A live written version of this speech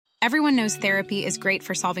Everyone knows therapy is great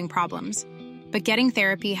for solving problems, but getting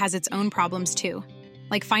therapy has its own problems too,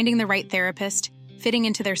 like finding the right therapist, fitting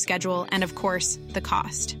into their schedule, and of course, the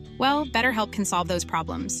cost. Well, BetterHelp can solve those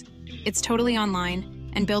problems. It's totally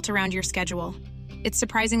online and built around your schedule. It's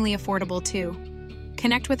surprisingly affordable too.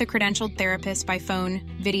 Connect with a credentialed therapist by phone,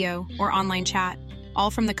 video, or online chat,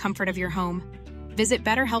 all from the comfort of your home. Visit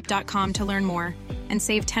BetterHelp.com to learn more and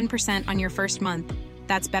save 10% on your first month.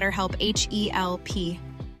 That's BetterHelp, H-E-L-P.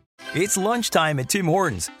 It's lunchtime at Tim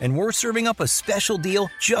Hortons, and we're serving up a special deal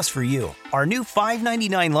just for you. Our new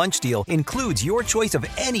 $5.99 lunch deal includes your choice of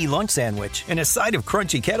any lunch sandwich and a side of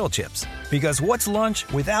crunchy kettle chips. Because what's lunch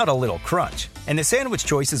without a little crunch? And the sandwich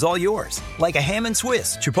choice is all yours, like a ham and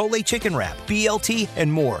Swiss, Chipotle chicken wrap, BLT,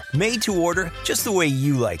 and more. Made to order just the way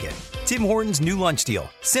you like it. Tim Hortons' new lunch deal.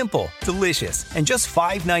 Simple, delicious, and just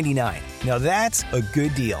 $5.99. Now that's a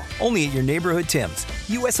good deal. Only at your neighborhood Tim's.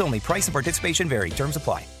 U.S. only. Price and participation vary. Terms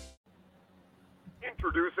apply.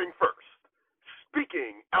 Introducing first,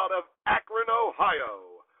 speaking out of Akron,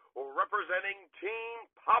 Ohio, representing Team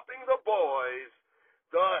Popping the Boys,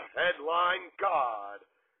 the headline god,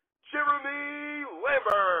 Jeremy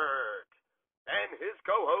Lambert, and his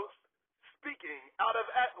co-host, speaking out of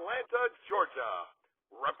Atlanta, Georgia,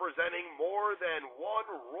 representing more than one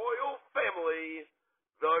royal family,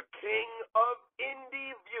 the king of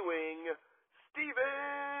indie viewing,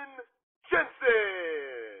 Steven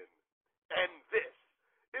Jensen. And this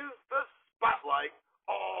is the Spotlight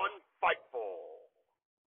on Fightful.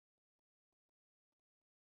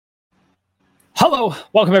 Hello,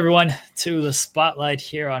 welcome everyone to the Spotlight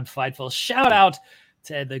here on Fightful. Shout out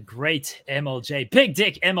to the great MLJ, Big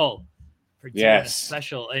Dick Emil, for doing a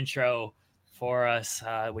special intro for us.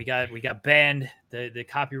 We got banned. The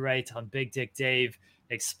copyright on Big Dick Dave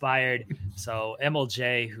expired. So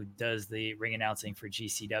MLJ, who does the ring announcing for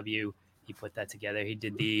GCW, he put that together. He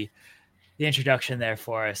did the introduction there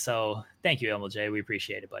for us. So thank you, MLJ. We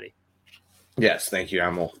appreciate it, buddy. Yes, thank you,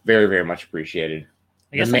 Emil. Very, very much appreciated.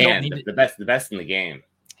 The best in the game.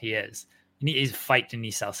 He is. He's fighting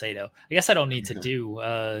Denise Salcedo. I guess I don't need to do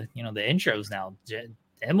the intros now.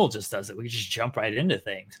 Emil just does it. We just jump right into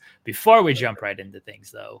things. Before we jump right into things,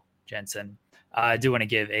 though, Jensen, I do want to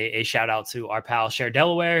give a shout out to our pal Cher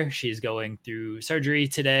Delaware. She's going through surgery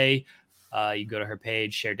today. You can go to her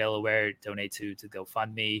page, Cher Delaware, donate to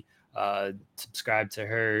GoFundMe. Subscribe to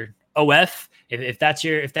her OF if that's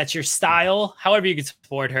your style. However you can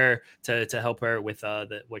support her to help her with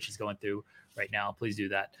what she's going through right now, please do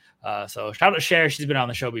that. So shout out to Cher. She's been on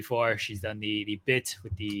the show before. She's done the bit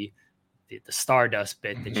with the Stardust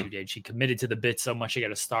bit that she did. She committed to the bit so much she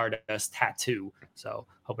got a Stardust tattoo. So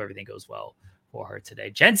hope everything goes well for her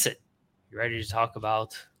today. Jensen, you ready to talk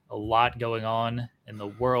about a lot going on in the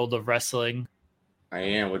world of wrestling? I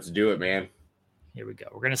am. Let's do it, man. Here we go.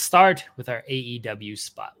 We're going to start with our AEW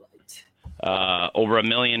Spotlight. Over 1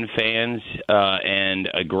 million fans and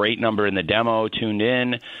a great number in the demo tuned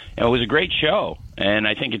in. And it was a great show, and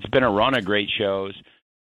I think it's been a run of great shows.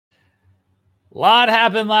 A lot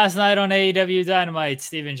happened last night on AEW Dynamite,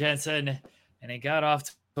 Steven Jensen, and it got off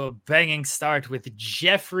to a banging start with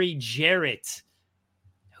Jeffrey Jarrett,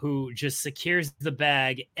 who just secures the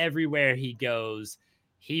bag everywhere he goes.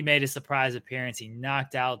 He made a surprise appearance. He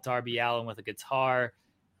knocked out Darby Allin with a guitar.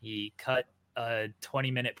 He cut a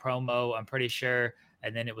 20-minute promo, I'm pretty sure.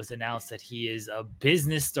 And then it was announced that he is a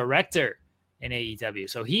business director in AEW.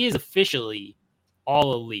 So he is officially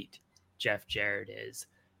all elite, Jeff Jarrett is.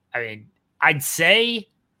 I mean, I'd say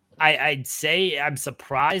I'm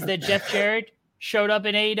surprised that Jeff Jarrett showed up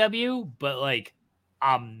in AEW, but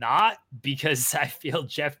I'm not, because I feel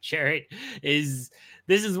Jeff Jarrett this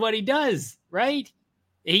is what he does, right?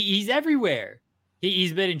 He's everywhere.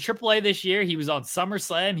 He's been in AAA this year. He was on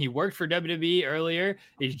SummerSlam. He worked for WWE earlier.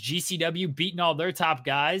 Is GCW beating all their top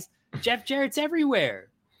guys? Jeff Jarrett's everywhere.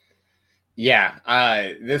 Yeah,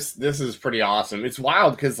 this is pretty awesome. It's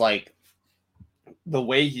wild because the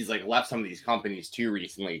way he's left some of these companies too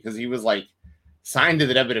recently, because he was signed to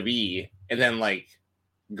the WWE and then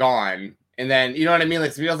gone, and then you know what I mean.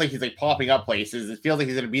 It feels like he's popping up places. It feels like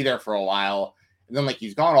he's gonna be there for a while. And then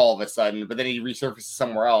he's gone all of a sudden, but then he resurfaces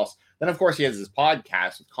somewhere else. Then of course he has his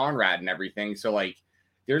podcast with Conrad and everything. So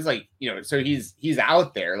there's so he's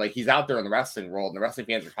out there, he's out there in the wrestling world, and the wrestling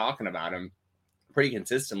fans are talking about him pretty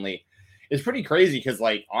consistently. It's pretty crazy because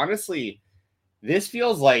honestly, this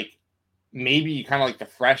feels maybe kind of the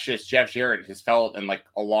freshest Jeff Jarrett has felt in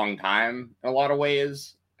a long time in a lot of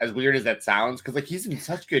ways. As weird as that sounds, because he's in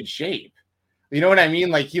such good shape. You know what I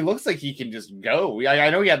mean? He looks like he can just go. I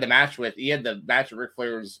know he had the match with Ric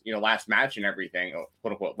Flair's, last match and everything,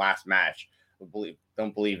 quote unquote last match.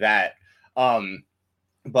 Don't believe that.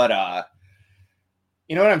 But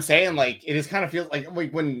you know what I'm saying? Like, it just kind of feels like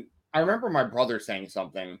when I remember my brother saying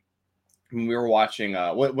something when we were watching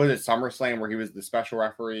what was it, SummerSlam, where he was the special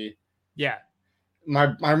referee. Yeah.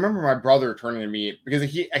 I remember my brother turning to me because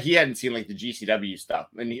he hadn't seen like the GCW stuff,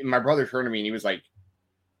 and my brother turned to me and he was like,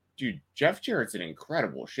 "Dude, Jeff Jarrett's in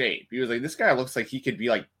incredible shape." He was like, "This guy looks like he could be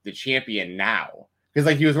like the champion now," because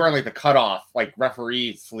like he was wearing like the cutoff like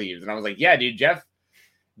referee sleeves, and I was like, "Yeah, dude,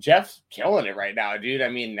 Jeff's killing it right now, dude." I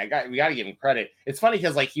mean, we got to give him credit. It's funny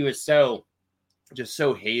because like he was so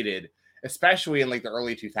hated, especially in like the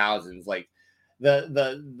early 2000s, like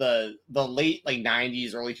the late like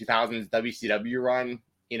 90s, early 2000s WCW run.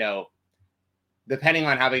 You know, depending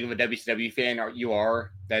on how big of a WCW fan you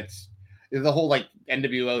are, that's the whole like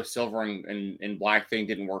NWO silver and black thing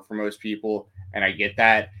didn't work for most people, and I get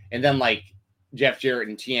that. And then like Jeff Jarrett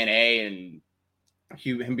and TNA and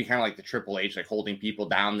him becoming like the Triple H, like holding people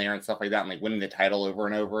down there and stuff like that, and like winning the title over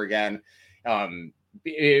and over again.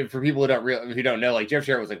 For people who don't know, like Jeff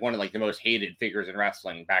Jarrett was like one of like the most hated figures in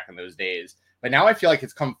wrestling back in those days. But now I feel like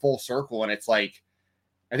it's come full circle, and it's like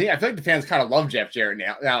I feel like the fans kind of love Jeff Jarrett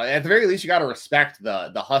now. Now, at the very least, you got to respect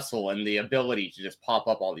the hustle and the ability to just pop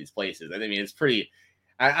up all these places. I mean, it's pretty.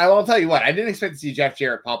 I will tell you what, I didn't expect to see Jeff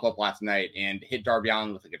Jarrett pop up last night and hit Darby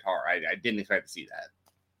Allin with a guitar. I didn't expect to see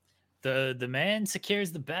that. The man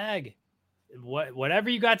secures the bag.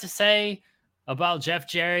 Whatever you got to say about Jeff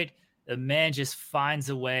Jarrett, the man just finds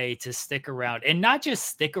a way to stick around, and not just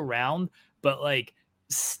stick around, but like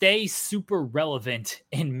stay super relevant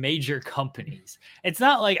in major companies. It's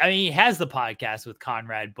not like, I mean, he has the podcast with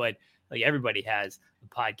Conrad, but like everybody has the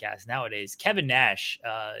podcast nowadays. Kevin Nash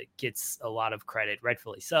gets a lot of credit,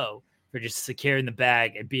 rightfully so, for just securing the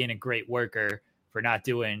bag and being a great worker, for not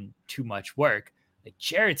doing too much work. Like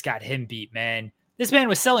Jarrett's got him beat, man. This man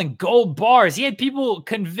was selling gold bars. He had people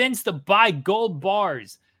convinced to buy gold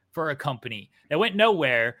bars for a company that went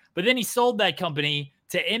nowhere, but then he sold that company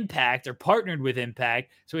to Impact, or partnered with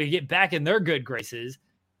Impact, so he could get back in their good graces.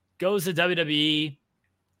 Goes to WWE,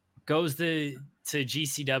 goes to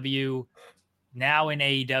GCW, now in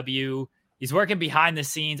AEW. He's working behind the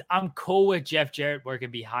scenes. I'm cool with Jeff Jarrett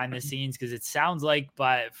working behind the scenes because it sounds like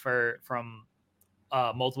from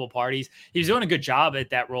multiple parties, he was doing a good job at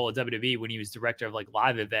that role at WWE when he was director of like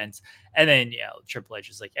live events. And then, Triple H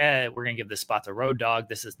was like, we're going to give this spot to Road Dogg.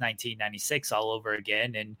 This is 1996 all over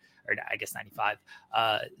again. Or I guess 95.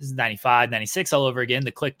 This is 95, 96 all over again.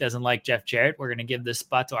 The Clique doesn't like Jeff Jarrett. We're going to give this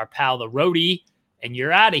spot to our pal, the Roadie, and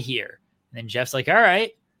you're out of here. And then Jeff's like, all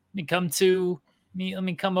right, let me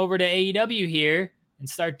come over to AEW here and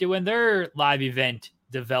start doing their live event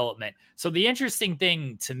development. So the interesting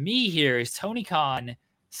thing to me here is Tony Khan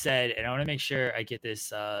said, and I want to make sure I get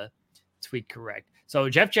this tweet correct. So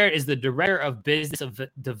Jeff Jarrett is the director of business of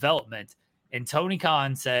development, and Tony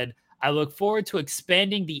Khan said, I look forward to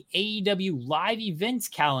expanding the AEW live events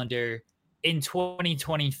calendar in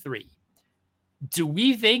 2023. Do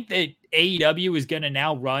we think that AEW is going to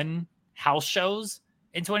now run house shows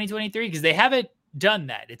in 2023? Because they haven't done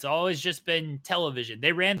that. It's always just been television.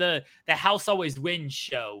 They ran the House Always Wins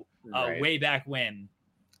show way back when,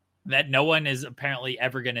 that no one is apparently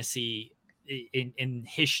ever going to see in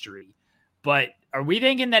history. But are we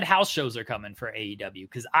thinking that house shows are coming for AEW?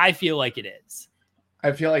 Because I feel like it is.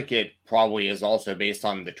 I feel like it probably is also based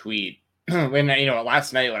on the tweet. When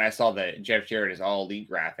last night when I saw the Jeff Jarrett is all elite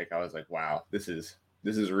graphic, I was like, wow, this is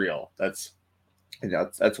real. That's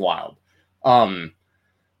wild.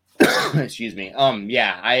 Excuse me.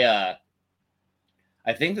 I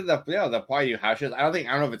think that they'll probably do house shows. I don't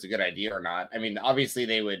know if it's a good idea or not. I mean, obviously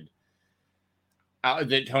they would.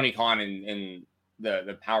 That Tony Khan and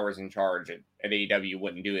the powers in charge at AEW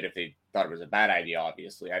wouldn't do it if they thought it was a bad idea.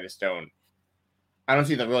 Obviously, I don't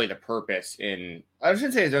see the purpose in. I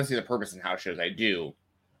shouldn't say I don't see the purpose in house shows. I do,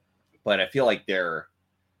 but I feel like I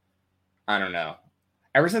don't know.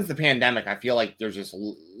 Ever since the pandemic, I feel like there's just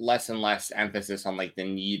less and less emphasis on like the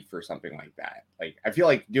need for something like that. Like, I feel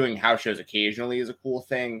like doing house shows occasionally is a cool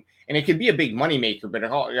thing, and it could be a big money maker, but it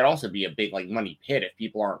could also be a big like money pit if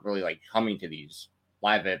people aren't really like coming to these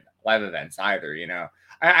live events either.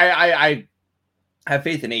 I have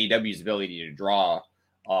faith in AEW's ability to draw.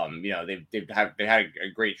 They've had a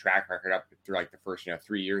great track record up through like the first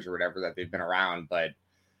 3 years or whatever that they've been around, but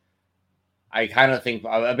I kind of think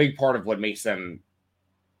a big part of what makes them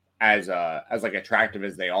as like attractive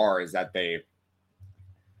as they are is that they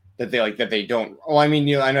don't. Well, I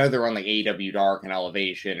mean, I know they're on like AEW Dark and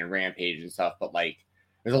Elevation and Rampage and stuff, but like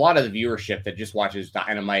there's a lot of the viewership that just watches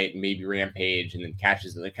Dynamite and maybe Rampage and then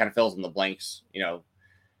catches it. It kind of fills in the blanks,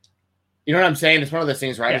 You know what I'm saying? It's one of those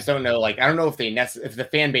things where I just don't know. Like, I don't know if if the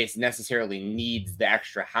fan base necessarily needs the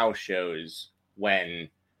extra house shows when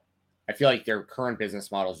I feel like their current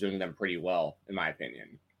business model is doing them pretty well, in my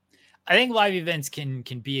opinion. I think live events can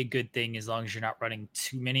be a good thing as long as you're not running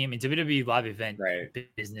too many. I mean, WWE live event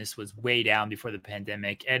business was way down before the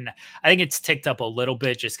pandemic, and I think it's ticked up a little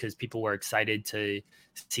bit just because people were excited to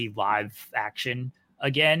see live action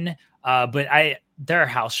again. But their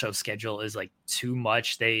house show schedule is like too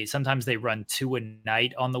much. Sometimes they run 2 a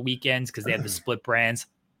night on the weekends because they have the split brands.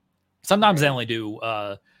 Sometimes they only do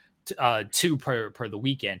 2 per the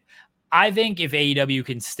weekend. I think if AEW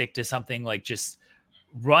can stick to something like just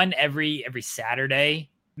run every Saturday,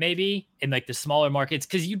 maybe in like the smaller markets,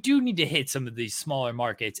 because you do need to hit some of these smaller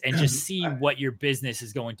markets and just see what your business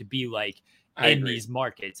is going to be like in these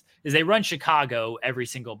markets. Because they run Chicago every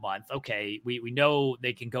single month. Okay, we know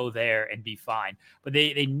they can go there and be fine, but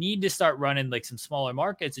they need to start running like some smaller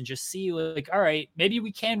markets and just see like, all right, maybe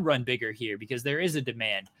we can run bigger here because there is a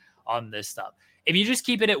demand on this stuff. If you just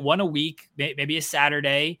keep it at 1 a week, maybe a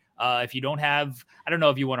Saturday, if you don't have, I don't know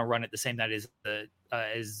if you want to run it the same night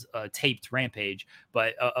as a taped Rampage,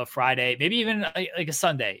 but a Friday, maybe even like a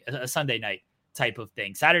Sunday night type of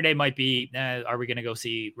thing. Saturday might be, are we going to go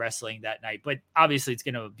see wrestling that night? But obviously it's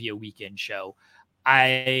going to be a weekend show.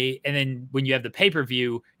 And then when you have the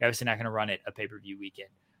pay-per-view, you're obviously not going to run it a pay-per-view weekend.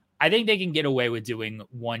 I think they can get away with doing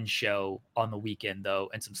one show on the weekend though,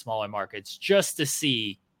 in some smaller markets, just to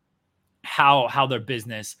see how their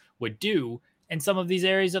business would do in some of these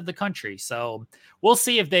areas of the country. So we'll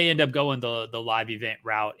see if they end up going the live event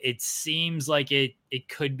route. It seems like it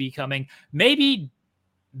could be coming. Maybe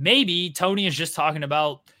Tony is just talking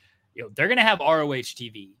about, they're going to have ROH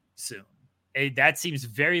TV soon. That seems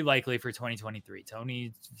very likely for 2023.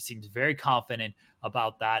 Tony seems very confident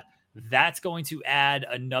about that. That's going to add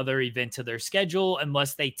another event to their schedule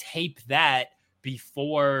unless they tape that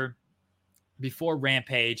before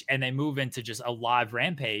Rampage and they move into just a live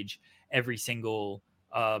Rampage every single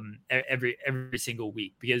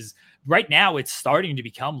week, because right now it's starting to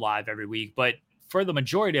become live every week, but for the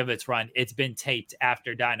majority of its run, it's been taped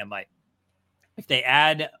after Dynamite. If they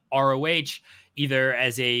add ROH either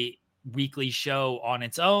as a weekly show on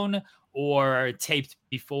its own or taped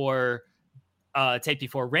before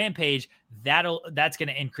Rampage, that's going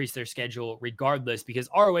to increase their schedule regardless, because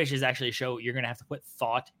ROH is actually a show you're going to have to put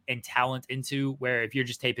thought and talent into, where if you're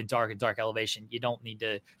just taping Dark and Dark Elevation, you don't need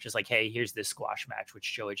to just like, hey, here's this squash match,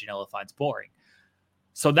 which Joey Janela finds boring.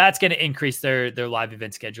 So that's going to increase their live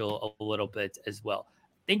event schedule a little bit as well.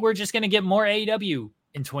 I think we're just going to get more AEW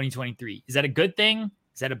in 2023. Is that a good thing?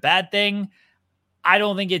 Is that a bad thing? I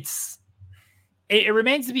don't think it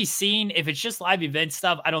remains to be seen. If it's just live event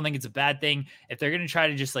stuff, I don't think it's a bad thing. If they're going to try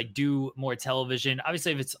to just like do more television,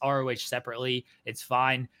 obviously if it's ROH separately, it's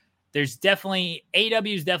fine. There's definitely,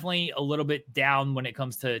 AEW is definitely a little bit down when it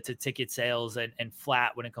comes to ticket sales and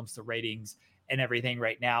flat when it comes to ratings and everything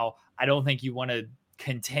right now. I don't think you want to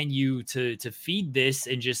continue to feed this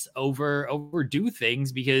and just overdo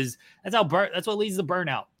things, because that's what leads to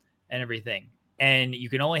burnout and everything. And you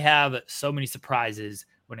can only have so many surprises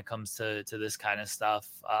when it comes to this kind of stuff.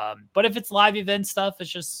 But if it's live event stuff, it's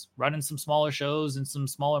just running some smaller shows in some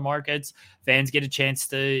smaller markets. Fans get a chance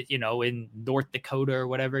to, in North Dakota or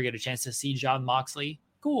whatever, get a chance to see Jon Moxley.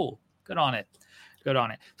 Cool. Good on it. As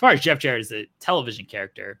far as Jeff Jarrett is a television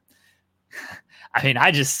character, I mean,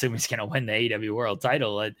 I just assume he's going to win the AEW World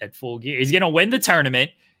title at Full Gear. He's going to win the tournament.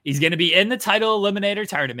 He's going to be in the title eliminator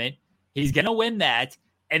tournament. He's going to win that.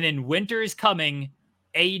 And then winter is coming.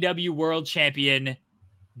 AEW World Champion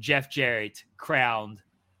Jeff Jarrett crowned.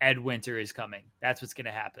 Ed Winter is coming. That's what's going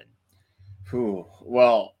to happen. Ooh,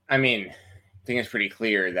 well, I mean, I think it's pretty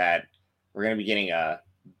clear that we're going to be getting a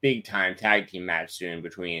big-time tag team match soon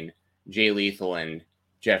between Jay Lethal and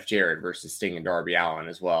Jeff Jarrett versus Sting and Darby Allin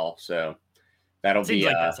as well. So that'll Seems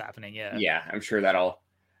like that's happening. Yeah. Yeah, I'm sure that'll.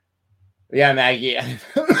 Yeah, Maggie.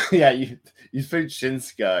 Yeah, you put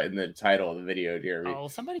Shinsuke in the title of the video, dear. Oh,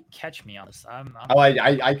 somebody catch me on this.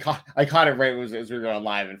 I caught it right as we were going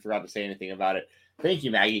live and forgot to say anything about it. Thank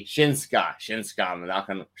you, Maggie. Shinsuke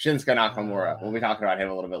Nakamura. We'll be talking about him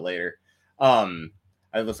a little bit later. I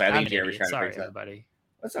think Jerry's trying to fix that. Everybody.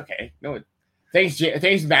 That's okay. No. Thanks,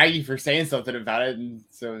 Maggie, for saying something about it and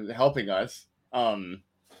so helping us. But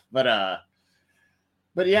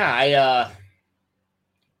yeah,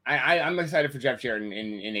 I'm excited for Jeff Jarrett in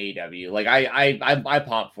AEW. Like I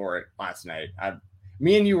popped for it last night.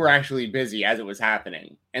 Me and you were actually busy as it was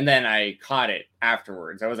happening, and then I caught it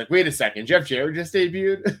afterwards. I was like, wait a second, Jeff Jarrett just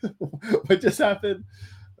debuted. What just happened?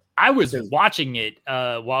 I was watching it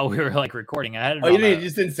while we were like recording. I had it. Oh, you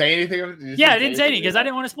just didn't say anything? I didn't say anything because I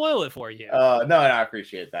didn't want to spoil it for you. No, I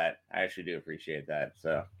appreciate that. I actually do appreciate that.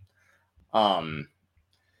 So, but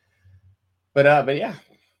yeah.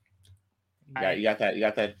 You got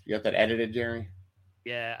that edited, Jeremy?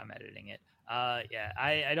 Yeah, I'm editing it.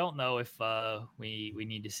 I don't know if we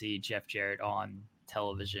need to see Jeff Jarrett on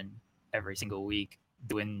television every single week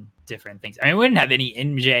doing different things. I mean, we didn't have any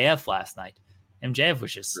MJF last night. MJF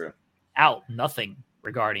was just out, nothing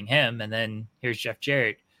regarding him, and then here's Jeff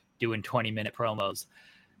Jarrett doing 20-minute promos.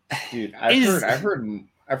 Dude, I've heard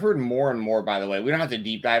more and more. By the way, we don't have to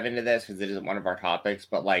deep dive into this because it isn't one of our topics,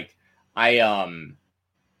 but like I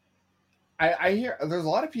hear there's a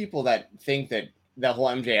lot of people that think that the whole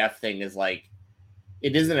MJF thing is like,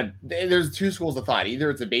 it isn't there's two schools of thought. Either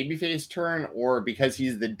it's a babyface turn, or because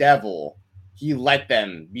he's the devil, he let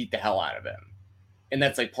them beat the hell out of him. And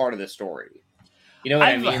that's like part of the story. You know what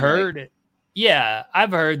I mean? I've heard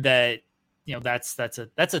that,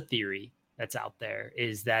 that's a theory that's out there,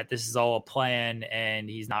 is that this is all a plan and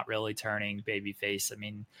he's not really turning babyface. I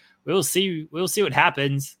mean, we'll see what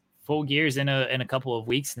happens. Full Gear's in a couple of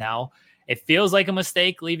weeks now. It feels like a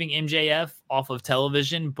mistake leaving MJF off of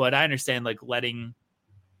television, but I understand like letting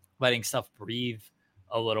stuff breathe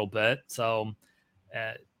a little bit. So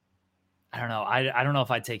I don't know. I don't know if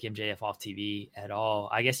I'd take MJF off TV at all.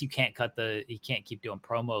 I guess you can't keep doing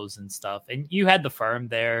promos and stuff. And you had the Firm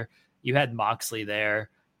there, you had Moxley there.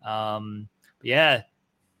 But yeah,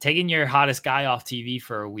 taking your hottest guy off TV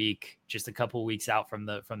for a week, just a couple weeks out from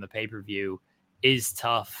the pay-per-view, is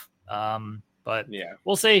tough. But yeah,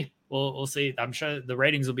 we'll see. We'll see. I'm sure the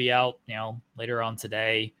ratings will be out, later on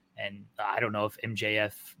today. And I don't know if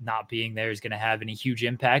MJF not being there is going to have any huge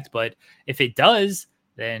impact, but if it does,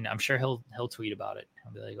 then I'm sure he'll tweet about it.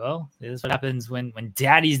 He'll be like, "Well, this is what happens when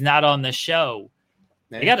Daddy's not on the show."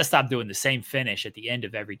 They got to stop doing the same finish at the end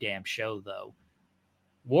of every damn show, though.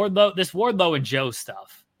 Wardlow and Joe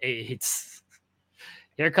stuff. It's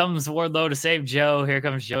here comes Wardlow to save Joe. Here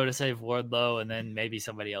comes Joe to save Wardlow, and then maybe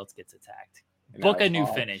somebody else gets attacked. Book a new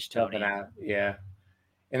finish, Tony. Yeah.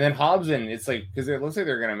 And then Hobbs, and it's like, because it looks like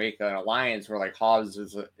they're going to make an alliance where like Hobbs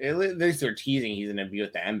is, at least they're teasing he's going to be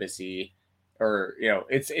with the embassy, or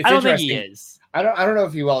it's I don't think he is. I don't know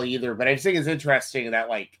if he will either, but I just think it's interesting that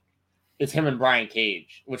like it's him and Brian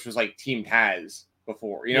Cage, which was like Team Taz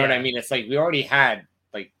before. You know what I mean? It's like we already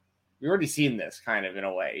seen this kind of in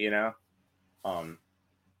a way,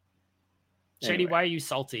 Shady, anyway. why are you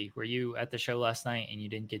salty? Were you at the show last night and you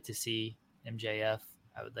didn't get to see MJF?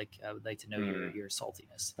 I would like to know your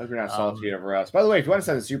saltiness. Hope you're not salty over us. By the way, if you want to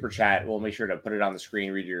send a super chat, we'll make sure to put it on the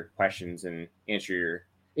screen, read your questions, and answer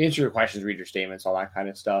your questions, read your statements, all that kind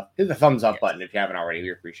of stuff. Hit the thumbs up button if you haven't already.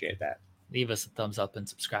 We appreciate that. Leave us a thumbs up and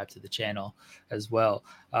subscribe to the channel as well.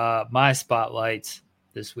 My spotlight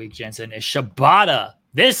this week, Jensen, is Shibata.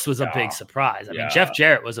 This was a big surprise. I mean, Jeff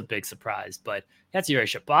Jarrett was a big surprise, but Katsuyori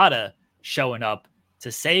Shibata showing up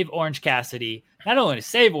to save Orange Cassidy. Not only to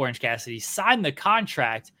save Orange Cassidy, sign the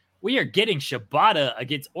contract. We are getting Shibata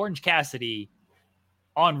against Orange Cassidy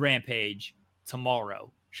on Rampage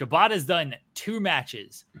tomorrow. Shibata's done 2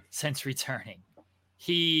 matches since returning.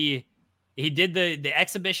 He did the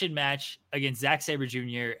exhibition match against Zack Sabre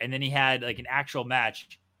Jr., and then he had like an actual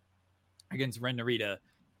match against Ren Narita.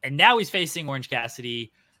 And now he's facing Orange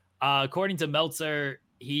Cassidy. According to Meltzer,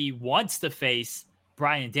 he wants to face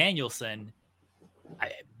Bryan Danielson.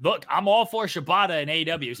 Look, I'm all for Shibata in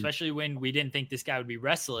AEW, especially when we didn't think this guy would be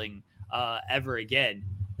wrestling ever again.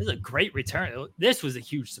 This is a great return. This was a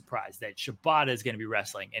huge surprise that Shibata is going to be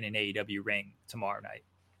wrestling in an AEW ring tomorrow night.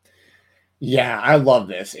 Yeah, I love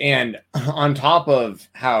this. And on top of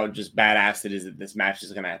how just badass it is that this match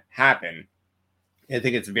is going to happen, I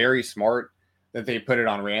think it's very smart that they put it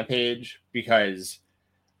on Rampage, because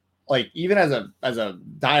like even as a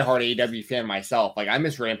diehard AEW fan myself, like I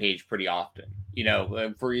miss Rampage pretty often,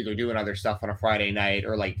 for either doing other stuff on a Friday night,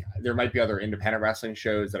 or like there might be other independent wrestling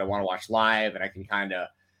shows that I want to watch live and I can kind of,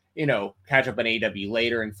 catch up on AEW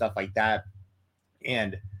later and stuff like that.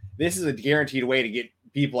 And this is a guaranteed way to get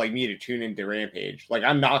people like me to tune into Rampage. Like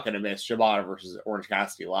I'm not going to miss Shibata versus Orange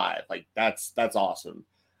Cassidy live. Like that's awesome.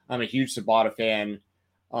 I'm a huge Shibata fan.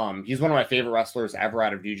 He's one of my favorite wrestlers ever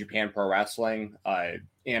out of New Japan Pro Wrestling,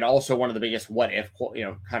 and also one of the biggest what if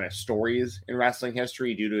kind of stories in wrestling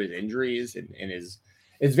history due to his injuries, and it's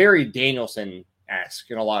very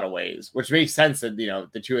Danielson-esque in a lot of ways, which makes sense that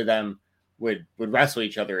the two of them would wrestle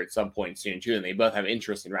each other at some point soon too, and they both have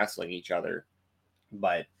interest in wrestling each other.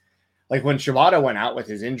 But like when Shibata went out with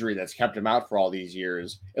his injury that's kept him out for all these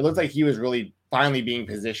years, it looked like he was really finally being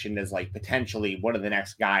positioned as like potentially one of the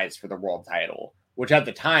next guys for the world title, which at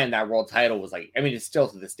the time that world title was like, I mean, it's still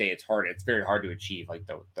to this day, it's hard. It's very hard to achieve like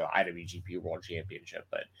the IWGP World Championship.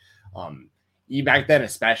 But back then,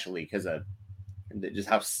 especially because of just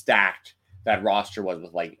how stacked that roster was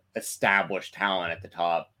with like established talent at the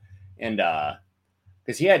top. And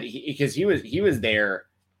because he was there.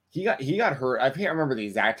 He got hurt. I can't remember the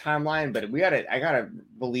exact timeline, but I gotta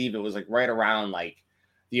believe it was like right around like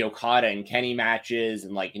the Okada and Kenny matches,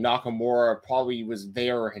 and like Nakamura probably was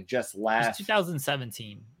there or had just left. It was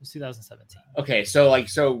 2017. It was 2017. Okay, so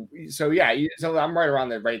yeah, so I'm right around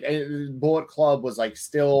there, right? Bullet Club was like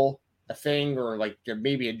still a thing, or like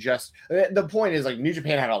maybe it just. The point is like New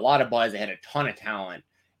Japan had a lot of buzz. They had a ton of talent.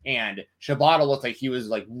 And Shibata looked like he was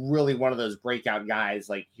like really one of those breakout guys,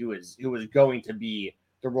 like who was going to be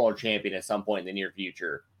the world champion at some point in the near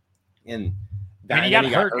future. And he got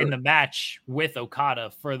hurt in the match with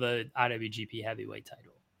Okada for the IWGP heavyweight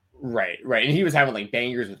title. Right. And he was having like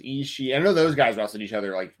bangers with Ishii. I know those guys wrestled each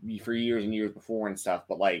other like for years and years before and stuff,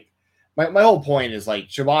 but like my whole point is like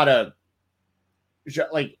Shibata,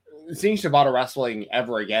 like seeing Shibata wrestling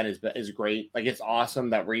ever again is great. Like it's awesome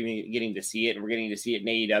that we're even getting to see it, and we're getting to see it in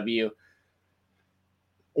AEW.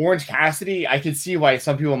 Orange Cassidy, I can see why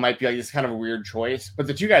some people might be like, this is kind of a weird choice, but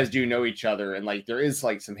the two guys do know each other, and like there is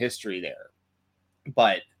like some history there.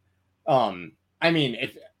 But I mean,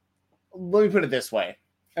 let me put it this way,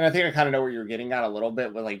 and I think I kind of know where you're getting at a little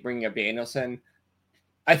bit with like bringing up Danielson.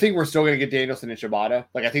 I think we're still going to get Danielson and Shibata.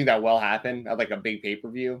 Like I think that will happen at like a big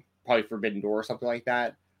pay-per-view, probably Forbidden Door or something like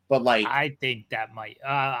that. But like, I think that might.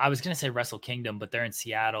 I was gonna say Wrestle Kingdom, but they're in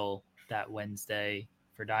Seattle that Wednesday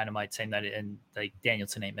for Dynamite, saying that, and like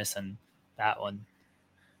Danielson ain't missing that one.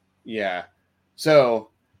 Yeah.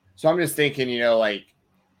 So I'm just thinking, like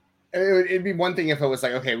it'd be one thing if it was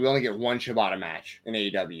like, okay, we only get one Shibata match in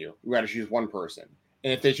AEW. We got to choose one person,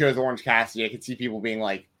 and if they chose Orange Cassidy, I could see people being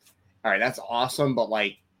like, all right, that's awesome, but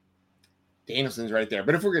like Danielson's right there.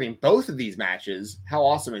 But if we're getting both of these matches, how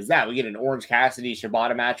awesome is that? We get an Orange Cassidy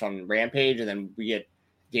Shibata match on Rampage, and then we get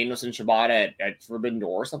Danielson Shibata at Forbidden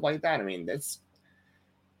Door or something like that. I mean,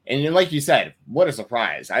 and like you said, what a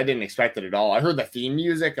surprise. I didn't expect it at all. I heard the theme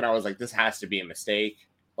music and I was like, this has to be a mistake.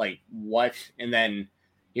 Like, what? And then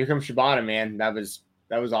here comes Shibata, man. That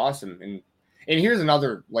was awesome. And here's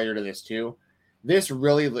another layer to this too. This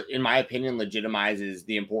really, in my opinion, legitimizes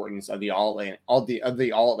the importance of the All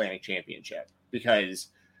Atlantic Championship, because,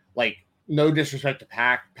 like, no disrespect to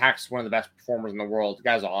Pac. Pac's one of the best performers in the world. The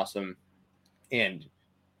guy's awesome, and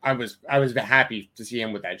I was happy to see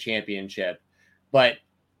him with that championship. But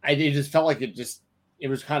it just felt like it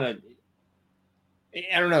was kind of,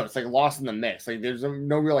 I don't know. It's like lost in the mix. Like there's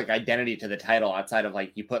no real like identity to the title outside of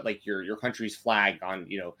like you put like your country's flag on,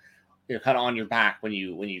 you're kind of on your back when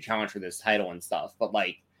you challenge for this title and stuff. But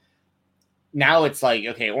like now it's like,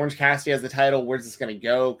 okay, Orange Cassidy has the title. Where's this going to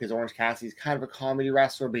go? Because Orange Cassidy's kind of a comedy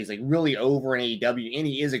wrestler, but he's like really over in AEW, and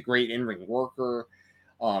he is a great in-ring worker,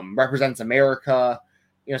 represents America.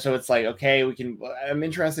 So it's like, okay, I'm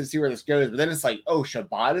interested to see where this goes. But then it's like, oh,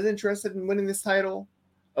 Shibata's interested in winning this title.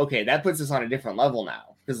 Okay, that puts us on a different level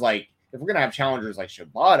now. Because like, if we're going to have challengers like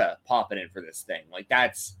Shibata popping in for this thing, like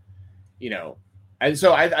that's, and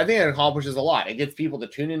so I think it accomplishes a lot. It gets people to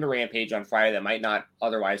tune into Rampage on Friday that might not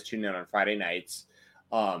otherwise tune in on Friday nights.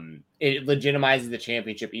 It legitimizes the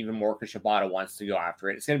championship even more because Shibata wants to go after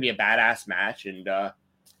it. It's going to be a badass match, and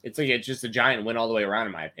it's just a giant win all the way around,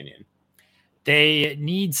 in my opinion. They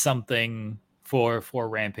need something for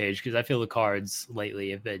Rampage, because I feel the cards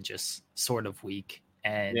lately have been just sort of weak,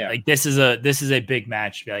 and like this is a big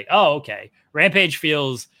match to be like, oh, okay, Rampage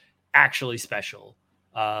feels actually special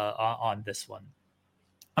on this one.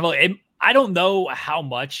 I don't know how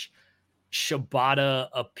much Shibata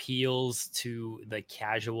appeals to the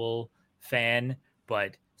casual fan,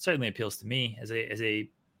 but certainly appeals to me as a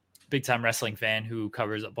big time wrestling fan who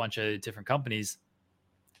covers a bunch of different companies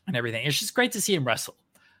and everything. It's just great to see him wrestle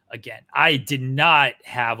again. I did not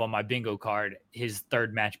have on my bingo card his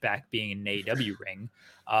third match back being in an AEW ring.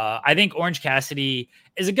 I think Orange Cassidy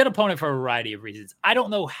is a good opponent for a variety of reasons. I don't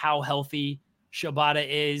know how healthy Shibata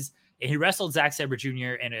is. He wrestled Zack Sabre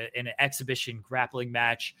Jr. in an exhibition grappling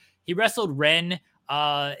match. He wrestled Ren.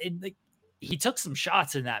 He took some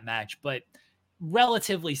shots in that match, but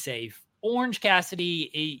relatively safe. Orange Cassidy,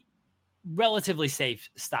 a relatively safe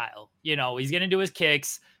style. He's going to do his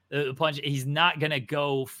kicks, the punch. He's not going to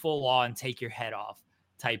go full on take your head off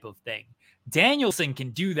type of thing. Danielson can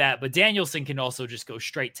do that, but Danielson can also just go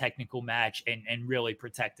straight technical match and really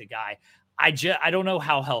protect a guy. I don't know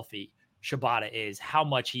how healthy Shibata is, how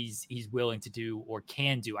much he's willing to do or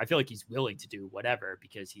can do. I feel like he's willing to do whatever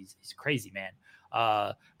because he's a crazy man.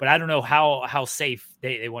 But I don't know how safe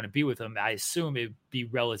they want to be with him. I assume it'd be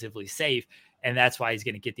relatively safe, and that's why he's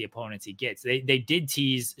going to get the opponents he gets. They did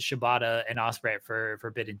tease Shibata and Ospreay for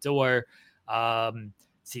Forbidden Door.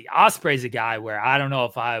 See, Ospreay's a guy where I don't know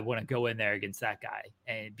if I want to go in there against that guy,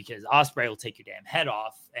 and because Ospreay will take your damn head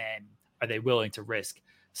off, and are they willing to risk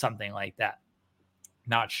something like that?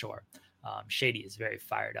 Not sure. Shady is very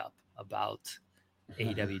fired up about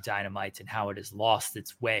AEW Dynamite and how it has lost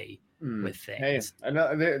its way with things. Hey, I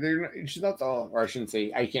know she's not the, or I shouldn't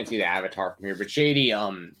say, I can't see the avatar from here, but Shady, you're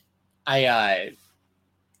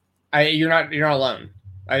not alone.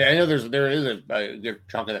 I know there is a good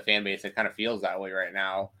chunk of the fan base that kind of feels that way right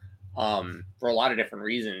now, for a lot of different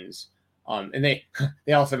reasons. And they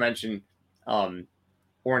also mentioned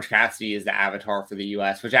Orange Cassidy is the avatar for the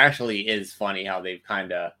US, which actually is funny how they've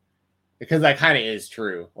because that kind of is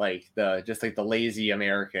true, like the lazy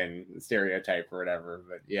American stereotype or whatever.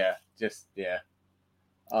 But yeah.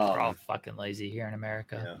 We're all fucking lazy here in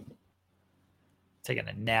America. Yeah. Taking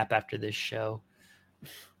a nap after this show.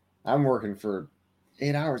 I'm working for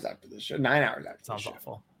 8 hours after this show, 9 hours after Sounds this show.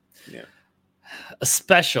 awful. Yeah. A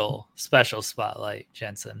special spotlight,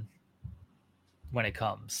 Jensen, when it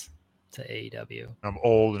comes to AEW. I'm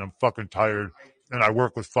old and I'm fucking tired, and I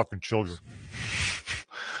work with fucking children.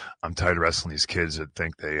 I'm tired of wrestling these kids that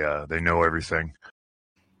think they know everything.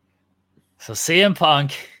 So CM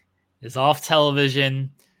Punk is off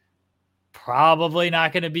television, probably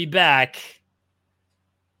not going to be back.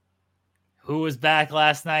 Who was back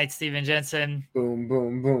last night, Steven Jensen? Boom,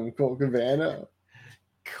 boom, boom. Colt Cabana.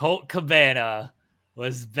 Colt Cabana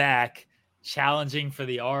was back challenging for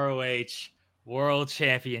the ROH World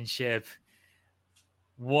Championship.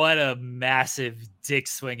 What a massive dick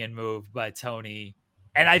swinging move by Tony.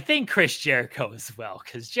 And I think Chris Jericho as well,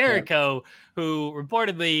 because Jericho, who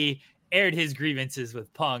reportedly aired his grievances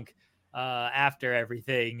with Punk after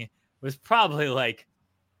everything, was probably like,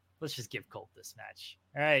 let's just give Colt this match.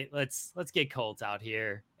 All right, let's get Colt out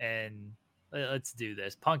here and let's do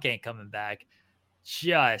this. Punk ain't coming back.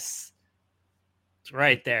 Just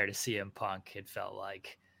right there to CM Punk, it felt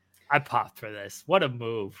like. I popped for this. What a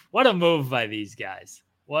move. What a move by these guys.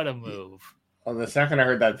 What a move. Well, the second I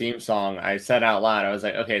heard that theme song, I said out loud, I was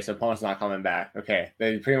like, okay, so Punk's not coming back. Okay,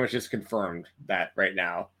 they pretty much just confirmed that right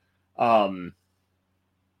now.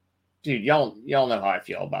 Dude, y'all know how I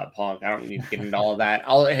feel about Punk. I don't need to get into all of that.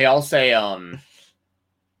 I'll say, yeah,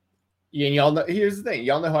 y'all know, here's the thing.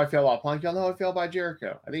 Y'all know how I feel about Punk. Y'all know how I feel about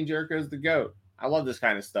Jericho. I think Jericho's the GOAT. I love this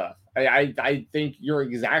kind of stuff. I think you're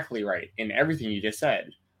exactly right in everything you just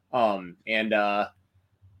said.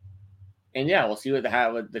 And yeah, we'll see what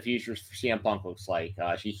the future for CM Punk looks like.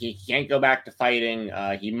 He can't go back to fighting.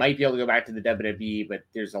 He might be able to go back to the WWE, but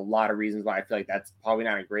there's a lot of reasons why I feel like that's probably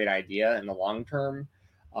not a great idea in the long term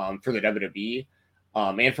for the WWE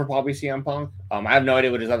and for probably CM Punk. I have no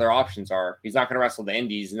idea what his other options are. He's not going to wrestle the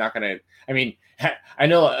Indies. He's not going to. I mean, I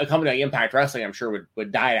know a company like Impact Wrestling, I'm sure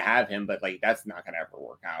would die to have him, but like that's not going to ever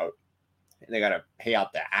work out. They got to pay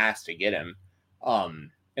out the ass to get him,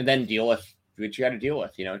 and then deal with what you got to deal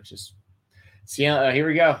with. You know, just. See, here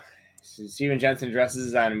we go. Steven Jensen addresses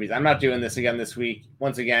his enemies. I'm not doing this again this week.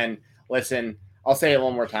 Once again, listen, I'll say it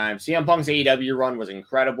one more time. CM Punk's AEW run was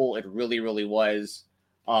incredible. It really, really was.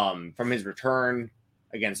 From his return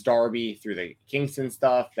against Darby through the Kingston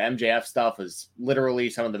stuff, the MJF stuff was literally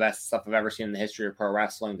some of the best stuff I've ever seen in the history of pro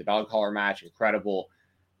wrestling. The dog collar match, incredible.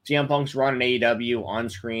 CM Punk's run in AEW on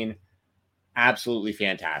screen, absolutely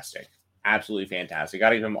fantastic. Absolutely fantastic.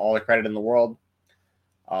 Got to give him all the credit in the world.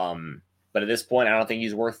 But at this point, I don't think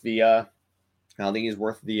he's worth the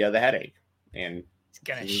headache. And he's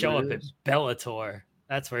gonna show up at Bellator.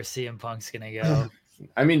 That's where CM Punk's gonna go.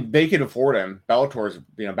 I mean, they could afford him. Bellator's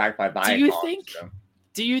backed by Viacom.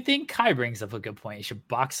 Do you think Kai brings up a good point? You should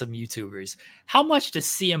box some YouTubers. How much does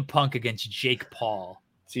CM Punk against Jake Paul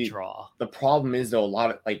draw? The problem is though, a lot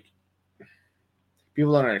of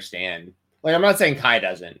people don't understand. Like, I'm not saying Kai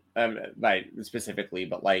doesn't, specifically,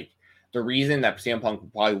 but like. The reason that CM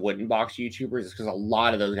Punk probably wouldn't box YouTubers is because a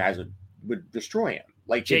lot of those guys would destroy him.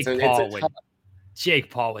 Like Jake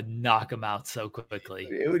Paul would knock him out so quickly.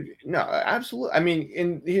 Absolutely. I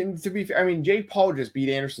mean, to be fair, I mean, Jake Paul just beat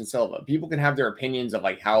Anderson Silva. People can have their opinions of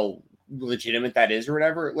like how legitimate that is or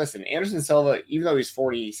whatever. Listen, Anderson Silva, even though he's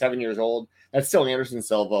 47 years old, that's still Anderson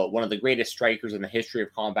Silva, one of the greatest strikers in the history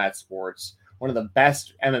of combat sports, one of the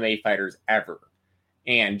best MMA fighters ever.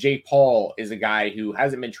 And Jake Paul is a guy who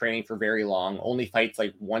hasn't been training for very long, only fights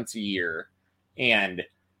like once a year, and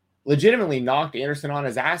legitimately knocked Anderson on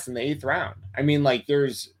his ass in the 8th round. I mean, like,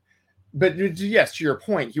 there's But yes, to your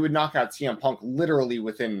point, he would knock out CM Punk literally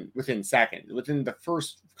within seconds, within the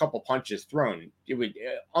first couple punches thrown. It would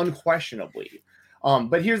unquestionably.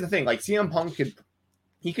 But here's the thing: like CM Punk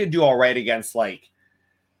could do all right against like.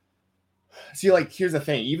 See, like here's the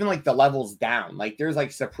thing: even like the levels down, like there's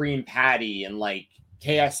like Supreme Patty and like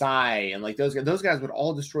KSI and like those guys would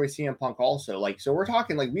all destroy CM Punk also. Like so, we're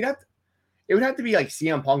talking like it would have to be like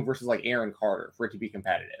CM Punk versus like Aaron Carter for it to be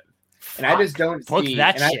competitive. And I just don't see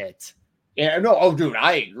that shit. Yeah, no. Oh, dude,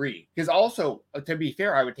 I agree. Because also, to be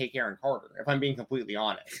fair, I would take Aaron Carter if I'm being completely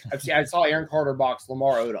honest. I saw Aaron Carter box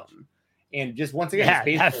Lamar Odom, and just once again,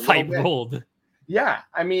 that fight rolled. Yeah,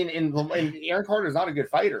 I mean, and Aaron Carter is not a good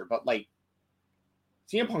fighter, but like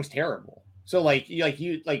CM Punk's terrible. So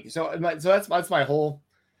so that's my whole.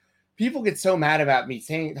 People get so mad about me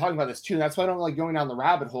talking about this too. That's why I don't like going down the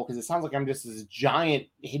rabbit hole because it sounds like I'm just this giant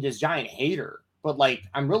hater. But like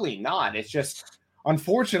I'm really not. It's just.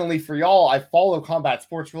 Unfortunately for y'all, I follow combat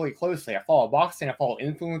sports really closely. I follow boxing, I follow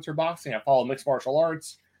influencer boxing, I follow mixed martial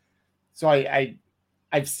arts. So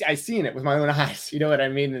I've seen it with my own eyes. You know what I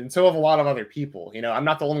mean? And so have a lot of other people. You know, I'm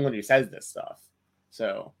not the only one who says this stuff.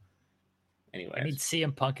 So, anyway, I need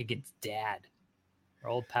CM Punk against Dad,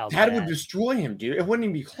 our old pal. Dad would destroy him, dude. It wouldn't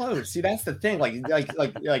even be close. See, that's the thing. Like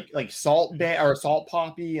Salt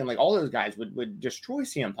Poppy and like all those guys would destroy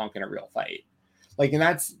CM Punk in a real fight. Like, and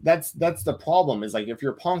that's the problem is like, if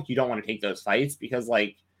you're Punk, you don't want to take those fights because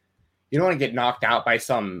like, you don't want to get knocked out by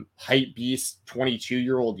some hype beast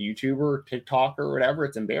 22-year-old YouTuber, TikToker, or whatever.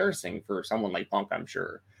 It's embarrassing for someone like Punk, I'm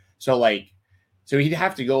sure. So he'd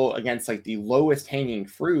have to go against like the lowest hanging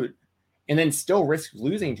fruit and then still risk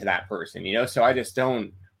losing to that person, you know? So I just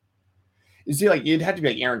don't, you see, like you'd have to be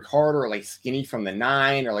like Aaron Carter or like Skinny from the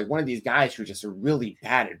 9 or like one of these guys who just are really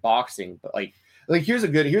bad at boxing. But like here's a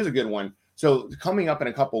good one. So coming up in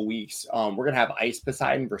a couple weeks, we're going to have Ice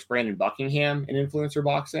Poseidon versus Brandon Buckingham in influencer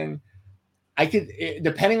boxing.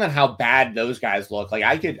 Depending on how bad those guys look, like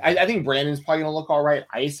I think Brandon's probably going to look all right.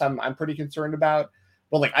 Ice, I'm pretty concerned about,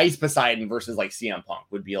 but like Ice Poseidon versus like CM Punk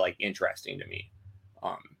would be like interesting to me.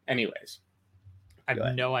 Anyways. I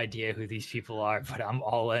have no idea who these people are, but I'm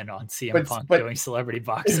all in on CM Punk doing celebrity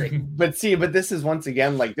boxing. But this is once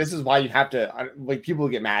again, like, this is why you have to, like, people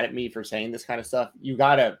get mad at me for saying this kind of stuff. You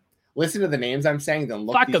got to listen to the names I'm saying, then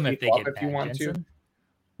look these people up if you want to.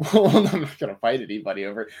 Well, I'm not going to fight anybody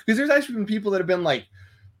over it. Because there's actually been people that have been like,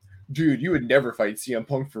 dude, you would never fight CM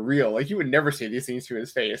Punk for real. Like, you would never say these things to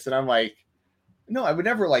his face. And I'm like, no, I would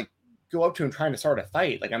never, like, go up to him trying to start a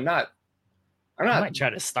fight. Like, I'm not. He might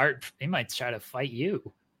try to fight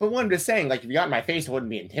you. But what I'm just saying, like, if you got in my face, I wouldn't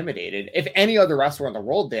be intimidated. If any other wrestler in the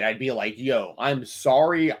world did, I'd be like, yo, I'm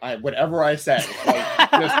sorry. Whatever I said. Like,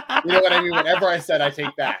 you know what I mean? Whatever I said, I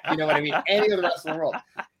take back. You know what I mean? Any other wrestler in the world.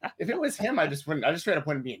 If it was him, I just straight up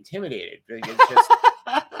wouldn't be intimidated. Like,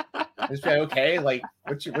 it's just be like, okay, like,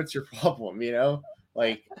 what's your problem? You know?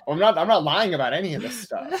 Like, I'm not lying about any of this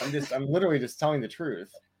stuff. I'm literally just telling the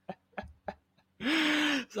truth.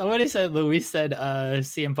 Somebody said, Luis said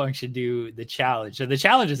CM Punk should do the challenge. So the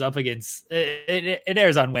challenge is up against it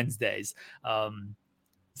airs on Wednesdays.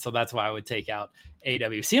 So that's why I would take out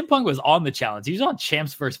AEW. CM Punk was on the challenge. He was on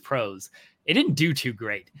Champs vs. Pros. It didn't do too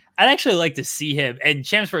great. I'd actually like to see him. And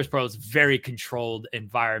Champs vs. Pros, very controlled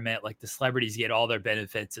environment. Like the celebrities get all their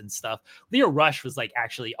benefits and stuff. Leo Rush was like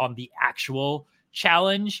actually on the actual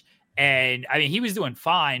challenge. And I mean, he was doing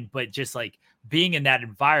fine, but just like being in that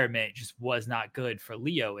environment just was not good for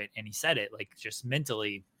Leo. And he said it, like, just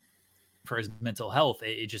mentally, for his mental health,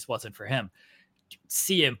 it just wasn't for him.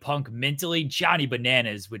 CM Punk mentally, Johnny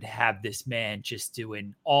Bananas would have this man just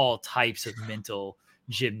doing all types of mental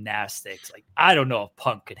gymnastics. Like, I don't know if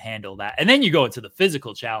Punk could handle that. And then you go into the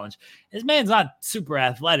physical challenge. This man's not super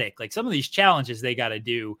athletic. Like, some of these challenges they got to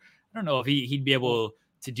do, I don't know if he'd be able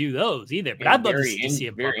to do those either. But I'd love to see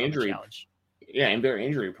CM Punk on the challenge. Yeah, and very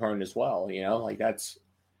injury prone as well. You know, like that's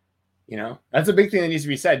a big thing that needs to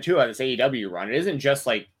be said too on this AEW run. It isn't just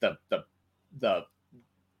like the how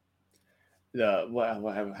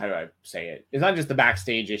do I say it? It's not just the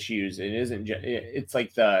backstage issues. It isn't just, it's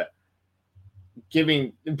like the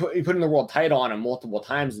putting the world title on him multiple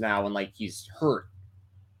times now, and like he's hurt.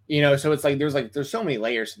 You know, so it's like there's so many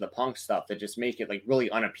layers to the Punk stuff that just make it like really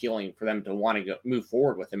unappealing for them to want to move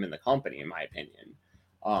forward with him in the company, in my opinion.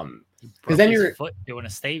 Because then you're foot doing a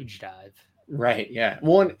stage dive, right? Yeah.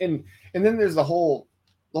 Well, and then there's the whole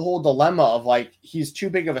dilemma of like he's too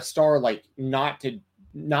big of a star, like not to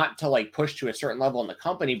like push to a certain level in the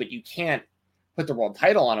company, but you can't put the world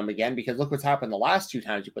title on him again because look what's happened the last 2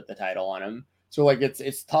 times you put the title on him. So like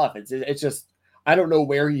it's tough. It's just I don't know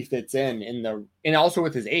where he fits in and also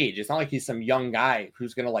with his age. It's not like he's some young guy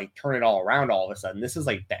who's going to like turn it all around all of a sudden. This is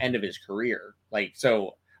like the end of his career. Like,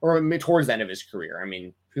 so, or towards the end of his career. I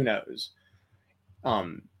mean, who knows?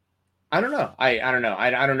 I don't know. I don't know.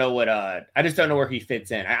 I don't know what, I just don't know where he fits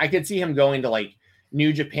in. I could see him going to like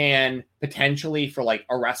New Japan potentially for like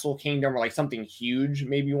a Wrestle Kingdom or like something huge,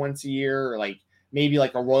 maybe once a year, or like maybe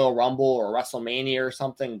like a Royal Rumble or WrestleMania or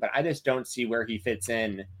something. But I just don't see where he fits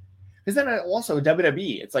in. Because then also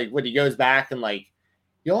WWE, it's like when he goes back and like,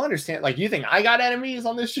 you'll understand, like, you think I got enemies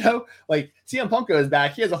on this show? Like, CM Punk goes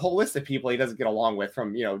back, he has a whole list of people he doesn't get along with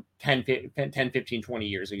from, 10, 15, 20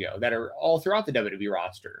 years ago that are all throughout the WWE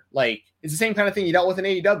roster. Like, it's the same kind of thing you dealt with in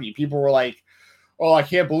AEW. People were like, oh, I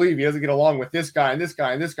can't believe he doesn't get along with this guy and this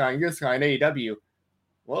guy and this guy and this guy in AEW.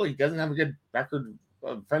 Well, he doesn't have a good record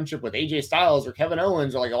of friendship with AJ Styles or Kevin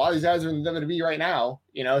Owens, or like a lot of these guys are in the WWE right now,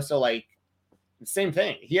 so like, same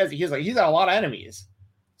thing. He's got a lot of enemies.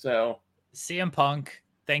 So CM Punk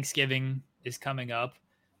Thanksgiving is coming up.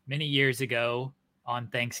 Many years ago on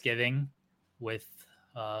Thanksgiving with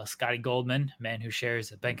Scotty Goldman, a man who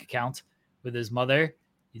shares a bank account with his mother,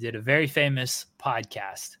 you did a very famous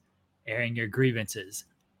podcast airing your grievances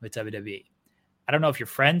with WWE. I don't know if you're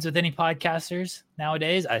friends with any podcasters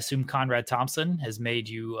nowadays. I assume Conrad Thompson has made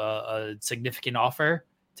you a significant offer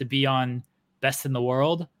to be on Best in the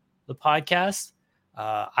World, the podcast.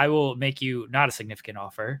 I will make you not a significant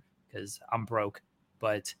offer because I'm broke.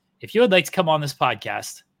 But if you would like to come on this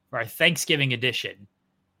podcast for our Thanksgiving edition,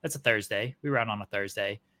 that's a Thursday. We run on a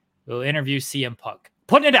Thursday. We'll interview CM Punk.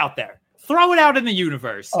 Putting it out there. Throw it out in the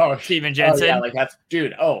universe. Oh, Steven Jensen. Oh, yeah, like that's,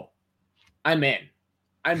 dude. Oh, I'm in.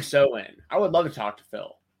 I'm so in. I would love to talk to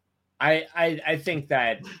Phil. I think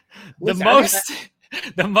that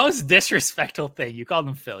the most disrespectful thing, you called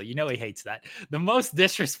him Phil, he hates that. The most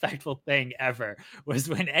disrespectful thing ever was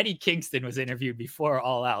when Eddie Kingston was interviewed before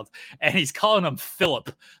All Out, and he's calling him Philip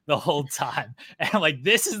the whole time. And like,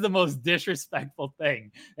 this is the most disrespectful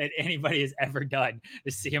thing that anybody has ever done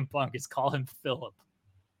to CM Punk, is call him Philip.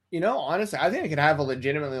 Honestly, I think I could have a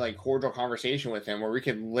legitimately like cordial conversation with him where we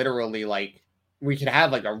could literally we could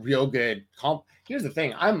have like a real good Here's the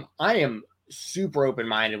thing. I am super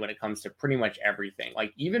open-minded when it comes to pretty much everything.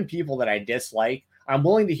 Like, even people that I dislike, I'm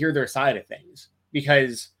willing to hear their side of things,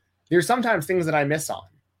 because there's sometimes things that I miss on,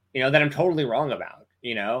 that I'm totally wrong about.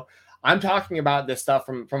 I'm talking about this stuff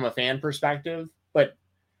from a fan perspective, but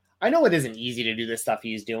I know it isn't easy to do this stuff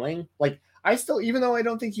he's doing. Like, I still, even though I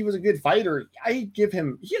don't think he was a good fighter, he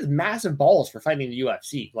has massive balls for fighting the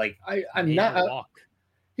UFC. Like,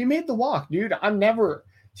 he made the walk, dude.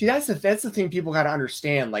 That's the thing people got to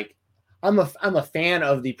understand. Like, I'm a fan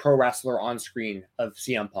of the pro wrestler on screen of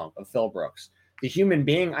CM Punk, of Phil Brooks. The human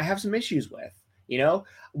being, I have some issues with.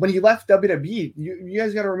 When he left WWE, you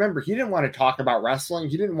guys got to remember, he didn't want to talk about wrestling.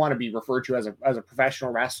 He didn't want to be referred to as a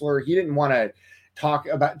professional wrestler. He didn't want to talk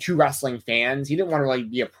to wrestling fans. He didn't want to like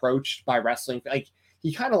be approached by wrestling. Like,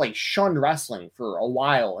 he kind of like shunned wrestling for a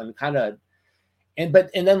while and the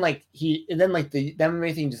MMA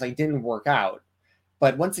thing just like didn't work out.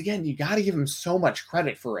 But once again, you got to give him so much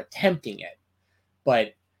credit for attempting it.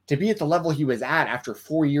 But to be at the level he was at after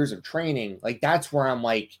 4 years of training, like, that's where I'm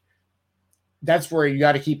like, that's where you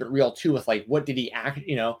got to keep it real too, with like, what did he act,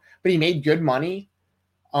 but he made good money.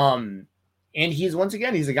 And he's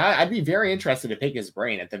a guy I'd be very interested to pick his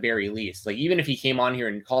brain at the very least. Like, even if he came on here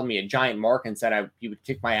and called me a giant mark and said he would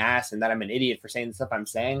kick my ass and that I'm an idiot for saying the stuff I'm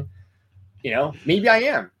saying, maybe I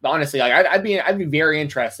am. Honestly, like, I'd be very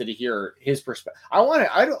interested to hear his perspective. I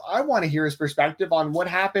want to hear his perspective on what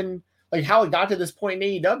happened, like how it got to this point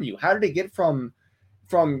in AEW. How did it get from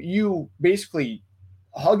you basically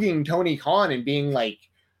hugging Tony Khan and being like,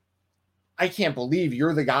 I can't believe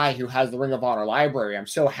you're the guy who has the Ring of Honor library. I'm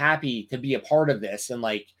so happy to be a part of this. And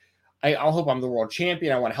like, I hope I'm the world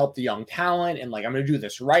champion. I want to help the young talent. And like, I'm going to do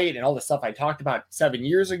this right. And all the stuff I talked about 7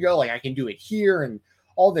 years ago, like, I can do it here and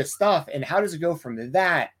all this stuff. And how does it go from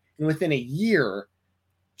that and within a year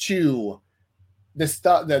to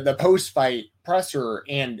the post-fight presser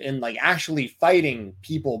and like actually fighting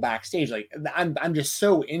people backstage? Like, I'm just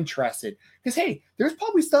so interested, because hey, there's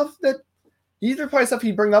probably stuff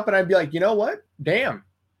he'd bring up and I'd be like, you know what? Damn,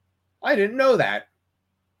 I didn't know that.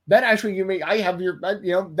 That actually,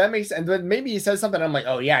 that makes sense. And then maybe he says something, I'm like,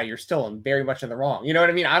 oh yeah, you're still very much in the wrong. You know what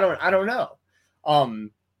I mean? I don't know.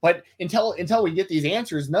 But until we get these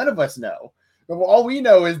answers, none of us know. All we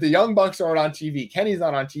know is the Young Bucks aren't on TV. Kenny's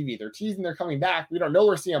not on TV. They're teasing they're coming back. We don't know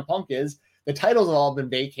where CM Punk is. The titles have all been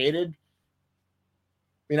vacated.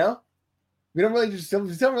 We don't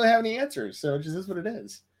really have any answers. So it just is what it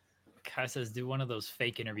is. Kai says, do one of those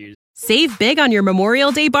fake interviews. Save big on your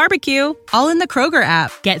Memorial Day barbecue, all in the Kroger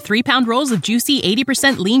app. Get 3-pound rolls of juicy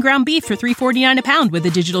 80% lean ground beef for $3.49 a pound with a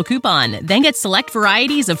digital coupon. Then get select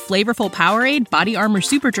varieties of flavorful Powerade, Body Armor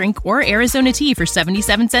Super Drink, or Arizona tea for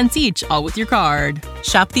 77 cents each, all with your card.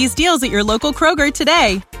 Shop these deals at your local Kroger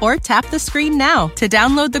today, or tap the screen now to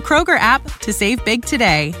download the Kroger app to save big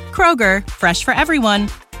today. Kroger, fresh for everyone.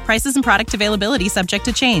 Prices and product availability subject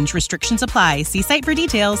to change. Restrictions apply. See site for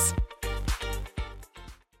details.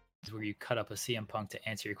 Where you cut up a CM Punk to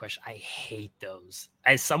answer your question. I hate those.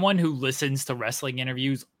 As someone who listens to wrestling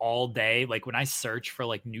interviews all day, like when I search for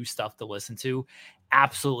like new stuff to listen to,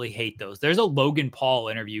 absolutely hate those. There's a Logan Paul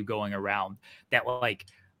interview going around that like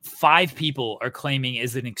 5 people are claiming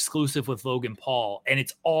is an exclusive with Logan Paul, and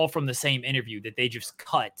it's all from the same interview that they just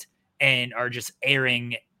cut and are just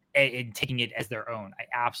airing and taking it as their own. I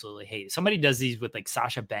absolutely hate it. Somebody does these with like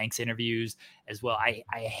Sasha Banks interviews as well. I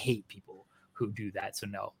hate people who do that. So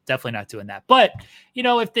no, definitely not doing that. But, you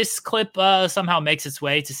know, if this clip somehow makes its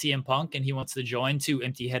way to CM Punk and he wants to join 2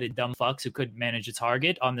 empty-headed dumb fucks who couldn't manage a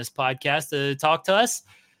target on this podcast to talk to us,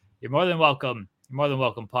 you're more than welcome. You're more than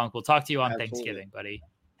welcome, Punk. We'll talk to you on Thanksgiving, buddy.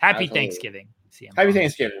 Happy Thanksgiving, CM Punk. Happy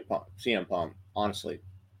Thanksgiving, CM Punk. Honestly,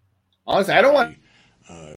 I don't want.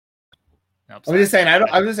 I'm just saying. I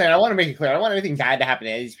want to make it clear. I don't want anything bad to happen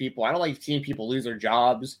to these people. I don't like seeing people lose their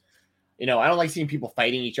jobs. You know, I don't like seeing people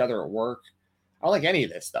fighting each other at work. I don't like any of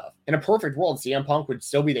this stuff. In a perfect world, CM Punk would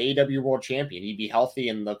still be the AEW World Champion. He'd be healthy,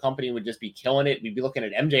 and the company would just be killing it. We'd be looking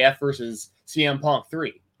at MJF versus CM Punk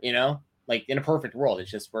 3. You know, like in a perfect world, it's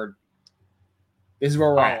just this is where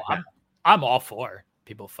we're at. I'm all for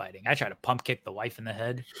people fighting. I try to pump kick the wife in the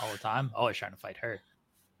head all the time. Always trying to fight her.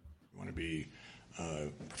 You want to be a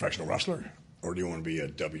professional wrestler, or do you want to be a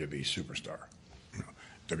WWE superstar? You know,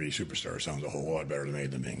 WWE superstar sounds a whole lot better to me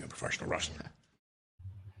than being a professional wrestler.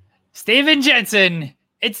 Steven Jensen,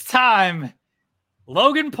 it's time.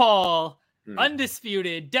 Logan Paul,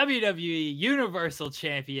 undisputed WWE Universal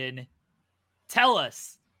Champion. Tell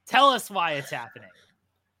us why it's happening.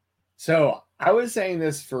 So I was saying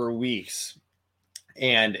this for weeks,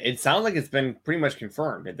 and it sounds like it's been pretty much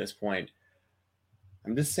confirmed at this point.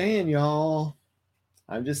 I'm just saying, y'all.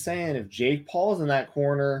 I'm just saying, if Jake Paul's in that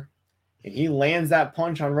corner and he lands that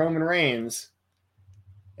punch on Roman Reigns,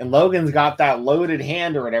 and Logan's got that loaded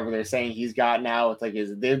hand or whatever they're saying he's got now, it's like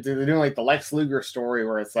they're doing like the Lex Luger story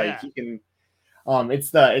where it's like he can. It's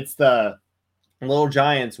the Little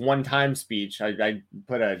Giants one-time speech. I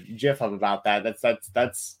put a GIF up about that.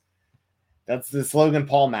 That's this Logan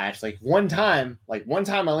Paul match. Like one time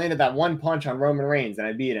I landed that one punch on Roman Reigns and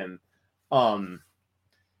I beat him.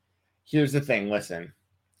 Here's the thing. Listen,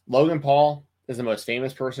 Logan Paul is the most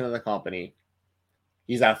famous person in the company.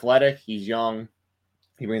 He's athletic. He's young.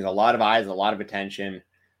 He brings a lot of eyes, a lot of attention.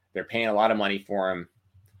 They're paying a lot of money for him.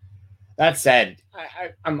 That said,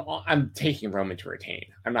 I'm taking Roman to retain.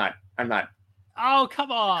 I'm not. Oh,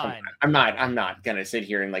 come on. I'm not gonna sit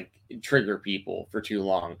here and like trigger people for too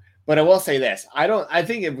long. But I will say this: I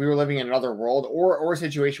think if we were living in another world or a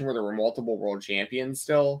situation where there were multiple world champions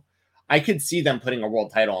still, I could see them putting a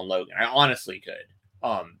world title on Logan. I honestly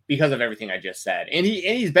could, because of everything I just said. And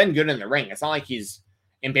he's been good in the ring. It's not like he's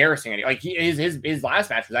embarrassing any. Like his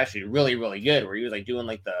last match was actually really, really good, where he was like doing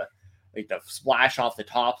like the splash off the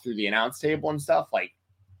top through the announce table and stuff. Like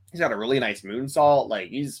he's got a really nice moonsault. Like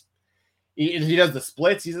he does the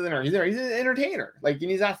splits. He's an entertainer. Like,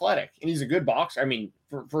 and he's athletic and he's a good boxer. I mean,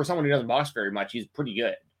 for someone who doesn't box very much, he's pretty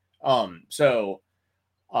good.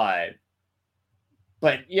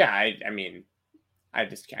 But yeah, I mean, I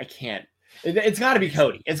can't. It's got to be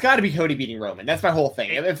Cody. It's got to be Cody beating Roman. That's my whole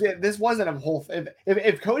thing. If this wasn't a whole,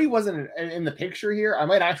 if Cody wasn't in the picture here, I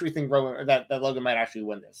might actually think Roman that Logan might actually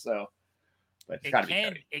win this. So, but it's got to be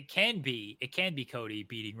Cody. It can be Cody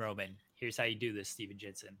beating Roman. Here's how you do this, Steven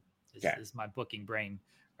Jensen. This is my booking brain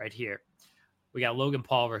right here. We got Logan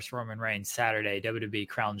Paul versus Roman Reigns Saturday, WWE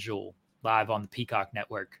Crown Jewel, live on the Peacock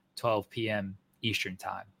Network, 12 p.m. Eastern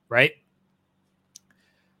time, right?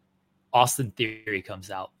 Austin Theory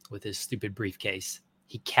comes out with his stupid briefcase.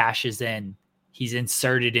 He cashes in. He's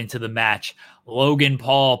inserted into the match. Logan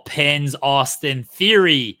Paul pins Austin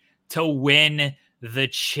Theory to win the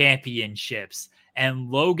championships.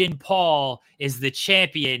 And Logan Paul is the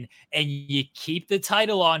champion, and you keep the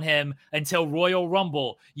title on him until Royal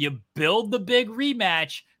Rumble. You build the big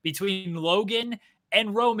rematch between Logan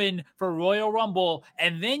and Roman for Royal Rumble,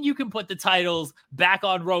 and then you can put the titles back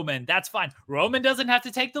on Roman. That's fine. Roman doesn't have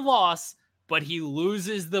to take the loss, but he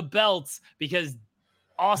loses the belts because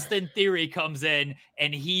Austin Theory comes in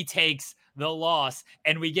and he takes the loss,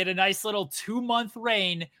 and we get a nice little 2-month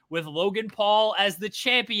reign with Logan Paul as the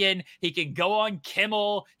champion. He can go on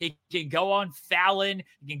Kimmel, he can go on Fallon,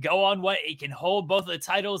 he can go on he can hold both of the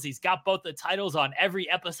titles. He's got both the titles on every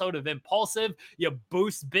episode of Impulsive. You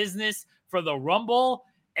boost business for the Rumble,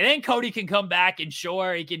 and then Cody can come back and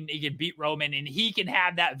sure, he can beat Roman, and he can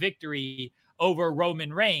have that victory over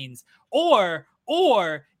Roman Reigns. Or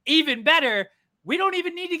even better, we don't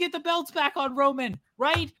even need to get the belts back on Roman,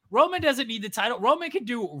 right? Roman doesn't need the title. Roman can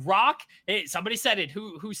do Rock. Hey, somebody said it.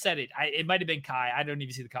 Who said it? It might have been Kai. I don't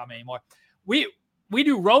even see the comment anymore. We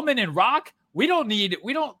do Roman and Rock. We don't need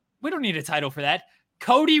a title for that.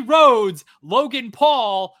 Cody Rhodes, Logan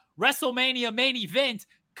Paul, WrestleMania main event.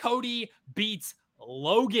 Cody beats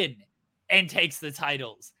Logan and takes the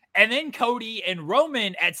titles. And then Cody and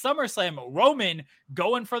Roman at SummerSlam. Roman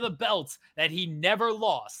going for the belts that he never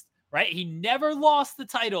lost. Right? He never lost the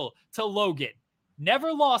title to Logan.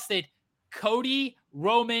 Never lost it. Cody,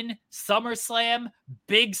 Roman, SummerSlam,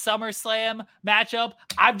 big SummerSlam matchup.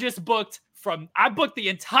 I booked the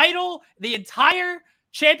entire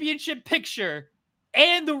championship picture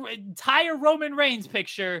and the entire Roman Reigns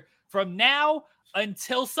picture from now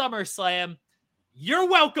until SummerSlam. You're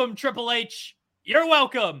welcome, Triple H. You're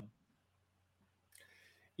welcome.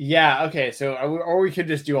 Yeah, okay. So, or we could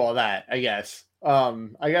just do all that, I guess.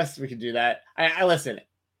 I guess we could do that. I listen.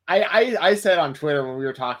 I said on Twitter when we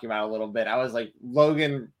were talking about it a little bit, I was like,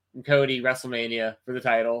 Logan and Cody WrestleMania for the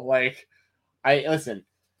title. Like, I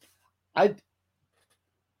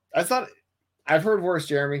thought I've heard worse,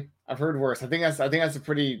 Jeremy. I've heard worse. I think that's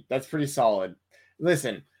pretty solid.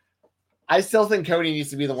 Listen, I still think Cody needs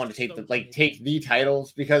to be the one to take the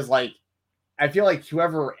titles, because like I feel like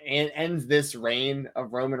whoever ends this reign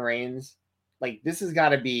of Roman Reigns, like this has got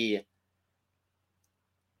to be.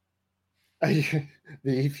 The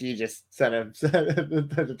EP just sent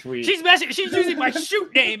a tweet. She's using my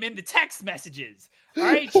shoot name in the text messages. All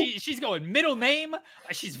right, she's going middle name.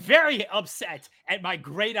 She's very upset at my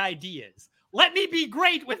great ideas. Let me be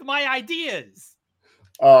great with my ideas.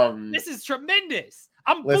 This is tremendous.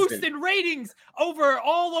 I'm boosting ratings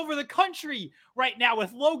all over the country right now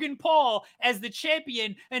with Logan Paul as the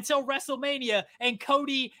champion until WrestleMania and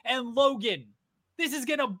Cody and Logan. This is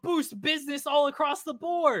gonna boost business all across the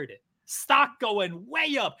board. Stock going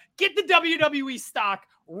way up. Get the WWE stock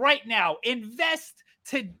right now. Invest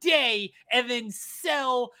today and then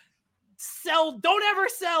sell. Don't ever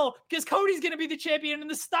sell, because Cody's going to be the champion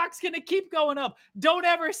and the stock's going to keep going up. Don't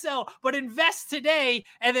ever sell, but invest today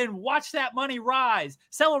and then watch that money rise.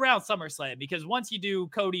 Sell around SummerSlam, because once you do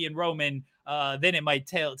Cody and Roman, then it might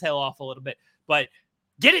tail off a little bit. But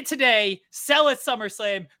get it today. Sell at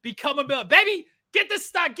SummerSlam. Become a baby. Get the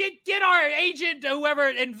stock, get our agent, whoever,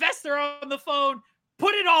 investor on the phone,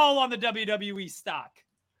 put it all on the WWE stock.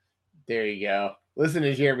 There you go. Listen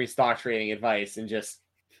to Jeremy's stock trading advice and just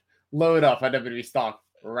load up on WWE stock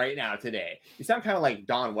right now today. You sound kind of like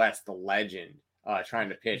Don West, the legend, trying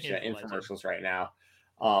to pitch infomercials right now.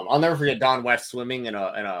 I'll never forget Don West swimming in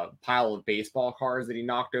a pile of baseball cards that he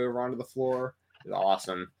knocked over onto the floor. It was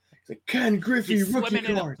awesome. It's like Ken Griffey rookie cards.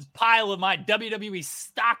 In a pile of my WWE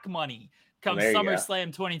stock money. Come SummerSlam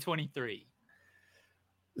 2023.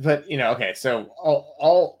 But, okay, so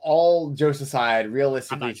all jokes aside,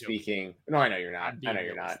 realistically speaking, no, I know you're not. I know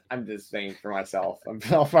you're not. I'm just saying for myself. I'm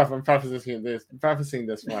prefacing this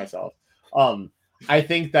for myself. I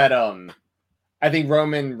think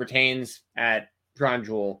Roman retains at Crown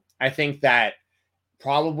Jewel. I think that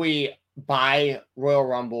probably by Royal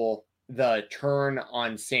Rumble, the turn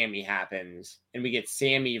on Sammy happens, and we get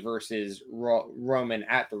Sammy versus Roman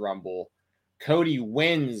at the Rumble. Cody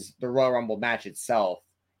wins the Royal Rumble match itself,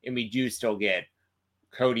 and we do still get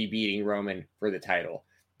Cody beating Roman for the title.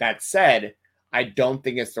 That said, I don't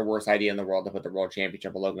think it's the worst idea in the world to put the World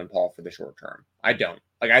Championship of Logan Paul for the short term. I don't.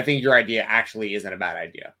 I think your idea actually isn't a bad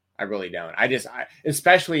idea. I really don't.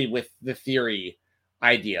 Especially with the Theory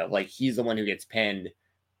idea, like he's the one who gets pinned,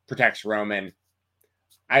 protects Roman.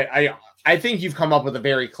 I think you've come up with a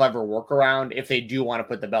very clever workaround if they do want to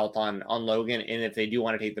put the belt on Logan, and if they do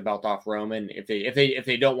want to take the belt off Roman, if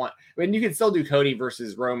they don't want, you can still do Cody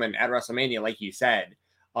versus Roman at WrestleMania, like you said,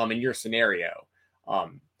 in your scenario.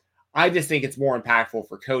 I just think it's more impactful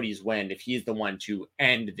for Cody's win if he's the one to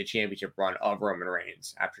end the championship run of Roman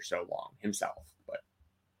Reigns after so long himself. But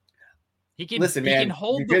he can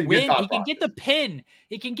hold the win. He can get the pin.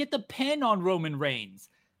 He can get the pin on Roman Reigns.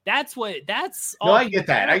 That's all. No, I get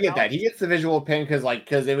that. He gets the visual pin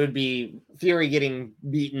because it would be Theory getting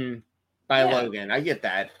beaten by Logan. I get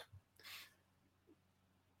that.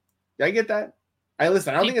 I get that. I don't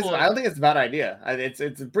think it's a bad idea.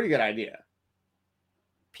 It's a pretty good idea.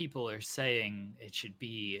 people are saying it should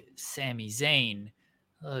be Sami Zayn.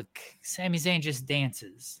 Look, Sami Zayn just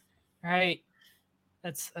dances, right?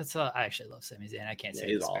 That's I actually love Sami Zayn. I can't say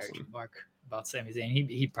he's disparaging awesome. Mark about Sami Zayn.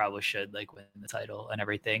 He probably should like win the title and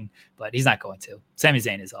everything, but he's not going to. Sami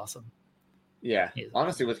Zayn is awesome. Yeah,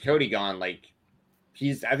 honestly, with Cody gone, like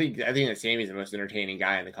I think that Sami's the most entertaining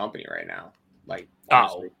guy in the company right now. Like,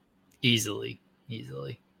 honestly. Easily,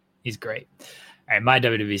 he's great. All right, my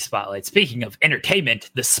WWE spotlight. Speaking of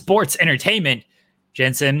entertainment, the sports entertainment,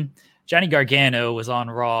 Jensen, Johnny Gargano was on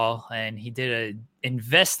Raw and he did an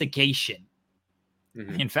investigation.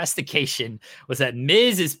 Mm-hmm. The investigation was that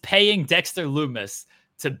Miz is paying Dexter Lumis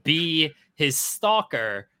to be his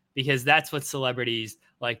stalker because that's what celebrities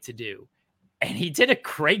like to do. And he did a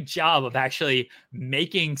great job of actually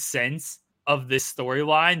making sense of this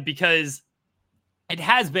storyline because it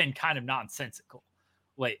has been kind of nonsensical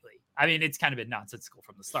lately. I mean, it's kind of been nonsensical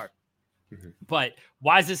from the start. Mm-hmm. But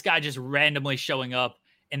why is this guy just randomly showing up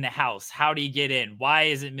in the house? How do you get in? Why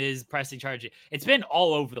isn't Miz pressing charges? It's been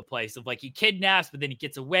all over the place of like he kidnaps, but then he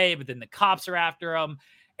gets away, but then the cops are after him.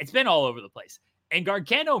 It's been all over the place. And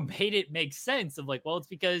Gargano made it make sense of like, well, it's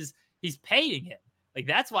because he's paying him. Like,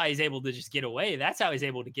 that's why he's able to just get away. That's how he's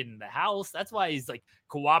able to get in the house. That's why he's like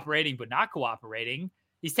cooperating, but not cooperating.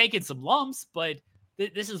 He's taking some lumps, but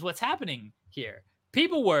this is what's happening here.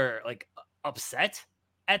 People were like upset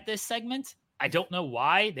at this segment. I don't know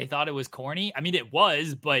why. They thought it was corny. I mean, it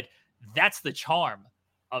was, but that's the charm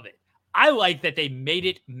of it. I like that they made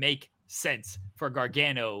it make sense for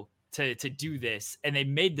Gargano to do this, and they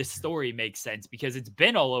made the story make sense because it's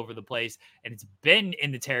been all over the place and it's been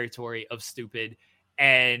in the territory of stupid.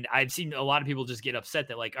 And I've seen a lot of people just get upset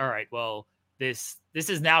that like, all right, well, this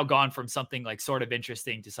has now gone from something like sort of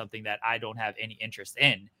interesting to something that I don't have any interest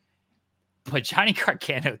in. But Johnny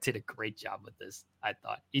Gargano did a great job with this. I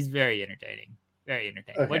thought he's very entertaining. Very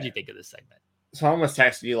entertaining. Okay. What did you think of this segment? So I almost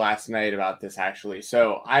texted you last night about this actually.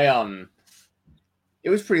 So it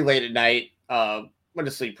was pretty late at night. Went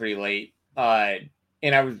to sleep pretty late.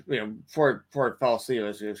 And I was, before I fell asleep, it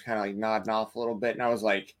was kind of like nodding off a little bit. And I was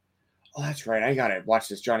like, oh, that's right. I got to watch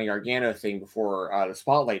this Johnny Gargano thing before the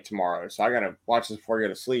spotlight tomorrow. So I got to watch this before I go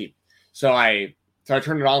to sleep. So I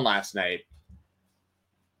turned it on last night.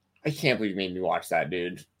 I can't believe you made me watch that,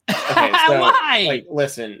 dude. Okay, so why? Like,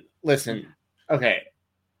 listen. Okay.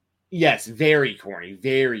 Yes, very corny,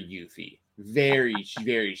 very goofy, very,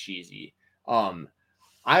 very cheesy.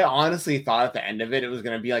 I honestly thought at the end of it, it was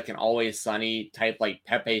going to be like an Always Sunny type, like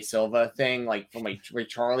Pepe Silva thing, like from like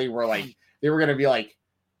Charlie, where like they were going to be like,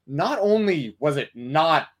 not only was it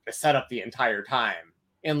not a setup the entire time,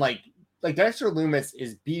 and like Dexter Lumis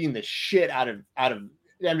is beating the shit out of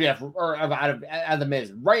MJF or out of the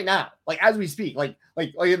Miz right now, like as we speak, like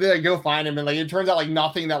they go find him, and like it turns out like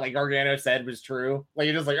nothing that like Gargano said was true. Like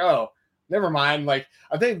you're just like, oh, never mind. Like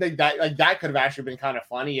I think that could have actually been kind of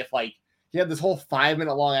funny if like he had this whole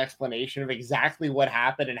 5-minute long explanation of exactly what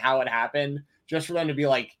happened and how it happened, just for them to be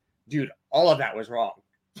like, dude, all of that was wrong.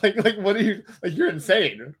 Like what are you, like, you're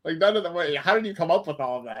insane. Like none of the way, how did you come up with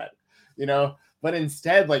all of that? But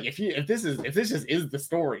instead, like if this just is the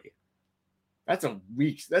story, that's a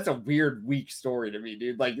weird, weak story to me,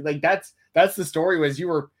 dude. Like that's the story, was you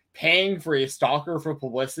were paying for a stalker for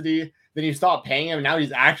publicity, then you stopped paying him, and now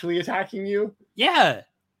he's actually attacking you. Yeah.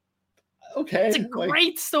 Okay. It's a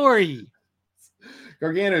great story.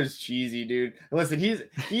 Gargano's cheesy, dude. Listen,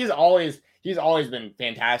 he's always been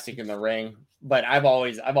fantastic in the ring, but I've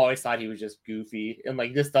always thought he was just goofy, and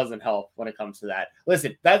like this doesn't help when it comes to that.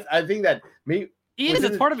 Listen, I think that maybe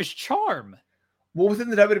it's part of his charm. Well, within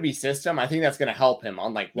the WWE system, I think that's going to help him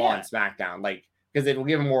on like Raw and SmackDown, like because it will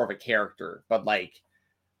give him more of a character. But like,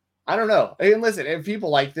 I don't know. And listen, if people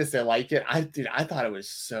like this, they like it. I thought it was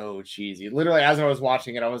so cheesy. Literally, as I was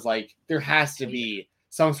watching it, I was like, there has to be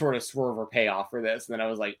some sort of swerve or payoff for this. And then I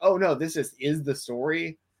was like, oh no, this is the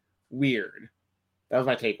story. Weird. That was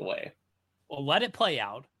my takeaway. Well, let it play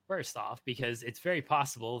out first off, because it's very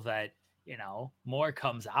possible that, more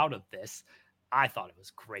comes out of this. I thought it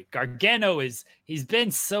was great. Gargano he's been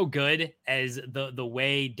so good as the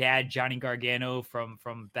way dad Johnny Gargano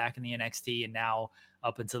from back in the NXT and now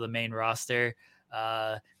up into the main roster.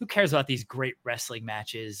 Who cares about these great wrestling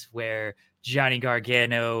matches where Johnny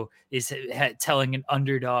Gargano is telling an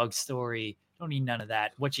underdog story? Don't need none of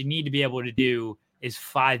that. What you need to be able to do is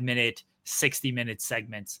 5-minute, 60-minute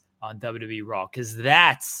segments on WWE Raw, because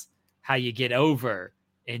that's how you get over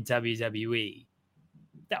in WWE.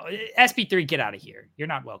 SP3, get out of here. You're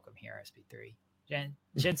not welcome here, SP3.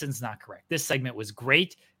 Jensen's not correct. This segment was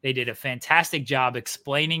great. They did a fantastic job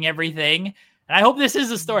explaining everything. And I hope this is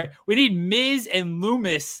the story. We need Miz and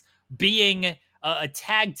Lumis being a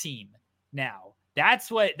tag team now. That's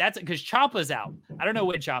because Ciampa's out. I don't know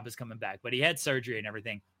when Ciampa's coming back, but he had surgery and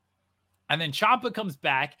everything. And then Ciampa comes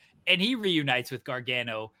back and he reunites with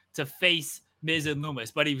Gargano to face Miz and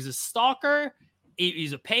Lumis. But he was a stalker.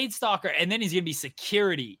 He's a paid stalker. And then he's going to be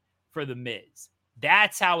security for the Miz.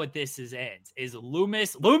 That's how this ends. Is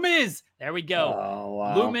Lumis. There we go. Oh,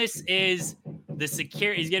 wow. Lumis is the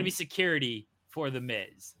security. He's going to be security for the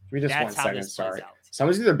Miz. Give me just That's 1 second. this Sorry. out.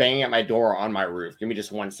 Someone's either banging at my door or on my roof. Give me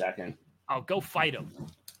just 1 second. Oh, go fight him.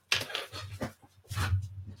 Oh,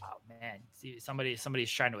 man. See,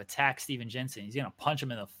 somebody's trying to attack Steven Jensen. He's going to punch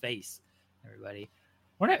him in the face, everybody.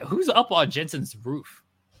 Who's up on Jensen's roof,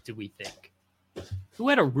 do we think? Who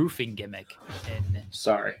had a roofing gimmick?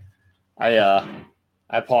 Sorry. I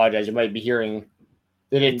apologize. You might be hearing.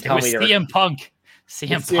 They didn't tell me. CM Punk.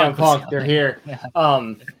 CM Punk. They're here.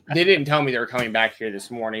 They didn't tell me they were coming back here this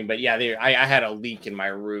morning, but yeah, I had a leak in my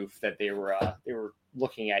roof that they were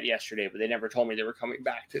looking at yesterday, but they never told me they were coming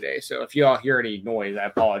back today. So if you all hear any noise, I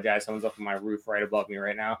apologize. Someone's up on my roof right above me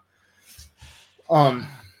right now.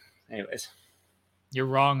 Anyways, you're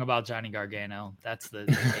wrong about Johnny Gargano. That's the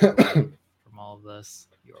from all of this.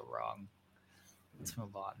 You're wrong. Let's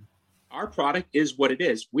move on. Our product is what it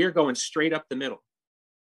is. We're going straight up the middle.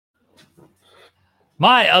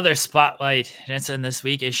 My other spotlight, Jensen, this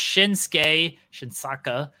week is Shinsaka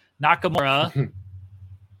Nakamura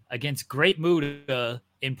against Great Muta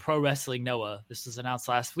in Pro Wrestling Noah. This was announced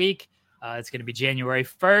last week. It's going to be January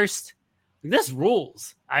 1st. This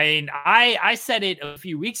rules. I mean, I said it a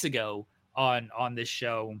few weeks ago on this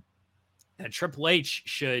show that Triple H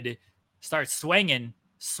should start swinging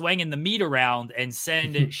the meat around and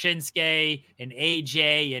send Shinsuke and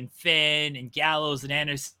AJ and Finn and Gallows and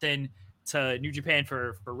Anderson to New Japan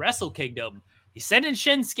for Wrestle Kingdom. He's sending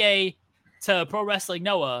Shinsuke to Pro Wrestling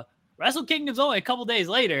Noah. Wrestle Kingdom's only a couple days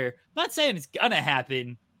later. I'm not saying it's gonna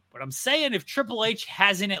happen, but I'm saying if Triple H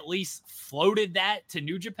hasn't at least floated that to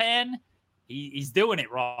New Japan, he's doing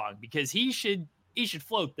it wrong, because he should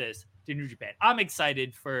float this to New Japan. I'm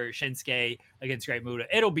excited for Shinsuke against Great Muta.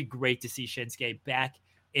 It'll be great to see Shinsuke back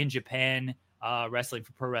in Japan, wrestling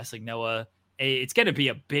for Pro Wrestling Noah. It's going to be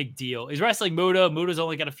a big deal. He's wrestling Muta. Muta's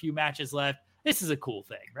only got a few matches left. This is a cool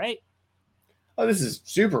thing, right? Oh, this is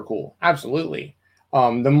super cool. Absolutely.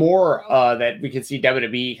 The more that we can see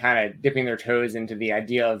WWE kind of dipping their toes into the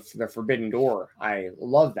idea of the Forbidden Door, I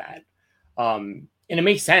love that. And it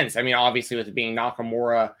makes sense. I mean, obviously with it being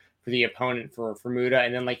Nakamura for the opponent for Muta.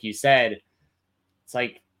 And then, like you said, it's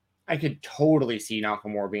like, I could totally see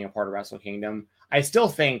Nakamura being a part of Wrestle Kingdom. I still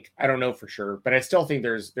think, I don't know for sure, but I still think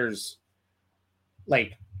there's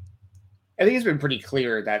like, I think it's been pretty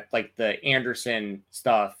clear that like the Anderson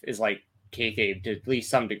stuff is like kayfabe to at least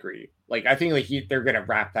some degree. Like, I think like they're going to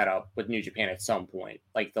wrap that up with New Japan at some point.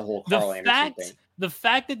 Like the whole Carl Anderson thing. The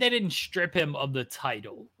fact that they didn't strip him of the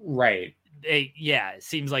title. Right. It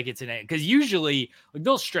seems like it's because usually like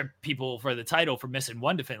they'll strip people for the title for missing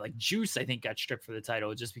one defense. Like Juice, I think, got stripped for the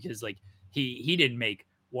title just because like he didn't make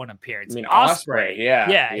one appearance. I mean, Ospreay,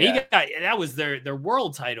 yeah. He got that was their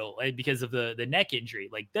world title because of the neck injury.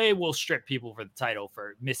 Like they will strip people for the title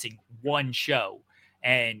for missing one show,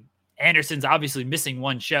 and Anderson's obviously missing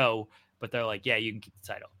one show, but they're like, yeah, you can keep the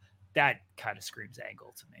title. That kind of screams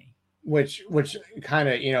Angle to me. Which kind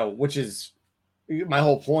of, which is my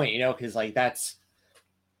whole point, because like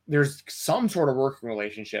there's some sort of working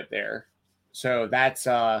relationship there. So that's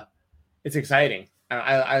it's exciting.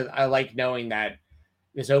 I like knowing that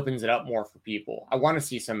this opens it up more for people. I want to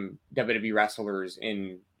see some WWE wrestlers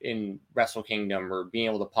in Wrestle Kingdom or being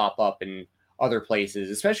able to pop up in other places,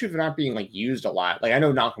 especially if they're not being like used a lot. Like I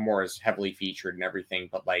know Nakamura is heavily featured and everything,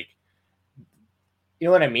 but like, you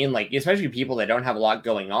know what I mean? Like, especially people that don't have a lot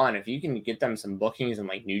going on, if you can get them some bookings in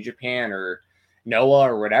like New Japan or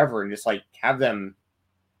Noah or whatever, and just like have them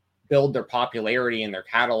build their popularity in their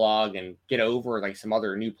catalog and get over like some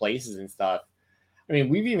other new places and stuff. I mean,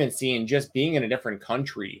 we've even seen just being in a different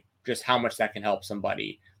country, just how much that can help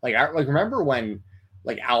somebody. Like, I remember when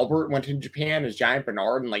like Albert went to Japan as Giant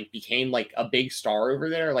Bernard and like became like a big star over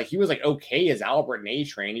there. Like he was like okay as Albert in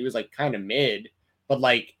A-Train. He was like kind of mid, but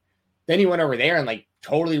like then he went over there and like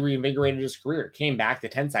totally reinvigorated his career. Came back. The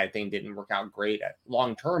Tenside thing didn't work out great at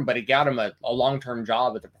long term, but it got him a long-term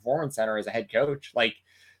job at the Performance Center as a head coach. Like,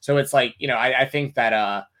 so it's like, I think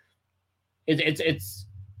that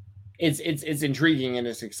it's intriguing and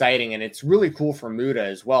it's exciting and it's really cool for Muta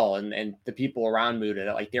as well. And the people around Muta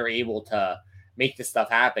that like, they're able to make this stuff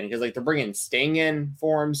happen. Cause like they're bringing Sting in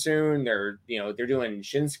for him soon. They're doing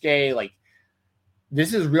Shinsuke. Like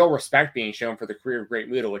this is real respect being shown for the career of Great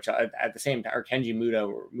Muta, which at the same time, or Kenji Muta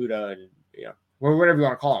or Muta and, whatever you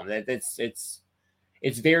want to call him, it's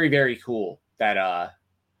it's very, very cool that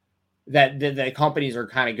that the companies are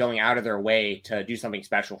kind of going out of their way to do something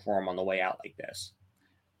special for him on the way out like this.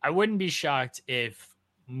 I wouldn't be shocked if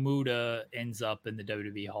Muta ends up in the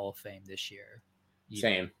WWE Hall of Fame this year.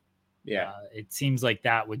 Same. Yeah. It seems like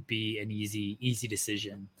that would be an easy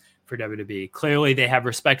decision for WWE. Clearly they have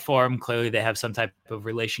respect for him. Clearly they have some type of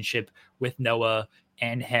relationship with Noah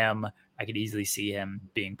and him. I could easily see him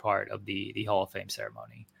being part of the Hall of Fame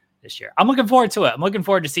ceremony this year. I'm looking forward to it. I'm looking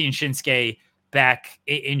forward to seeing Shinsuke back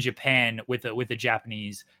in Japan with a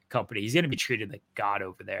Japanese company. He's going to be treated like God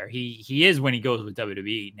over there. He is when he goes with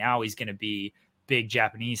WWE. Now he's going to be big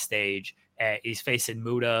Japanese stage. He's facing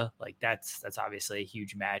Muta. Like that's obviously a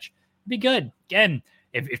huge match. It'd be good. Again,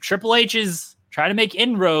 if Triple H is trying to make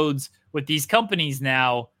inroads with these companies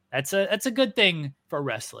now, that's a good thing for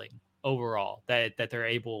wrestling overall, that they're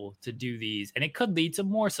able to do these, and it could lead to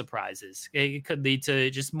more surprises. It could lead to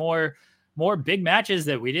just more big matches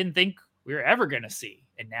that we didn't think we were ever going to see,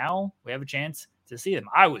 and now we have a chance to see them.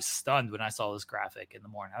 I was stunned when I saw this graphic in the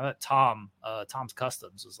morning. I thought Tom's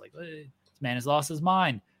Customs was like, this man has lost his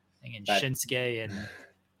mind, thinking Shinsuke, and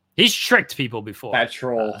he's tricked people before. That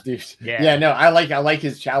troll, dude. Yeah, no, I like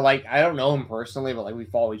his. I don't know him personally, but like we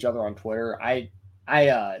follow each other on Twitter.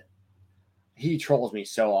 He trolls me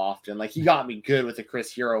so often. Like he got me good with the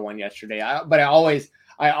Chris Hero one yesterday. But I always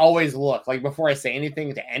look, like before I say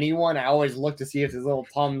anything to anyone, I always look to see if his little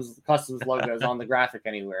Tom's Customs logo is on the graphic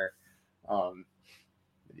anywhere.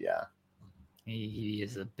 Yeah. He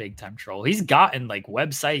is a big time troll. He's gotten like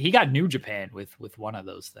website. He got New Japan with one of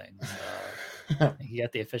those things. He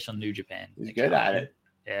got the official New Japan. He's good at it.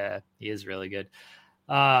 Yeah, he is really good.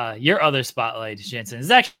 Your other spotlight, Jensen,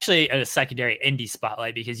 is actually a secondary indie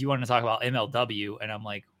spotlight because you want to talk about MLW, and I'm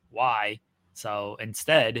like, why? So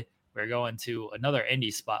instead, we're going to another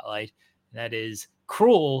indie spotlight, and that is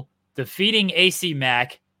Cruel defeating AC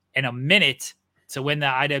Mack in a minute to win the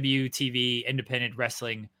IWTV Independent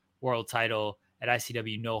Wrestling World Title at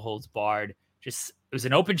ICW No Holds Barred. It was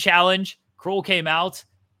an open challenge. Cruel came out,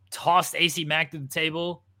 tossed AC Mack to the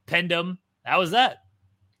table, pinned him. That was that.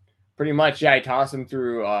 Pretty much, yeah. He tossed him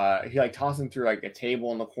through like a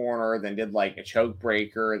table in the corner, then did like a choke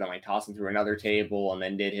breaker, then like tossed him through another table, and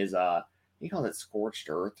then did his he called it scorched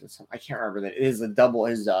earth or something. I can't remember that. It is a double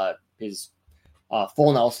his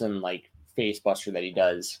full Nelson like face buster that he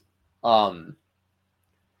does. Yeah,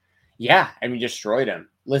 I mean, destroyed him.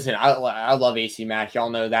 Listen, I love AC Mack. Y'all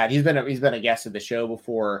know that he's been a guest of the show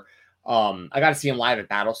before. I got to see him live at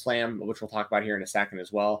Battle Slam, which we'll talk about here in a second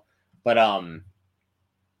as well. But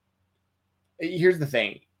here's the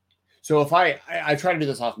thing. So if I try to do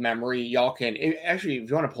this off memory, y'all can actually, if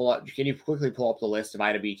you want to pull up, can you quickly pull up the list of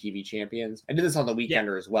IWTV champions? I did this on the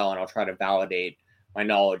Weekender as well, and I'll try to validate my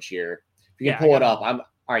knowledge here. If you can pull it up, all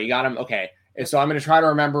right. You got him. Okay. And so I'm going to try to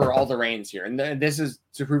remember all the reigns here, and this is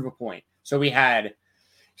to prove a point. So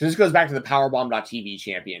this goes back to the Powerbomb.tv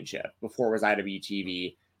championship before it was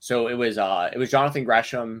IWTV. So it was Jonathan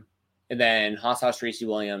Gresham, and then Haas Tracy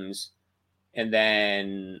Williams, and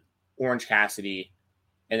then Orange Cassidy,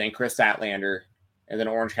 and then Chris Statlander, and then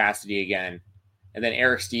Orange Cassidy again, and then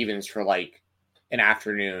Eric Stevens for like an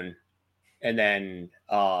afternoon, and then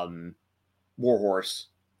Warhorse,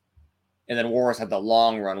 and then Warhorse had the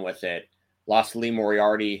long run with it, lost to Lee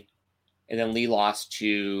Moriarty, and then Lee lost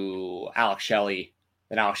to Alex Shelley,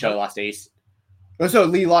 then Alex Shelley lost to Ace. Oh, so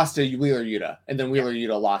Lee lost to Wheeler Yuta, and then Wheeler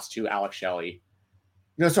Yuta lost to Alex Shelley.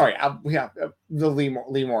 No, sorry, the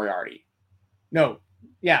Lee Moriarty. No,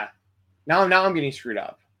 yeah. Now I'm getting screwed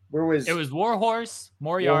up. It was Warhorse,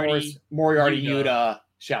 Moriarty, Yuta,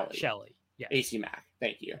 Shelley. Yeah. AC Mack.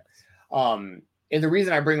 Thank you. And the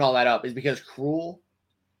reason I bring all that up is because Cruel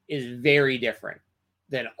is very different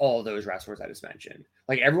than all those wrestlers I just mentioned.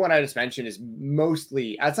 Like everyone I just mentioned is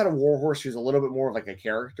mostly outside of Warhorse, who's a little bit more of like a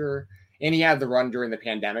character, and he had the run during the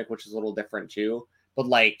pandemic, which is a little different too. But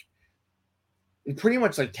like pretty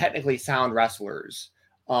much like technically sound wrestlers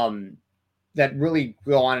that really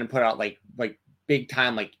go on and put out like big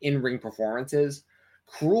time like in-ring performances.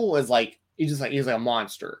 Cruel is like he's like a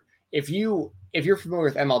monster. If you're familiar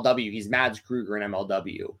with MLW, he's Mads Kruger in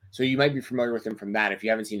MLW, so you might be familiar with him from that if you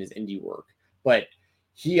haven't seen his indie work. But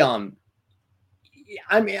he I'm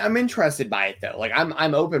interested by it though. Like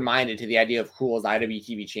I'm open-minded to the idea of Cruel as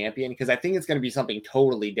IWTV champion because I think it's going to be something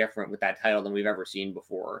totally different with that title than we've ever seen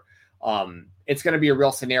before. It's going to be a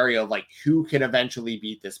real scenario of like who can eventually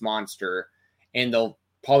beat this monster, and they'll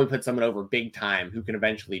probably put someone over big time who can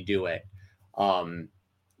eventually do it.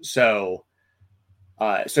 So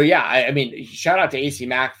yeah, I mean, shout out to AC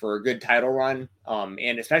Mack for a good title run.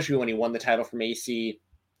 And especially when he won the title from AC,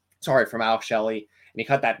 from Alex Shelley, and he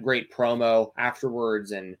cut that great promo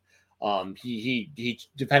afterwards, and he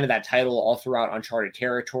defended that title all throughout Uncharted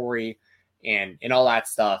territory and all that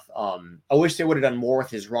stuff. I wish they would have done more with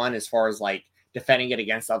his run as far as like defending it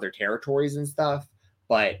against other territories and stuff,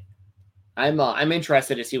 but I'm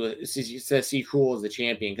interested to see Cruel as the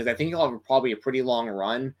champion, because I think he'll have probably a pretty long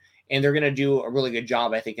run, and they're going to do a really good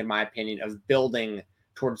job, I think, in my opinion, of building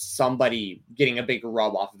towards somebody getting a bigger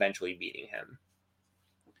rub off eventually beating him.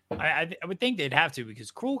 I would think they'd have to,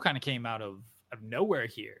 because Cruel kind of came out of nowhere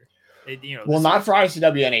here. Not for ICW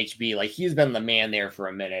NHB. Like, he's been the man there for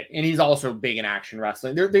a minute, and he's also big in Action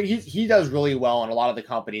Wrestling. He does really well in a lot of the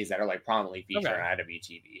companies that are like prominently featured on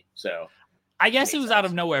IWTV. So I guess it was out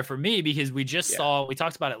of nowhere for me, because we just saw, we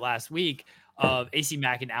talked about it last week, of AC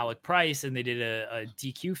Mack and Alec Price, and they did a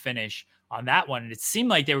DQ finish on that one. And it seemed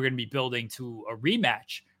like they were going to be building to a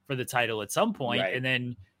rematch for the title at some point. Right. And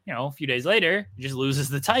then, a few days later, just loses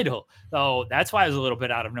the title. So that's why it was a little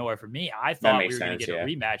bit out of nowhere for me. I thought we were going to get a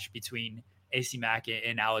rematch between AC Mack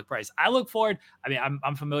and Alec Price. I look forward. I mean,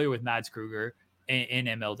 I'm familiar with Mads Kruger in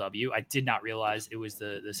MLW. I did not realize it was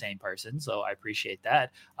the same person, so I appreciate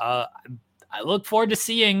that. I look forward to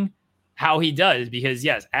seeing how he does, because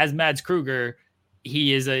yes, as Mads Kruger,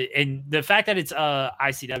 he is and the fact that it's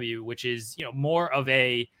ICW, which is, more of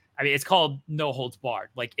it's called No Holds Barred.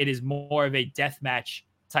 Like, it is more of a death match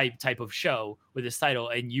type of show with this title.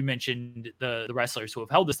 And you mentioned the wrestlers who have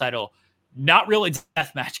held this title, not really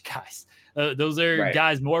death match guys. Those are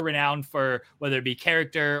guys more renowned for whether it be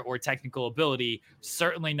character or technical ability,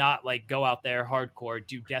 certainly not like go out there hardcore,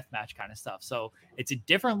 do death match kind of stuff. So it's a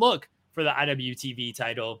different look for the IWTV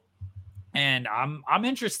title. And I'm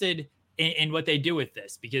interested in what they do with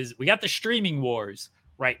this, because we got the streaming wars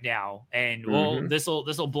right now, and this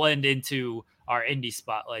will blend into our indie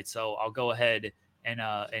spotlight. So I'll go ahead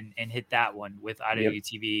and hit that one with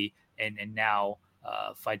IWTV and now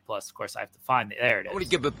Fight Plus. Of course, I have to find it. There it is. I want to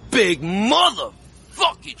give a big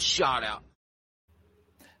motherfucking shout out.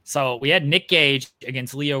 So we had Nick Gage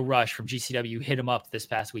against Leo Rush from GCW hit him up this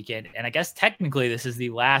past weekend, and I guess technically this is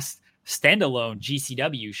the last standalone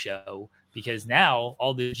GCW show, because now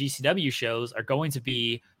all the GCW shows are going to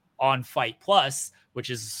be on Fight Plus,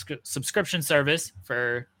 which is a subscription service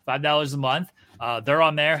for $5 a month. They're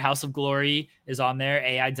on there. House of Glory is on there.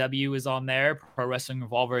 AIW is on there. Pro Wrestling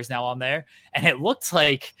Revolver is now on there. And it looked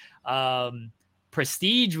like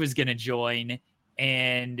Prestige was going to join.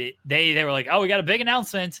 And they were like, oh, we got a big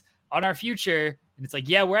announcement on our future. And it's like,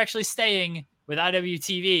 yeah, we're actually staying with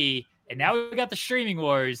IWTV. And now we got the streaming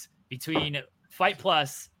wars between Fight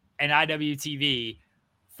Plus and IWTV.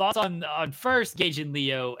 Thoughts on first Gage and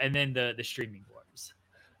Leo, and then the streaming wars?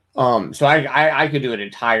 So I could do an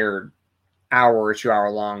entire hour or 2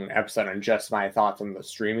 hour long episode on just my thoughts on the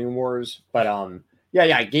streaming wars, but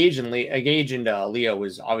Gage and Leo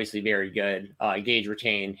was obviously very good. Gage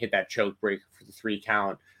retained, hit that choke break for the 3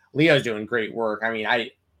 count. Leo's doing great work. I mean,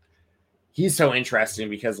 he's so interesting,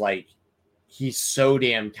 because like, he's so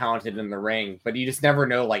damn talented in the ring, but you just never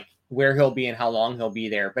know like where he'll be and how long he'll be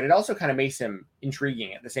there. But it also kind of makes him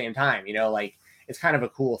intriguing at the same time. Like, it's kind of a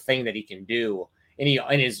cool thing that he can do, and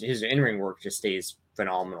his in-ring work just stays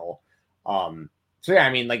phenomenal. So yeah,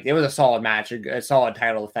 I mean, like, it was a solid match, a solid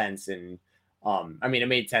title defense, and I mean, it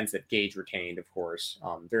made sense that Gage retained, of course.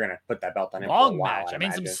 They're gonna put that belt on him for a while.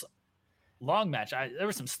 Long match. There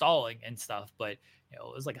was some stalling and stuff, but it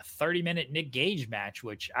was like a 30-minute Nick Gage match,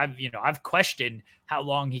 which I've questioned how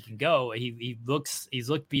long he can go. He's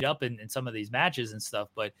looked beat up in some of these matches and stuff,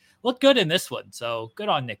 but looked good in this one. So good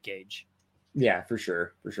on Nick Gage. Yeah, for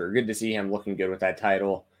sure. Good to see him looking good with that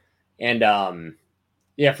title. And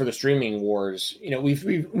for the streaming wars,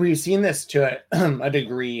 we've seen this to a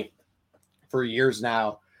degree for years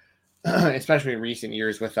now, especially in recent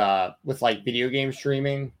years with like video game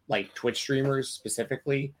streaming, like Twitch streamers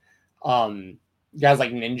specifically. Guys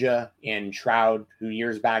like Ninja and Shroud, who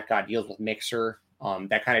years back got deals with Mixer,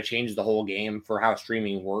 that kind of changed the whole game for how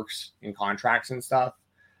streaming works in contracts and stuff.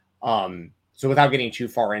 So without getting too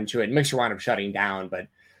far into it, Mixer wound up shutting down, but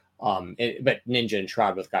Ninja and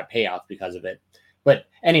Shroud both got payouts because of it. But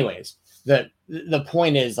anyways, the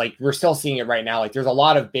point is, like, we're still seeing it right now. Like, there's a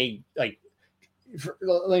lot of big, like,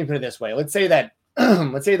 let me put it this way. Let's say that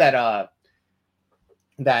that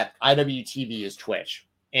IWTV is Twitch,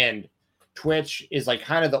 and Twitch is like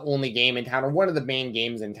kind of the only game in town, or one of the main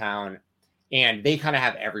games in town, and they kind of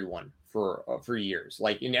have everyone for years.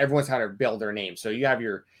 Like, and everyone's trying to build their name. So you have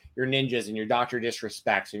your Ninjas and your Dr.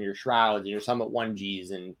 Disrespects and your Shrouds and your Summit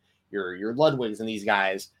 1Gs and your Ludwigs and these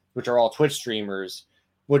guys, which are all Twitch streamers,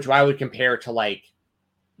 which I would compare to like,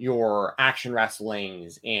 your Action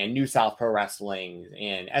Wrestlings and New South Pro Wrestlings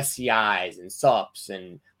and SCIs and SUPs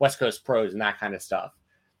and West Coast Pros and that kind of stuff.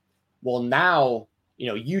 Well, now,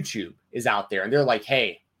 YouTube is out there and they're like,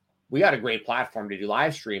 hey, we got a great platform to do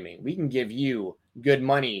live streaming. We can give you good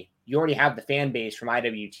money. You already have the fan base from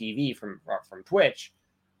IWTV, from Twitch.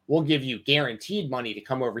 We'll give you guaranteed money to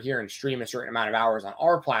come over here and stream a certain amount of hours on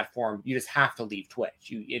our platform. You just have to leave Twitch.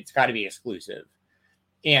 It's got to be exclusive.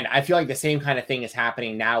 And I feel like the same kind of thing is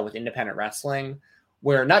happening now with independent wrestling,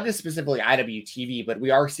 where not just specifically IWTV, but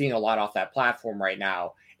we are seeing a lot off that platform right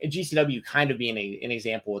now. And GCW kind of being an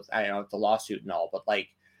example with, the lawsuit and all, but like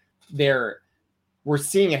we're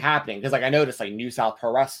seeing it happening. Because like I noticed like New South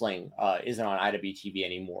Pro Wrestling isn't on IWTV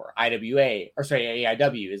anymore.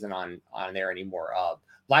 AIW isn't on there anymore.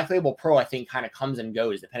 Black Label Pro, I think, kind of comes and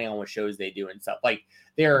goes depending on what shows they do and stuff. Like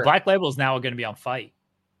Black Label is now going to be on Fight.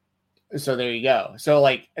 So there you go.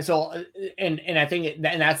 And I think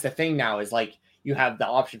and that's the thing now is like you have the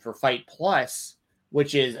option for Fight Plus,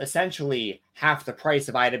 which is essentially half the price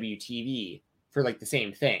of IWTV for like the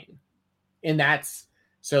same thing. And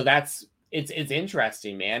it's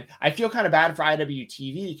interesting, man. I feel kind of bad for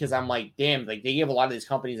IWTV because I'm like, damn, like they give a lot of these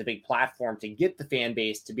companies a big platform to get the fan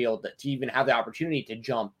base to be able to even have the opportunity to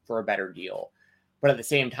jump for a better deal. But at the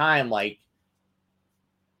same time, like,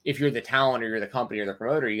 if you're the talent or you're the company or the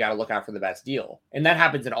promoter, you got to look out for the best deal. And that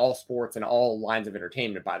happens in all sports and all lines of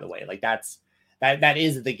entertainment, by the way. Like that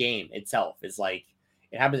is the game itself. Is like,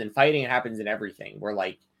 it happens in fighting. It happens in everything where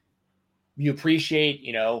like you appreciate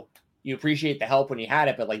the help when you had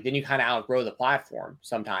it, but like, then you kind of outgrow the platform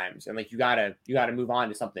sometimes. And like, you gotta move on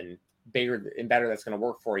to something bigger and better that's going to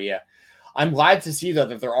work for you. I'm glad to see though,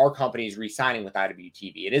 that there are companies re-signing with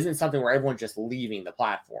IWTV. It isn't something where everyone's just leaving the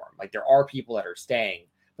platform. Like there are people that are staying,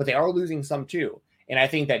 but they are losing some too. And I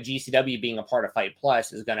think that GCW being a part of Fight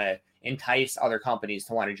Plus is going to entice other companies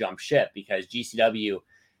to want to jump ship because GCW,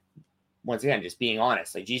 once again, just being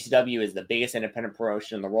honest, like GCW is the biggest independent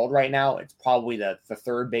promotion in the world right now. It's probably the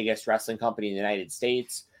third biggest wrestling company in the United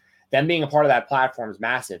States. Them being a part of that platform is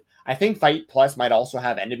massive. I think Fight Plus might also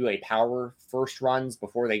have NWA Power first runs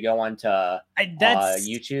before they go onto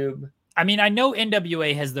YouTube. I mean, I know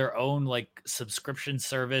NWA has their own like subscription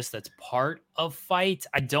service that's part of Fight.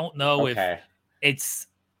 I don't know if it's,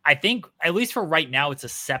 I think at least for right now, it's a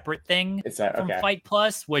separate thing from Fight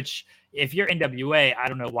Plus, which if you're NWA, I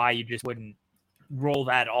don't know why you just wouldn't roll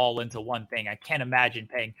that all into one thing. I can't imagine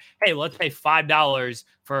paying, hey, let's pay $5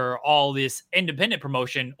 for all this independent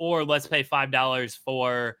promotion, or let's pay $5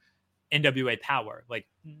 for NWA Power. Like,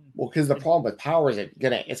 well, because the problem with Power is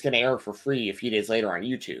it's gonna air for free a few days later on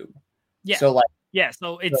YouTube. Yeah. So like,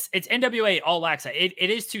 so it's NWA All Access. It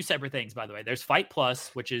is two separate things, by the way. There's Fight Plus,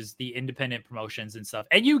 which is the independent promotions and stuff.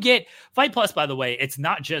 And you get Fight Plus, by the way, it's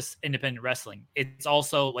not just independent wrestling. It's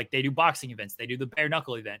also like they do boxing events, they do the bare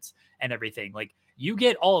knuckle events and everything. Like you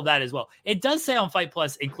get all of that as well. It does say on Fight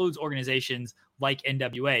Plus includes organizations like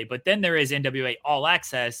NWA, but then there is NWA All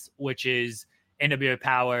Access, which is NWA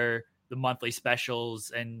Power, the monthly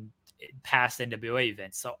specials, and past NWA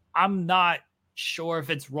events. So I'm not sure if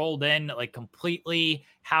it's rolled in like completely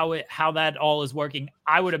how that all is working.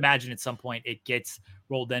 I would imagine at some point it gets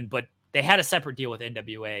rolled in, but they had a separate deal with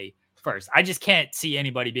NWA first. I just can't see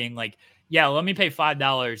anybody being like, yeah, let me pay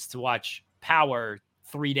 $5 to watch Power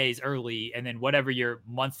 3 days early, and then whatever your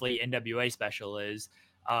monthly NWA special is,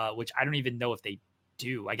 which I don't even know if they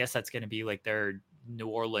do. I guess that's going to be like their New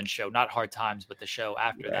Orleans show, not Hard Times, but the show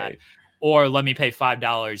after that. Or let me pay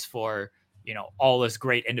 $5 for, all this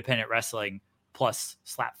great independent wrestling plus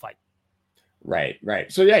slap fight. Right.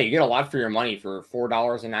 So yeah, you get a lot for your money for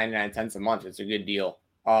 $4.99 a month. It's a good deal.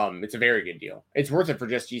 It's a very good deal. It's worth it for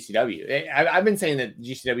just GCW. I've been saying that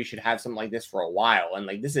GCW should have something like this for a while, and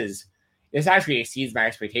like this actually exceeds my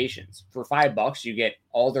expectations. For $5, you get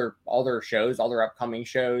all their shows, all their upcoming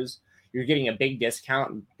shows. You're getting a big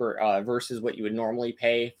discount versus what you would normally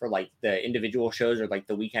pay for like the individual shows or like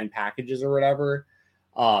the weekend packages or whatever.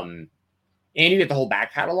 And you get the whole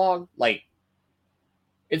back catalog. Like,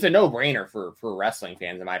 it's a no-brainer for wrestling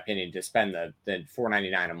fans, in my opinion, to spend the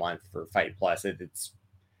 $4.99 a month for Fight Plus.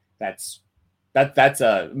 That's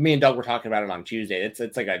me and Doug were talking about it on Tuesday. It's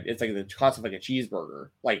like the cost of like a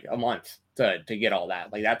cheeseburger, like a month to get all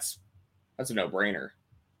that. Like that's a no-brainer.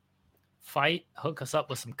 Fight, hook us up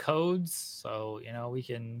with some codes so we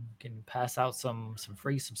can pass out some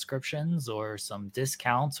free subscriptions or some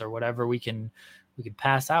discounts or whatever we can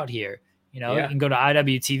pass out here. You can go to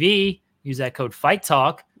IWTV, use that code Fight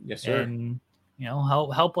Talk, yes sir, and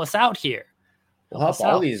help us out here. We'll help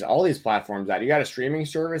all these platforms out. You got a streaming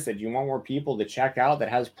service that you want more people to check out that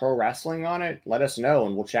has pro wrestling on it? Let us know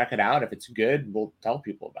and we'll check it out. If it's good, we'll tell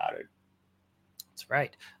people about it. That's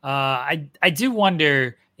right. I do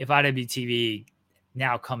wonder if IWTV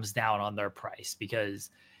now comes down on their price because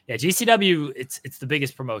GCW it's the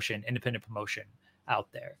biggest promotion, independent promotion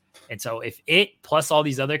out there, and so if it plus all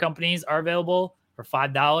these other companies are available for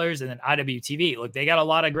 $5, and then IWTV, look, they got a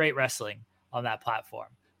lot of great wrestling on that platform,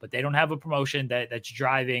 but they don't have a promotion that's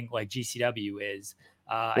driving like GCW is.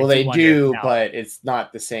 Well, they do, but it's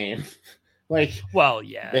not the same. Like, well,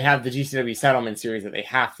 yeah, they have the GCW settlement series that they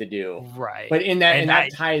have to do, right? But that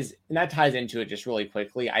ties into it just really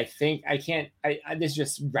quickly. I think this is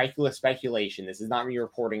just regular speculation. This is not me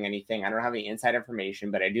reporting anything. I don't have any inside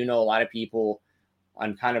information, but I do know a lot of people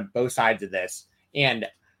on kind of both sides of this, and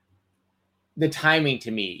the timing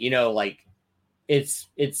to me, like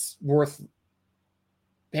it's worth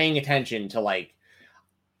paying attention to. Like,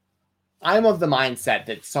 I'm of the mindset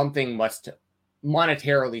that something must.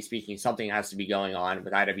 Monetarily speaking, something has to be going on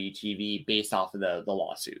with IWTV based off of the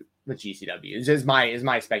lawsuit with GCW. This is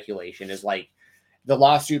my speculation is like the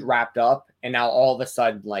lawsuit wrapped up and now all of a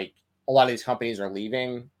sudden like a lot of these companies are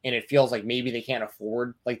leaving and it feels like maybe they can't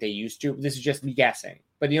afford like they used to. This is just me guessing.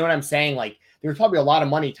 But you know what I'm saying? Like there's probably a lot of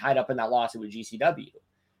money tied up in that lawsuit with GCW.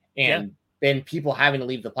 And then people having to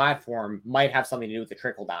leave the platform might have something to do with the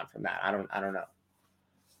trickle down from that. I don't know.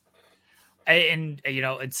 And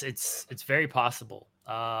it's very possible.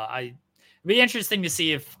 It'd be interesting to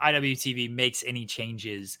see if IWTV makes any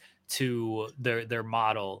changes to their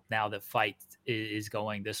model now that Fight is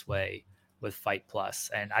going this way with Fight Plus,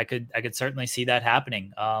 and I could certainly see that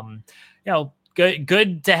happening.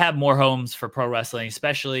 Good to have more homes for pro wrestling,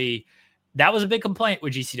 especially. That was a big complaint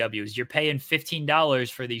with GCW is you're paying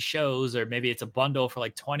 $15 for these shows, or maybe it's a bundle for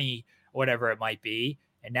like $20, whatever it might be,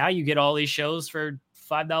 and now you get all these shows for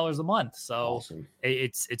 $5 a month. So awesome.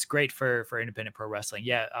 It's great for independent pro wrestling.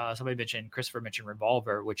 Yeah. Christopher mentioned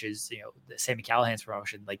Revolver, which is, the Sami Callihan's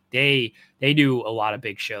promotion. Like they do a lot of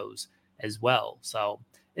big shows as well. So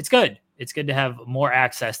it's good. It's good to have more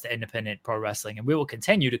access to independent pro wrestling, and we will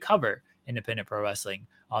continue to cover independent pro wrestling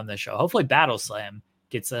on the show. Hopefully Battle Slam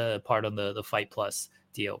gets a part on the Fight Plus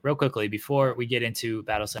deal. Real quickly, before we get into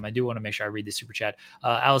Battle Slam, I do want to make sure I read the super chat.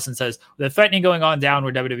 Allison says, with the threatening going on down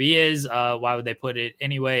where WWE is, why would they put it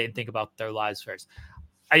anyway and think about their lives first?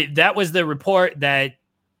 That was the report that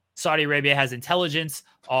Saudi Arabia has intelligence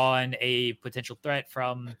on a potential threat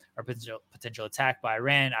from or potential attack by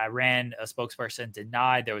Iran. Iran, a spokesperson,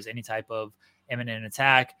 denied there was any type of imminent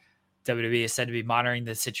attack. WWE is said to be monitoring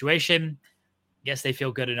the situation. Yes, they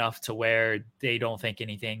feel good enough to where they don't think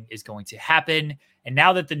anything is going to happen. And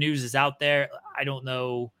now that the news is out there, I don't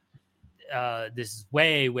know. This is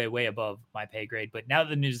way, way, way above my pay grade. But now that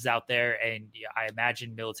the news is out there, and I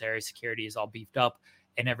imagine military security is all beefed up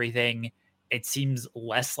and everything, it seems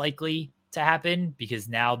less likely to happen because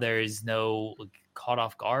now there is no caught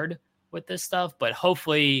off guard with this stuff. But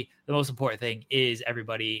hopefully the most important thing is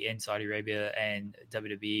everybody in Saudi Arabia and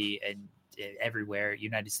WWE and everywhere,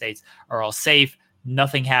 United States, are all safe.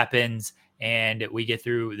 Nothing happens, and we get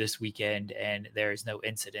through this weekend, and there is no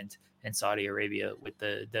incident in Saudi Arabia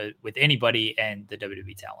with anybody and the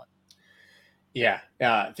WWE talent. Yeah.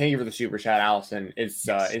 Thank you for the super chat, Allison. It's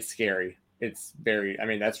scary. It's very. I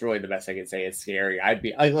mean, that's really the best I can say. It's scary.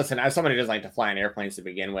 Listen, as somebody who doesn't like to fly on airplanes to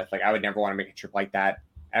begin with, like I would never want to make a trip like that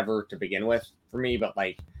ever to begin with for me, but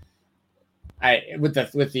like. With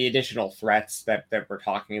the additional threats that we're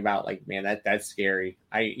talking about, like, man, that's scary.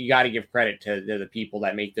 You got to give credit to the people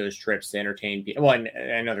that make those trips to entertain people. Well, and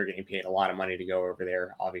I know they're getting paid a lot of money to go over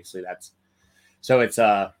there. Obviously, it's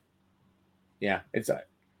a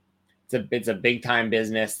big time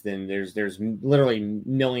business. Then there's literally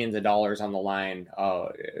millions of dollars on the line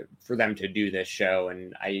for them to do this show.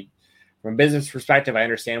 And from a business perspective, I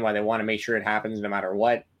understand why they want to make sure it happens no matter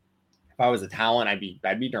what. If I was a talent, I'd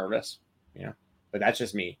be nervous. But that's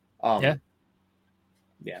just me. Yeah,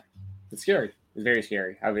 it's scary. It's very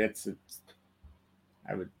scary. It's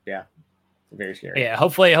very scary. Yeah,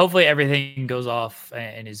 hopefully everything goes off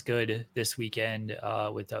and is good this weekend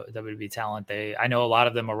with WWE talent. I know a lot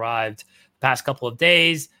of them arrived the past couple of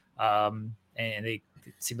days, and it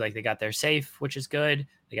seemed like they got there safe, which is good.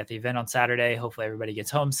 They got the event on Saturday. Hopefully everybody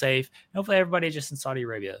gets home safe. And hopefully everybody just in Saudi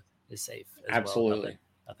Arabia is safe as Absolutely. Well.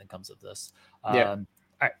 Nothing comes of this. All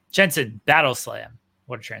right, Jensen, Battle Slam.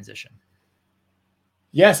 What a transition.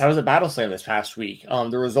 Yes, I was at Battle Slam this past week.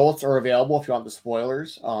 The results are available if you want the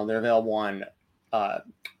spoilers. They're available on the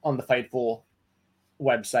Fightful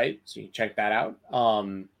website, so you can check that out.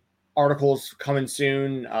 articles coming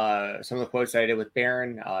soon. Some of the quotes that I did with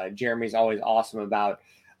Baron. Jeremy's always awesome about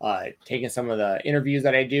taking some of the interviews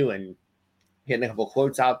that I do and getting a couple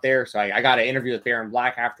quotes out there. So I got an interview with Baron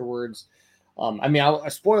Black afterwards. A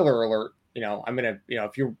spoiler alert, I'm going to,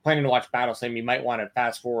 if you're planning to watch BattleSlam, you might want to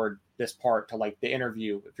fast forward this part to like the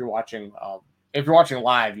interview. If you're watching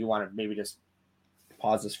live, you want to maybe just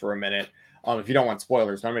pause this for a minute. If you don't want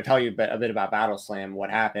spoilers, but I'm going to tell you a bit about BattleSlam, what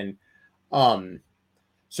happened.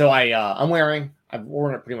 So I've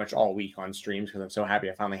worn it pretty much all week on streams because I'm so happy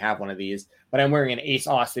I finally have one of these, but I'm wearing an Ace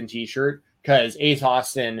Austin t-shirt because Ace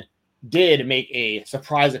Austin did make a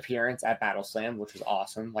surprise appearance at BattleSlam, which was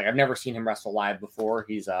awesome. Like, I've never seen him wrestle live before.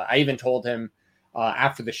 I even told him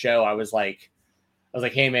after the show, I was like,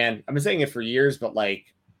 hey man, I've been saying it for years, but like,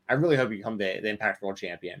 I really hope you become the Impact World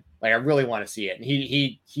Champion. Like, I really want to see it. And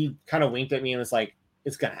he kind of winked at me and was like,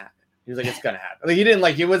 it's going to happen. He was like, it's going to happen. Like, he didn't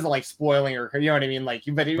like, it wasn't like spoiling or, you know what I mean? Like,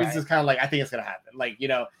 but it was just kind of like, I think it's going to happen. Like,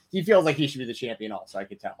 he feels like he should be the champion also, I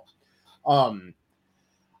could tell.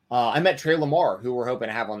 I met Trey Lamar, who we're hoping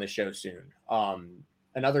to have on the show soon.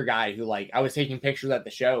 Another guy who, like, I was taking pictures at the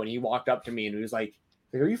show and he walked up to me and he was like,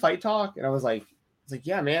 are you Fight Talk? And I was like,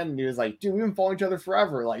 yeah, man. And he was like, dude, we've been following each other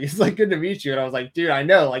forever. Like, it's like, good to meet you. And I was like, dude, I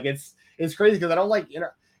know. Like, it's crazy because I don't like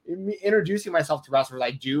introducing myself to wrestlers.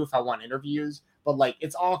 I do if I want interviews, but like,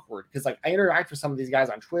 it's awkward because like I interact with some of these guys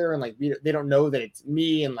on Twitter and like they don't know that it's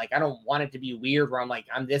me, and like I don't want it to be weird where I'm like,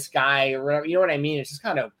 I'm this guy or whatever. You know what I mean? It's just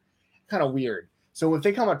kind of weird. So if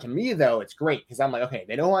they come up to me though, it's great because I'm like, okay,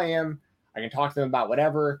 they know who I am. I can talk to them about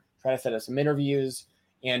whatever. Try to set up some interviews.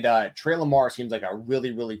 And Trey Lamar seems like a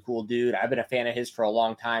really, really cool dude. I've been a fan of his for a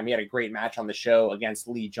long time. He had a great match on the show against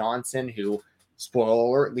Lee Johnson, who, spoiler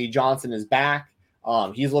alert, Lee Johnson is back.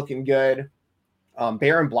 He's looking good.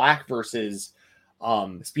 Baron Black versus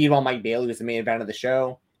Speedball Mike Bailey was the main event of the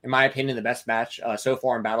show. In my opinion, the best match so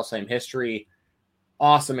far in BattleSlam history.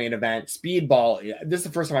 Awesome main event. Speedball, this is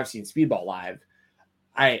the first time I've seen Speedball live.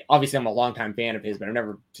 I'm a longtime fan of his, but I've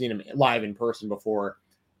never seen him live in person before.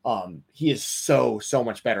 He is so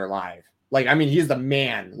much better live. Like, I mean, he's the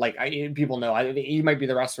man. Like, people know he might be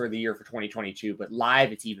the wrestler of the year for 2022, but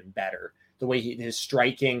live it's even better. The way his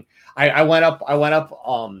striking. I went up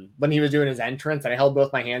when he was doing his entrance, and I held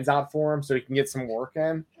both my hands out for him so he can get some work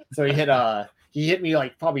in. So he hit me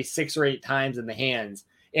like probably 6 or 8 times in the hands,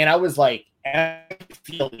 and I was like, I could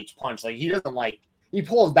feel each punch. Like, he doesn't like. He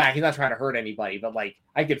pulls back. He's not trying to hurt anybody, but like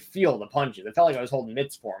I could feel the punches. It felt like I was holding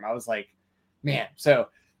mitts for him. I was like, man. So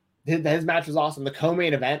his match was awesome. The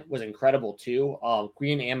co-main event was incredible too.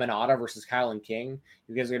 Queen Aminata versus Kylan King.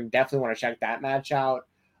 You guys are gonna definitely want to check that match out.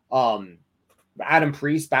 Adam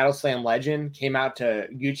Priest, BattleSlam legend, came out to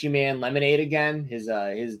Gucci Man Lemonade again. His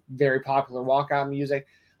very popular walkout music.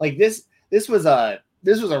 Like this was a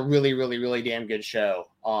really, really, really damn good show.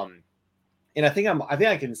 And I think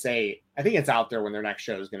I can say, I think it's out there when their next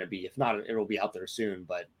show is going to be. If not, it'll be out there soon.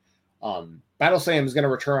 But BattleSlam is going to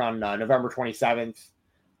return on November 27th.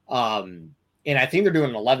 And I think they're doing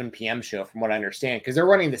an 11 p.m. show from what I understand, because they're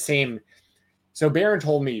running the same. So Baron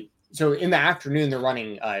told me, so in the afternoon, they're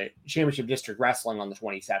running Championship District Wrestling on the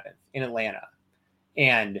 27th in Atlanta.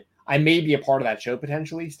 And I may be a part of that show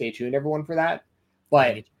potentially. Stay tuned, everyone, for that.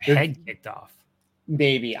 But head kicked off.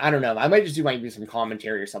 Maybe, I don't know. I might just do some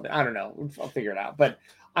commentary or something. I don't know. I'll figure it out. But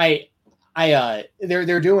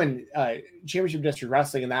they're doing Championship District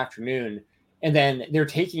Wrestling in the afternoon, and then they're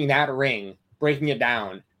taking that ring, breaking it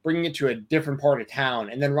down, bringing it to a different part of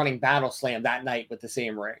town, and then running BattleSlam that night with the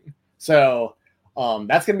same ring. So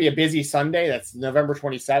that's going to be a busy Sunday. That's November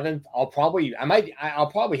 27th. I'll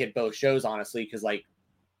probably hit both shows, honestly, because like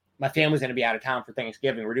my family's going to be out of town for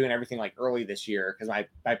Thanksgiving. We're doing everything like early this year because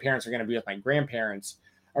my parents are going to be with my grandparents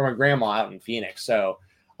or my grandma out in Phoenix. So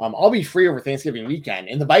I'll be free over Thanksgiving weekend,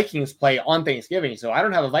 and the Vikings play on Thanksgiving. So I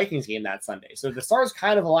don't have a Vikings game that Sunday. So the stars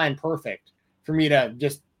kind of align perfect for me to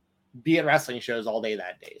just be at wrestling shows all day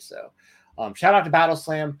that day. So shout out to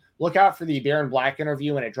BattleSlam. Look out for the Baron Black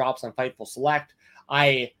interview when it drops on Fightful Select.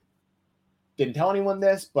 I didn't tell anyone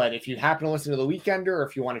this, but if you happen to listen to The Weekender, or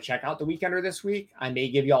if you want to check out The Weekender this week, I may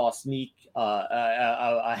give y'all a sneak,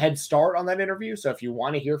 a head start on that interview. So if you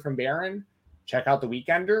want to hear from Baron, check out The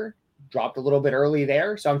Weekender. Dropped a little bit early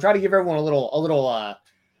there, so I'm trying to give everyone a little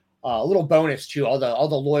bonus to all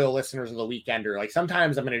the loyal listeners of The Weekender. Like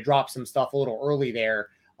sometimes I'm going to drop some stuff a little early there,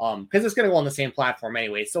 because it's going to go on the same platform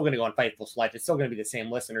anyway. It's still going to go on Fightful Select. It's still going to be the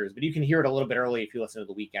same listeners, but you can hear it a little bit early if you listen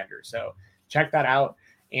to The Weekender. So check that out,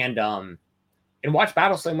 and watch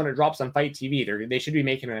BattleSlam when it drops on Fight TV. They should be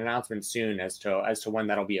making an announcement soon as to when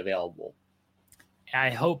that'll be available. I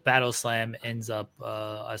hope BattleSlam ends up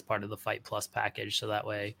as part of the Fight Plus package, so that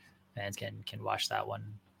way fans can watch that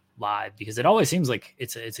one live, because it always seems like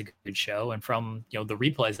it's a good show. And from, you know, the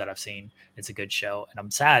replays that I've seen, it's a good show. And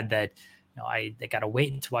I'm sad that, you know, they got to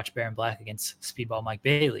wait to watch Baron Black against Speedball Mike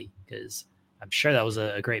Bailey, because I'm sure that was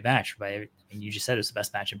a great match. But I mean, you just said it was the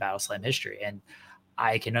best match in Battle Slam history. And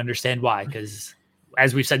I can understand why, because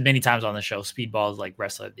as we've said many times on the show, Speedball is like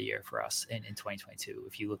Wrestler of the Year for us in 2022.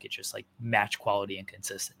 If you look at just like match quality and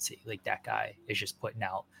consistency, like that guy is just putting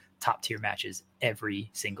out top tier matches every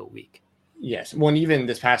single week. Yes. Well, even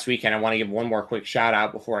this past weekend, I want to give one more quick shout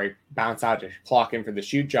out before I bounce out to clock in for the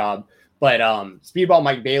shoot job. But Speedball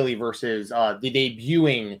Mike Bailey versus the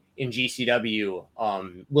debuting in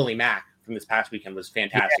GCW Willie Mack from this past weekend was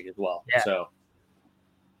fantastic as well. Yeah. So,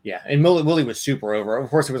 yeah. And Willie was super over. Of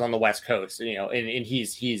course, it was on the West Coast, you know, and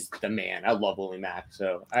he's the man. I love Willie Mack.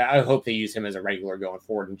 So I hope they use him as a regular going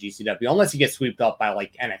forward in GCW, unless he gets swept up by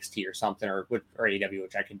like NXT or something or AEW,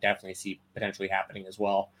 which I could definitely see potentially happening as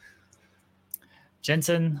well.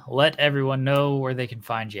 Jensen, let everyone know where they can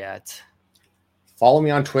find you at. Follow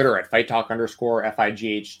me on Twitter at FightTalk_,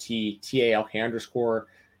 FIGHTTALK_.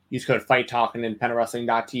 Use code FightTalk and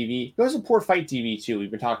IndependentWrestling.tv. Go support Fight TV too.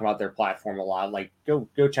 We've been talking about their platform a lot. Like go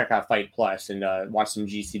check out Fight Plus and watch some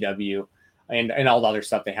GCW and all the other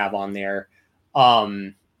stuff they have on there.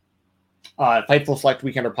 Fightful Select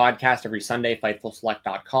Weekender podcast every Sunday,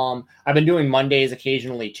 FightfulSelect.com. I've been doing Mondays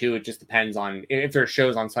occasionally too. It just depends on if there's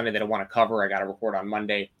shows on Sunday that I want to cover. I got to record on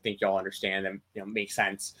Monday. I think y'all understand and make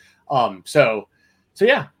sense. So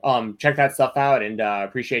yeah, check that stuff out, and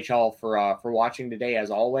appreciate y'all for watching today as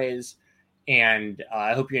always. And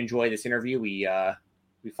I hope you enjoy this interview we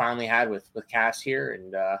finally had with Cass here,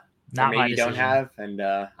 and maybe you don't have, and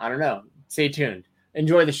I don't know. Stay tuned.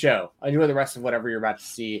 Enjoy the show. Enjoy the rest of whatever you're about to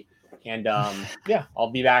see. And yeah, I'll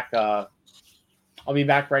be back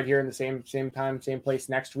right here in the same time, same place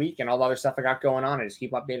next week, and all the other stuff I got going on. I just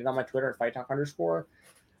keep updated on my Twitter at FightTalk_.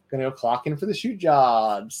 Gonna go clock in for the shoot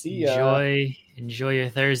job. See ya. Enjoy your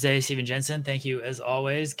Thursday, Steven Jensen. Thank you as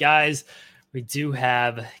always, guys. We do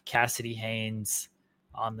have Cassidy Haynes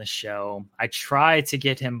on the show. I tried to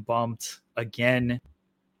get him bumped again,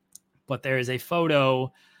 but there is a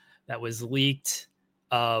photo that was leaked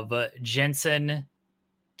of Jensen,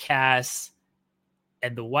 Cass,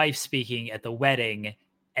 and the wife speaking at the wedding.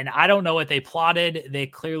 And I don't know what they plotted. They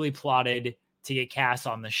clearly plotted to get Cass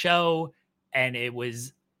on the show. And they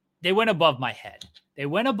went above my head. They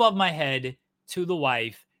went above my head to the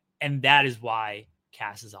wife. And that is why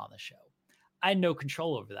Cass is on the show. I had no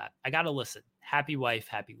control over that. I got to listen. Happy wife,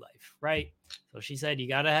 happy life, right? So she said, you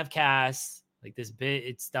got to have Cass. Like this bit,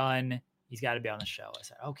 it's done. He's got to be on the show. I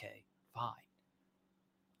said, okay, fine.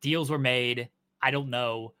 Deals were made. I don't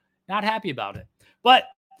know. Not happy about it. But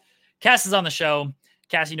Cass is on the show.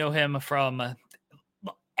 Cass, you know him from...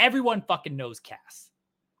 Everyone fucking knows Cass.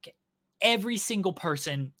 Okay. Every single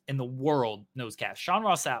person in the world knows Cass. Sean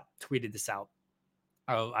Ross Sapp tweeted this out.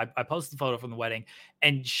 Oh, I posted the photo from the wedding.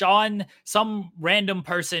 And Sean, some random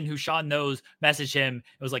person who Sean knows, messaged him.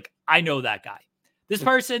 It was like, I know that guy. This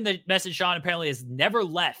person that messaged Sean apparently has never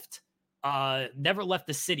left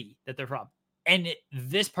the city that they're from. And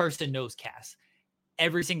this person knows Cass.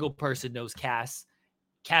 Every single person knows Cass.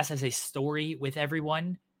 Cass has a story with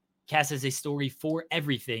everyone. Cass has a story for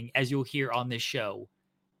everything, as you'll hear on this show.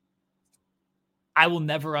 I will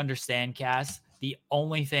never understand Cass. The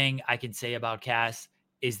only thing I can say about Cass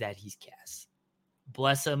is that he's Cass.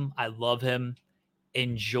 Bless him. I love him.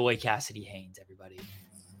 Enjoy Cassidy Haynes, everybody.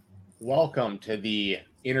 Welcome to the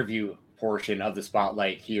interview portion of the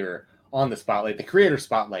Spotlight here on the Spotlight, the Creator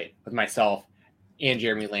Spotlight, with myself and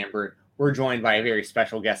Jeremy Lambert. We're joined by a very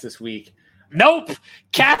special guest this week. Nope.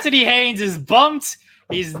 Cassidy Haynes is bumped.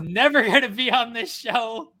 He's never going to be on this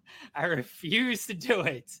show. I refuse to do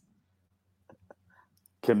it.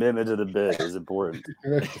 Commitment to the bit is important.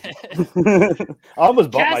 I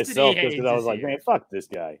almost bumped myself just because I was like, man, fuck this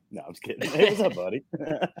guy. No, I'm just kidding. Hey, what's up, buddy?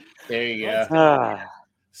 There you go.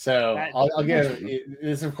 So I'll give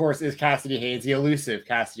this, of course, is Cassidy Haynes, the elusive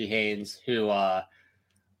Cassidy Haynes, who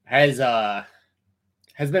has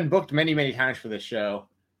been booked many, many times for this show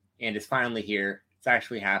and is finally here. It's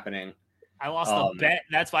actually happening. I lost the bet.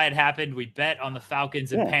 That's why it happened. We bet on the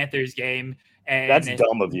Falcons and Panthers game. And that's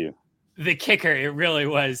dumb of you. The kicker, it really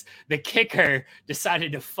was. The kicker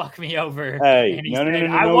decided to fuck me over. Hey, and he no,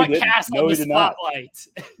 I want Cass on the spotlight.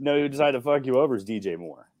 No, who decided to fuck you over is DJ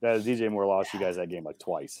Moore. That is DJ Moore lost you guys that game like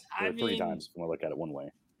twice. Or 3 times when I look at it one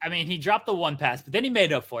way. I mean, he dropped the one pass, but then he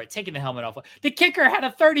made up for it, taking the helmet off. The kicker had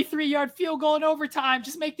a 33-yard field goal in overtime.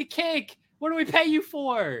 Just make the kick. What do we pay you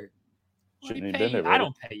for? Shouldn't even been there. I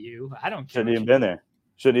don't pay you. I don't care. Shouldn't even been there.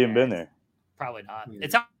 Shouldn't even been there. Probably not.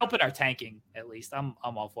 It's helping our tanking, at least. I'm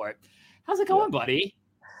all for it. How's it going, buddy?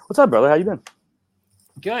 What's up, brother? How you been?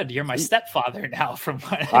 Good. You're my stepfather now. From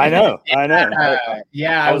what I know.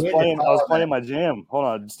 Yeah, I was playing my jam. Hold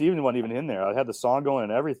on, Steven wasn't even in there. I had the song going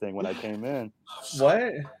and everything when I came in.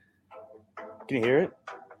 What? Can you hear it?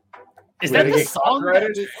 Is that the song?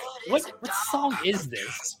 What song is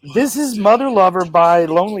this? This is Mother Lover by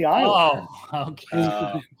Lonely Island. Oh, okay.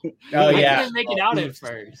 Oh I yeah. couldn't make it out at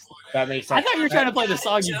first. That makes sense. I thought you were trying to play the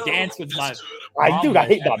song you dance with my. I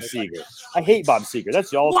hate Bob Seger. I hate Bob Seger.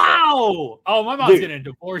 That's y'all's fault. Wow. Oh, my mom's gonna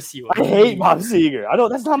divorce you. I hate Bob Seger. I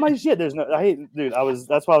don't. That's not my shit. That's why I was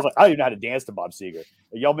like, I don't even know how to dance to Bob Seger.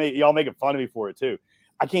 Y'all making fun of me for it too.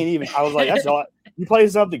 I can't even. I was like, that's all. You play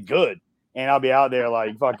something good, and I'll be out there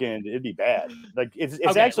like fucking. It'd be bad. Like it's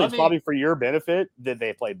actually probably for your benefit that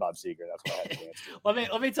they played Bob Seger. That's why I had to dance to.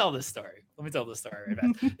 Let me tell this story. Right back.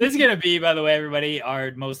 This is gonna be, by the way, everybody, our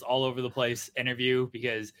most all over the place interview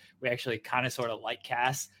because we actually kind of sort of like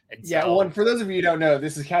Cass. And yeah, well, and for those of you who don't know,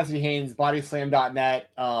 this is Cassidy Haynes, bodyslam.net,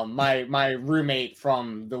 my roommate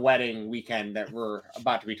from the wedding weekend that we're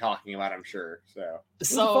about to be talking about, I'm sure. It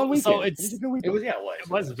was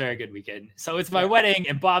a very good weekend. So it's my wedding,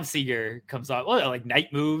 and Bob Seger comes on, like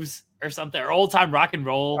Night Moves or something, or Old Time Rock and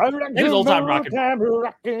Roll. It was Old Time Rock and Roll.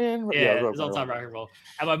 Yeah, it was Old Time Rock and Roll.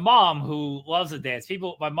 And my mom, who loves to dance,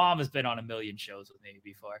 my mom has been on a million shows with me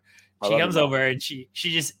before. She comes over and she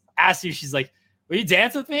just asks you, she's like, will you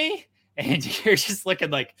dance with me? And you're just looking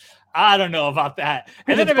like, I don't know about that.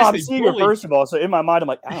 And then Bob Seger, first of all. So in my mind, I'm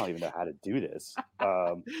like, I don't even know how to do this.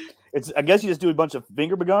 I guess you just do a bunch of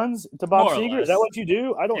finger beguns to Bob Seger. Is that what you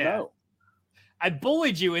do? I don't know. I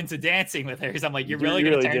bullied you into dancing with her because I'm like, you're really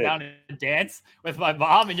going to turn down and dance with my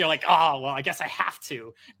mom? And you're like, oh, well, I guess I have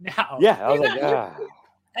to now. Yeah, I was like,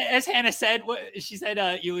 As Hannah said, she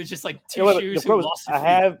said you was just like two shoes who lost I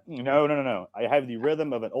have no. I have the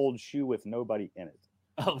rhythm of an old shoe with nobody in it.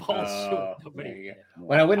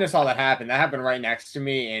 When I witnessed all that happened right next to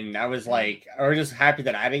me, and I was like, I was just happy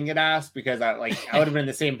that I didn't get asked because I would have been in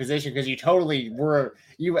the same position because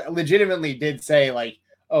you legitimately did say like,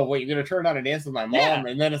 oh wait, you're gonna turn on and dance with my mom,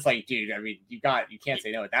 and then it's like, dude, I mean, you can't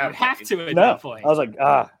say no at that point. You have to at that point. I was like,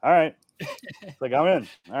 all right, like I'm in.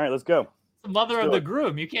 All right, let's go. The mother of the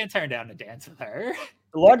groom, you can't turn down to dance with her.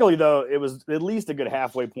 Luckily, though, it was at least a good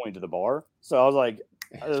halfway point to the bar, so I was like,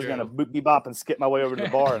 I was gonna bebop and skip my way over to the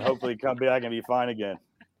bar and hopefully come back and be fine again.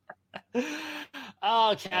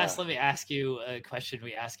 Oh, Cass, let me ask you a question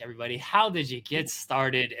we ask everybody. How did you get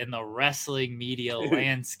started in the wrestling media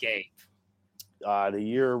landscape? The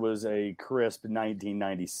year was a crisp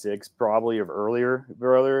 1996, probably or earlier,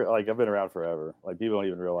 brother. Like I've been around forever. Like people don't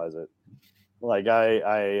even realize it. Like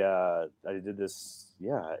I did this.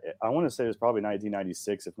 Yeah, I want to say it was probably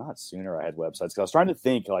 1996, if not sooner. I had websites. 'Cause I was trying to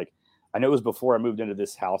think. Like I know it was before I moved into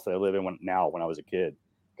this house that I live in when I was a kid.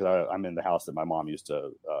 Because I'm in the house that my mom used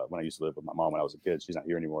to when I used to live with my mom when I was a kid. She's not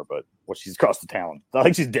here anymore, but she's across the town. I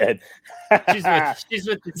think she's dead. She's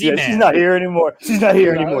with the Z-Man. Yeah, she's not here anymore. She's not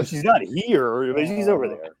here, but she's over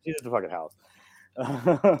there. She's at the fucking house.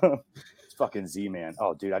 It's fucking Z-Man.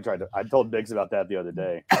 Oh, dude, I told Biggs about that the other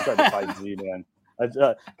day. I tried to fight Z-Man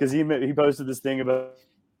because he posted this thing about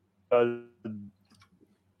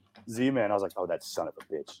Z-Man. I was like, oh, that son of a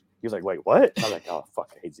bitch. He was like, wait, what? I was like, oh,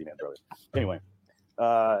 fuck, I hate Z-Man, brother. Anyway.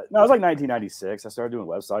 No, it was like 1996. I started doing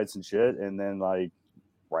websites and shit, and then like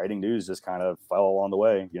writing news just kind of fell along the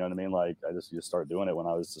way. You know what I mean? Like I just started doing it when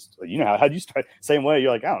I was just, how'd you start? Same way. You're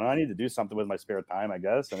like, I don't know. I need to do something with my spare time, I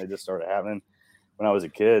guess. And it just started happening when I was a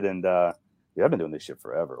kid. And I've been doing this shit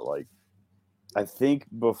forever. Like I think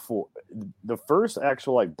before the first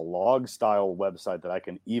actual like blog style website that I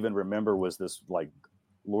can even remember was this like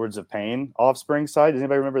Lords of Pain Offspring site. Does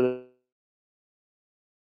anybody remember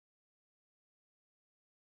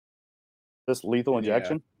this Lethal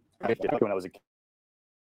Injection? Yeah. When I was a kid.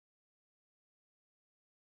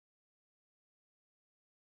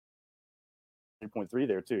 3.3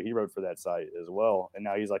 there too. He wrote for that site as well, and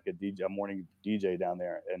now he's like a morning DJ down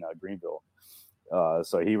there in Greenville.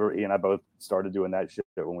 So he and I both started doing that shit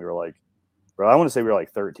when we were like, bro, I want to say we were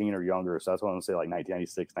like 13 or younger. So that's what I'm gonna say, like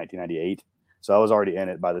 1996, 1998. So I was already in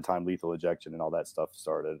it by the time Lethal Injection and all that stuff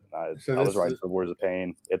started. I was writing for Lords of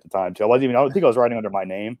Pain at the time too. I don't think I was writing under my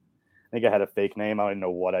name. I think I had a fake name. I don't even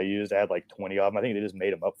know what I used. I had like 20 of them. I think they just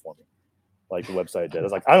made them up for me. Like the website did. I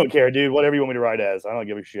was like, I don't care, dude. Whatever you want me to write as. I don't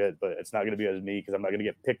give a shit. But it's not going to be as me because I'm not going to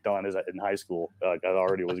get picked on as in high school. I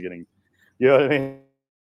already was getting, you know what I mean?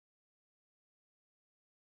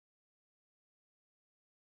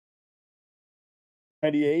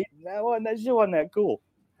 '98. That shit wasn't that cool.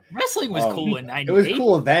 Wrestling was cool in '98. It was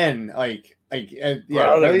cool then. Yeah,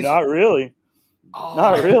 not really. Oh,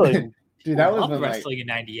 not really. Dude, that was loved when, wrestling in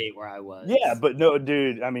 '98 where I was. Yeah, but no,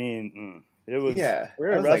 dude. I mean, it was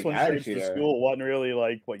wearing wrestling shirts to Attitude school wasn't really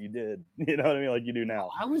like what you did. You know what I mean? Like you do now.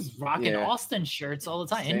 I was rocking Austin shirts all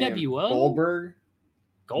the time. Same. NWO, Goldberg.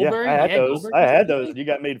 I had those. Goldberg I had those. You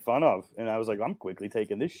got made fun of, and I was like, I'm quickly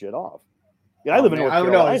taking this shit off. Yeah, I live in North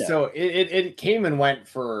Carolina. Know. So it came and went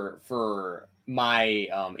for my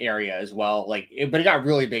area as well. Like, but it got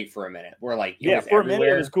really big for a minute. Where like for a minute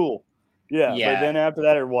it was cool. Yeah, but then after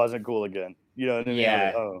that it wasn't cool again. You know what I mean?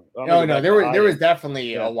 Yeah. Like, there was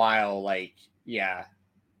definitely a while. Like, yeah.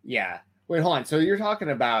 Wait, hold on. So you're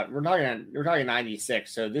talking about we're talking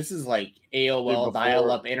 96. So this is like AOL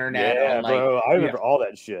dial-up internet. Yeah, on, like, bro. I remember all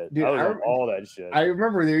that shit. Dude, I was on all that shit. I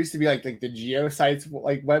remember there used to be like the Geo sites,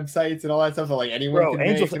 like websites and all that stuff that like anyone could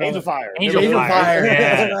Angel make. Fire. Angel Fire.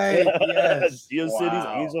 Yeah, right. Yes.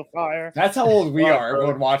 GeoCities, Angel Fire. That's how old we are.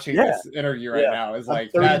 Everyone watching this interview right now is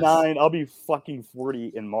like 39. I'll be fucking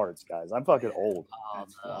 40 in March, guys. I'm fucking old.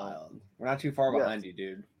 We're not too far behind you,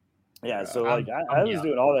 dude. Yeah, so like I was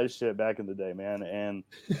doing all that shit back in the day, man, and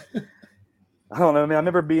I don't know, man. I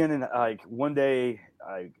remember being in like one day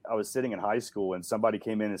I was sitting in high school and somebody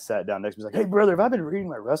came in and sat down next to me. Like, "Hey, brother, have I been reading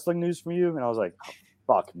my wrestling news from you?" And I was like, oh,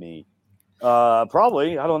 "Fuck me,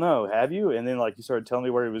 probably. I don't know. Have you?" And then like he started telling me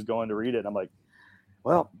where he was going to read it. And I'm like,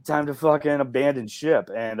 "Well, time to fucking abandon ship."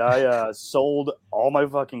 And I sold all my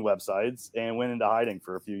fucking websites and went into hiding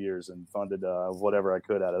for a few years and funded whatever I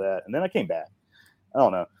could out of that. And then I came back. I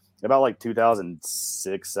don't know. About like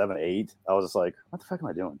 2006, 7, 8, I was just like, what the fuck am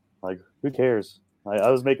I doing? Like, who cares?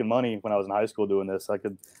 I was making money when I was in high school doing this. I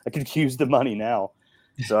could use the money now.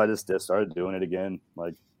 So I just started doing it again.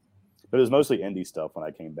 Like, but it was mostly indie stuff when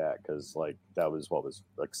I came back because like that was what was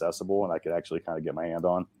accessible and I could actually kind of get my hand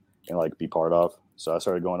on and like be part of. So I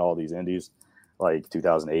started going to all these indies like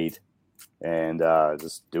 2008 and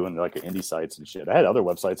just doing like indie sites and shit. I had other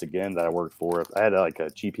websites again that I worked for. I had like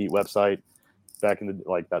a Cheap Heat website back in the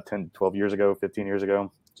like about 10, 12 years ago, 15 years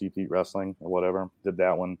ago, Cheap Heat Wrestling or whatever. Did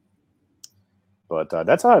that one. But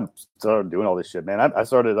that's how I started doing all this shit, man. I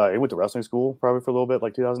started, I went to wrestling school probably for a little bit,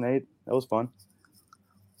 like 2008. That was fun.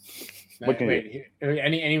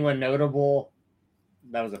 Anyone notable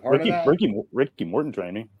that was a part of that? Ricky Morton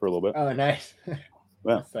trained me for a little bit. Oh, nice.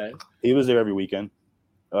 Yeah. He was there every weekend.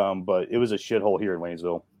 But it was a shithole here in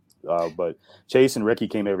Waynesville. But Chase and Ricky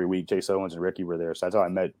came every week. Chase Owens and Ricky were there. So that's how I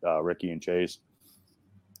met Ricky and Chase.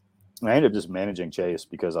 And I ended up just managing Chase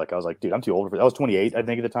because like I was like, dude, I'm too old for this. I was 28, I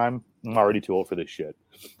think, at the time. I'm already too old for this shit.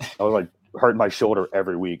 I was like hurting my shoulder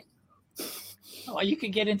every week. Oh, you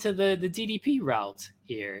could get into the DDP route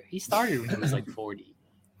here. He started when he was like 40.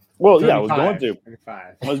 Well, 35, yeah, I was going to.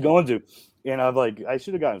 35. I was going to. And I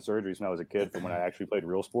should have gotten surgeries when I was a kid from when I actually played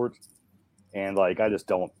real sports. And like I just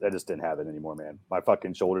didn't have it anymore, man. My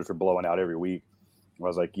fucking shoulders were blowing out every week. I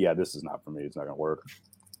was like, yeah, this is not for me. It's not gonna work.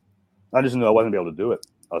 I just knew I wasn't gonna be able to do it.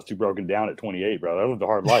 I was too broken down at 28, bro. That was a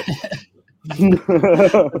hard life.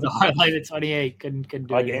 The hard life at 28 couldn't do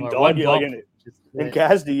it anymore. In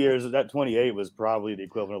Cassidy years, that 28 was probably the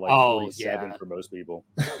equivalent of like 47 for most people.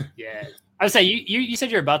 Yeah, I would say you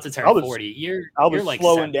said you're about to turn 40. I was like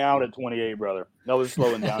slowing down at 28, brother. I was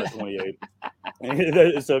slowing down at 28.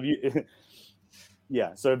 So if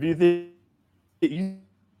you think you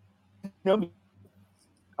know,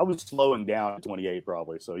 I was slowing down at 28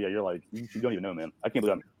 probably. So yeah, you're like you don't even know, man. I can't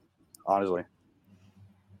believe I'm honestly.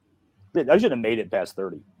 I should have made it past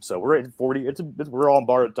 30. So we're at 40. We're all on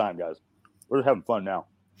borrowed time, guys. We're just having fun now.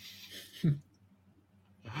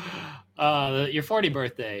 Your 40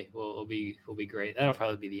 birthday will be great. That'll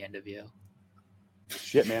probably be the end of you.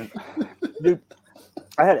 Shit, man. Dude,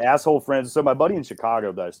 I had asshole friends. So my buddy in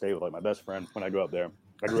Chicago that I stayed with, like my best friend when I grew up there.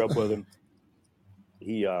 I grew up with him.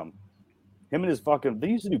 Him and his they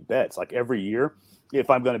used to do bets like every year if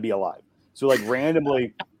I'm going to be alive. So like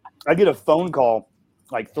randomly, I get a phone call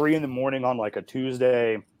like 3 a.m. on like a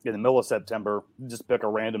Tuesday in the middle of September. Just pick a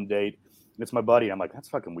random date. It's my buddy. I'm like, that's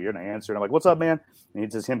fucking weird. And I answer. And I'm like, what's up, man? And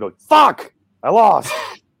it's just him going, fuck, I lost.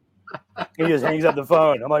 And he just hangs up the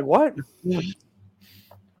phone. I'm like, what?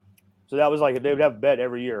 So that was like, they would have a bet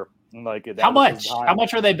every year. And like, how much? How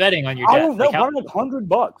much are they betting on your death? I don't know. Like probably like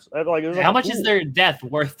 $100. Like, how much is their death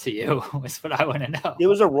worth to you? Is what I want to know. It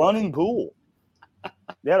was a running pool.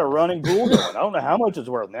 They had a running pool going. I don't know how much it's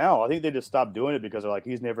worth now. I think they just stopped doing it because they're like,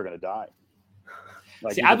 he's never going to die.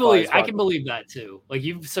 Like, see, I can believe that too. Like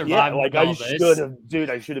you've survived. Yeah, like I should have, dude.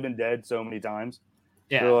 I should have been dead so many times.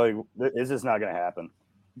 Yeah. So like, is this not going to happen,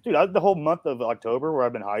 dude? The whole month of October where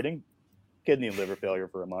I've been hiding, kidney and liver failure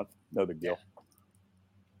for a month. No big deal.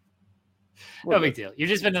 No big deal. You've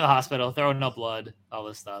just been in the hospital, throwing up blood, all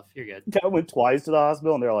this stuff. You're good. I went twice to the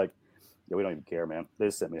hospital, and they're like, Yeah, we don't even care, man. They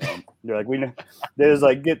just sent me home. They're like, we know. They're just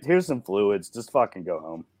like, here's some fluids. Just fucking go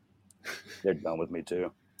home. They're done with me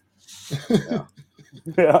too. Yeah.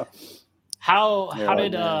 Yeah. How Yeah,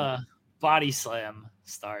 did man. Body Slam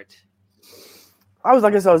start? I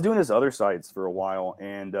was doing this other sites for a while,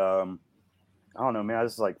 and I don't know, man. I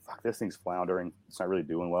was like, fuck, this thing's floundering. It's not really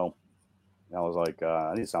doing well. And I was like,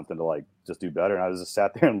 I need something to like just do better. And I just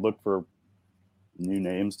sat there and looked for new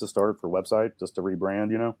names to start for website, just to rebrand,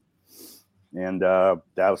 you know. And that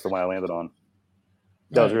was the one I landed on.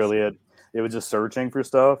 That was really it. It was just searching for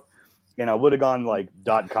stuff. And I would have gone like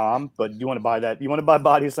 .com, but you want to buy that? You want to buy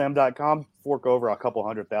bodyslam.com? Fork over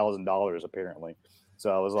 $200,000 apparently.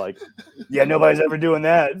 So I was like, yeah, nobody's ever doing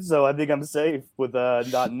that. So I think I'm safe with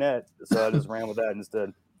 .net. So I just ran with that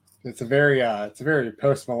instead. It's a very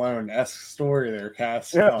Post Malone-esque story there,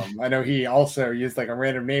 Cass. Yeah. I know he also used like a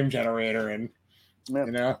random name generator, and Yeah.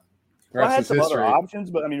 you know, Well, I rest had is some history. other options,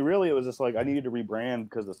 but I mean, really, it was just like I needed to rebrand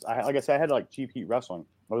because, like I said, I had like Cheap Heat Wrestling.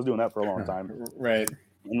 I was doing that for a long time, Right.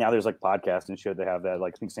 and now there's like podcasts and shit that have that.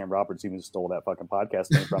 Like I think Sam Roberts even stole that fucking podcast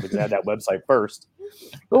thing from because I had that website first.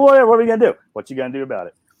 But whatever, what are we gonna do? What you gonna do about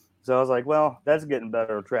it? So I was like, well, that's getting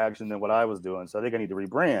better traction than what I was doing. So I think I need to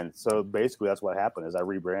rebrand. So basically, that's what happened is I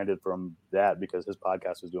rebranded from that because his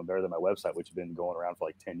podcast was doing better than my website, which had been going around for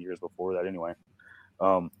like 10 years before that anyway.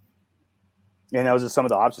 And that was just some of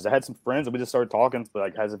the options. I had some friends and we just started talking,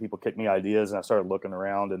 like had some people kick me ideas and I started looking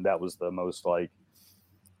around and that was the most like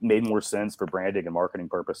made more sense for branding and marketing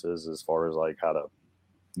purposes as far as like how to,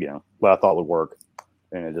 you know, what I thought would work.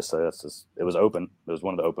 And it just it was open. It was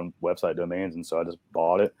one of the open website domains. And so I just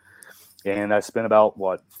bought it. And I spent about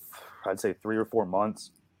I'd say 3 or 4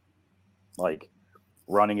 months like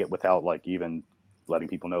running it without like even letting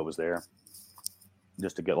people know it was there.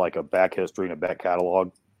 Just to get like a back history and a back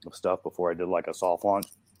catalog of stuff before I did like a soft launch.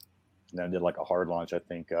 And then I did like a hard launch, I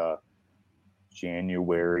think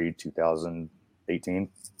January 2018.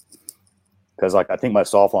 Because like I think my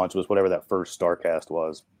soft launch was whatever that first StarCast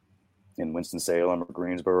was in Winston-Salem or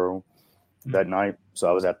Greensboro that night. So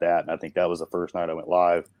I was at that, and I think that was the first night I went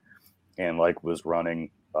live and like was running.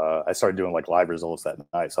 I started doing like live results that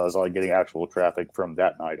night. So I was like getting actual traffic from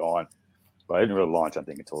that night on. But I didn't really launch, I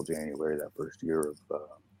think, until January that first year of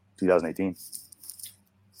 2018.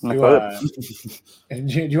 Do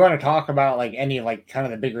you want to talk about like any like kind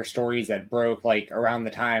of the bigger stories that broke like around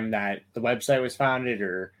the time that the website was founded,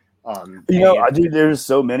 or there's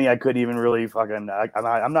so many I couldn't even really fucking.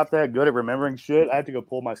 I'm not that good at remembering shit. I have to go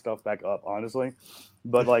pull my stuff back up, honestly.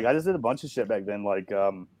 But like I just did a bunch of shit back then. Like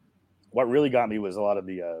what really got me was a lot of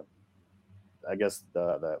the I guess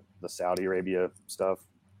the Saudi Arabia stuff.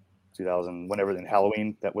 2000, whenever in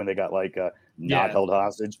Halloween, that when they got like not held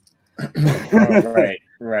hostage.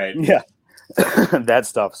 Right. Yeah. That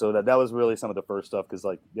stuff. So that was really some of the first stuff because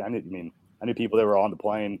like I knew people that were on the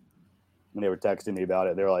plane and they were texting me about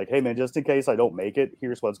it. They were like, hey man, just in case I don't make it,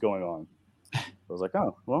 here's what's going on. I was like,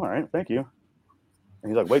 oh, well, all right, thank you.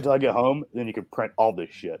 And he's like, wait till I get home, then you can print all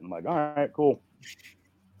this shit. I'm like, all right, cool.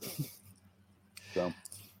 So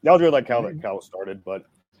that was really like how it started, but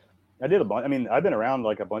I did a bunch. I mean, I've been around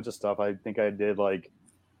like a bunch of stuff. I think I did like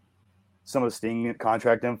some of the Sting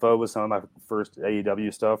contract info with some of my first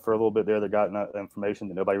AEW stuff for a little bit there that got information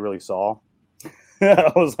that nobody really saw.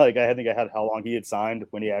 I was like, I think I had how long he had signed,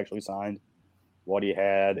 when he actually signed, what he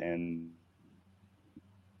had, and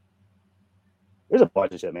there's a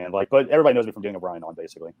bunch of shit, man. Like, but everybody knows me from Daniel Bryan on,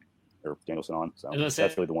 basically, or Danielson on. So that's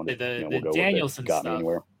really the one that we'll go Danielson with. Got me stuff.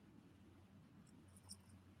 anywhere.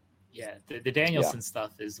 Yeah, the Danielson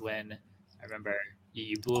stuff is when I remember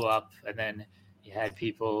you blew up, and then you had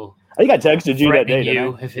people. I think I texted you that day.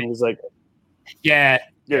 You if it was like, yeah,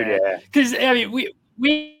 yeah. Because I mean,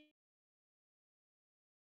 we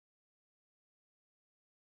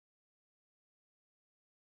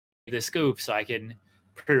the scoop, so I can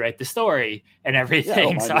rewrite the story and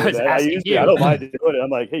everything. So I was asking you. I don't mind doing it. I'm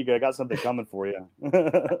like, hey, I got something coming for you.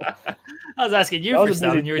 I was asking you for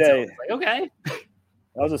stuff, and you were telling me, like, okay.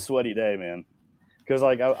 That was a sweaty day, man. Because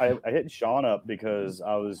like I hit Sean up because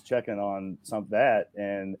I was checking on that,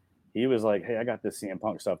 and he was like, "Hey, I got this CM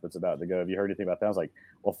Punk stuff that's about to go. Have you heard anything about that?" I was like,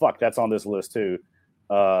 "Well, fuck, that's on this list too."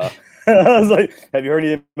 I was like, "Have you heard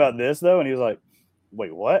anything about this though?" And he was like,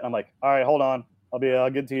 "Wait, what?" I'm like, "All right, hold on. I'll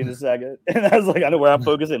get to you in a second." And I was like, "I know where I'm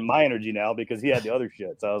focusing my energy now," because he had the other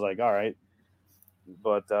shit. So I was like, "All right."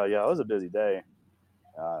 But yeah, it was a busy day.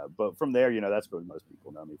 But from there, that's where most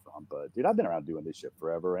people know me from. But dude, I've been around doing this shit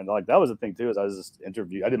forever, and like that was the thing too. Is I was just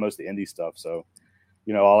I did most of the indie stuff, so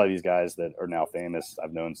all of these guys that are now famous,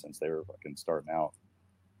 I've known since they were fucking starting out,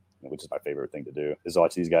 which is my favorite thing to do. Is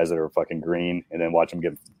watch these guys that are fucking green and then watch them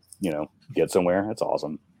get somewhere. That's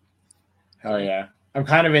awesome. Oh yeah, I'm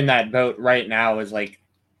kind of in that boat right now. Is like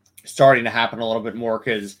starting to happen a little bit more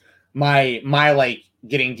because my like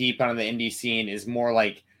getting deep on the indie scene is more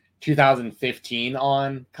like 2015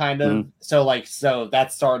 on kind of. So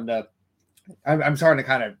that's starting to. I'm starting to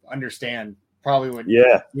kind of understand probably what.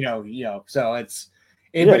 Yeah. So it's.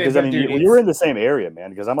 Because you were in the same area, man.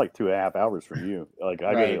 Because I'm like 2.5 hours from you. Like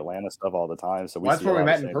I go to Atlanta stuff all the time, so that's where we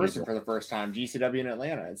met in person for the first time. GCW in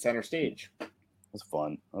Atlanta at Center Stage. It was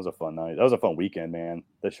fun. That was a fun night. That was a fun weekend, man.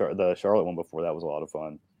 The Charlotte one before that was a lot of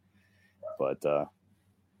fun. But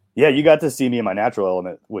yeah, you got to see me in my natural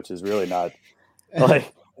element, which is really not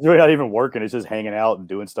like it's really not even working. It's just hanging out and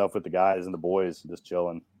doing stuff with the guys and the boys, just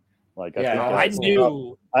chilling. Like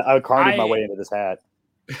I carted my way into this hat.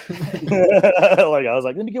 Like I was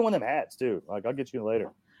like, let me get one of them hats too. Like I'll get you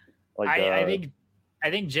later. Like I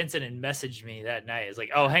think Jensen had messaged me that night. It's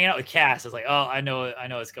like, oh, hanging out with Cass. I was like, oh, I know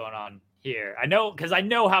what's going on here. I know because I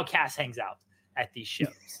know how Cass hangs out at these shows.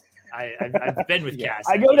 I've been with Cass.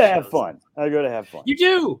 I go to have fun. I go to have fun. You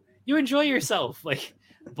do. You enjoy yourself. Like,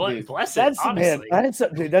 bless it. Honestly, man,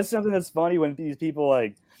 dude, that's something that's funny when these people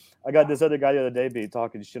like. I got this other guy the other day be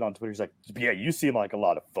talking shit on Twitter. He's like, yeah, you seem like a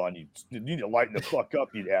lot of fun. You need to lighten the fuck up,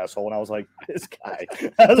 you asshole. And I was like, this guy.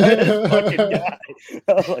 I was like, this fucking guy.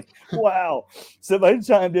 I was like, wow. So I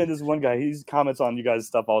chimed in, this one guy, he comments on you guys'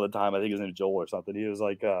 stuff all the time. I think his name is Joel or something. He was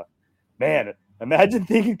like, man, imagine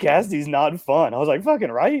thinking Cassidy's not fun. I was like,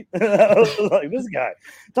 fucking right. I was like, this guy.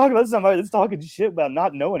 Talking about somebody that's talking shit about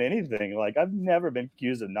not knowing anything. Like, I've never been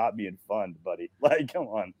accused of not being fun, buddy. Like, come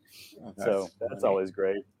on. So that's always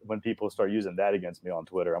great when people start using that against me on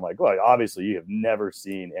Twitter. I'm like, well, obviously you have never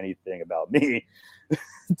seen anything about me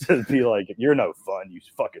to be like, you're no fun, you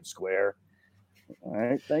fucking square. All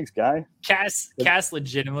right, thanks, guy. Cass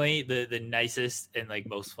legitimately the nicest and like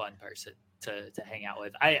most fun person to hang out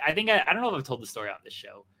with. I think I don't know if I've told the story on this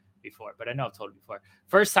show before, but I know I've told it before.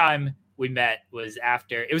 First time we met was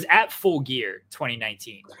at Full Gear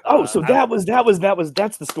 2019. Oh, so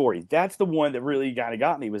that's the story. That's the one that really kind of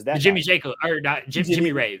got me. Was that Jimmy Jacob or not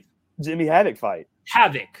Jimmy Rave? Jimmy Havoc fight.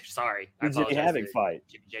 Sorry, Jimmy Havoc fight.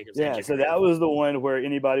 Jimmy Jacobs. Yeah, so that was the one where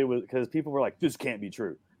anybody was, because people were like, "This can't be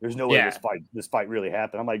true. There's no way this fight really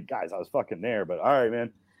happened." I'm like, guys, I was fucking there, but all right,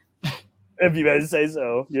 man. If you guys say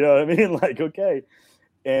so, you know what I mean? Like, okay.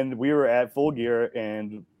 And we were at Full Gear,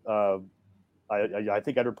 and I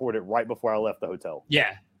think I'd reported right before I left the hotel.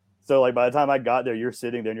 Yeah. So like by the time I got there, you're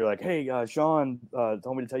sitting there and you're like, hey, Sean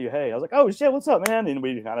told me to tell you, hey. I was like, oh shit, what's up, man? And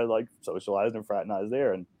we kind of like socialized and fraternized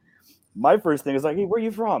there. And my first thing is like, hey, where are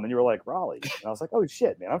you from? And you were like, Raleigh. And I was like, oh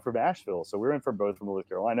shit, man, I'm from Asheville. So we're both from North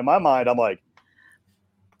Carolina. In my mind, I'm like,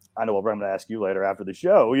 I know what I'm going to ask you later after the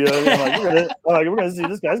show. You know, I'm like, we're gonna see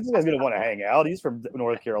this guy. This guy's gonna want to hang out. He's from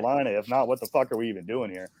North Carolina. If not, what the fuck are we even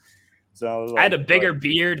doing here? So I had a bigger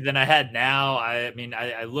beard than I had now. I mean,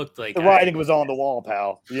 I looked like the writing was on the wall,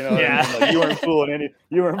 pal. You know, yeah. I mean? Like, you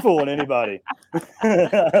weren't fooling anybody.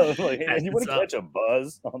 I was like, hey, you want to catch a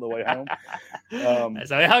buzz on the way home?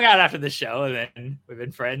 So we hung out after the show, and then we've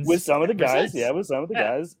been friends with some of the guys. Yeah, with some of the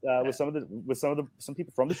guys, some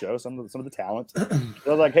people from the show, some of the talent. So I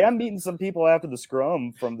was like, hey, I'm meeting some people after the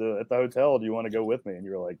scrum at the hotel. Do you want to go with me? And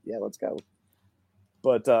you were like, yeah, let's go.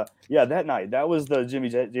 But yeah, that night, that was the Jimmy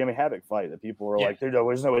Havoc fight that people were like, there's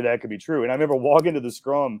no way that could be true. And I remember walking to the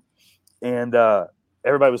scrum, and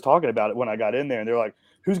everybody was talking about it when I got in there, and they're like,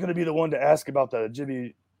 who's going to be the one to ask about the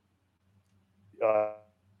Jimmy? I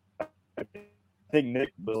think Nick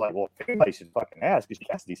was like, well, everybody should fucking ask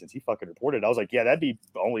Cassidy since he fucking reported. I was like, yeah, that'd be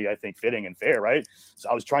only, I think, fitting and fair, right? So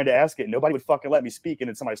I was trying to ask it, and nobody would fucking let me speak, and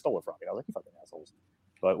then somebody stole it from me. I was like, you fucking assholes.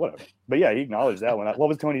 But whatever. But yeah, he acknowledged that one. What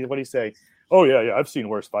was Tony? What did he say? Oh, yeah, I've seen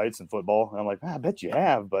worse fights in football. And I'm like, I bet you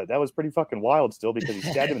have, but that was pretty fucking wild still because he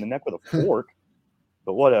stabbed him in the neck with a fork.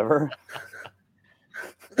 But whatever.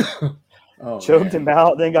 Choked him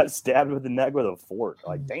out, then got stabbed with the neck with a fork.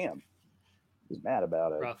 Like, damn. He was mad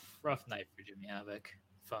about it. Rough night for Jimmy Havoc.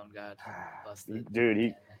 Phone got busted.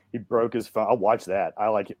 Dude, he broke his phone. I watched that.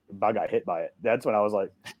 I got hit by it. That's when I was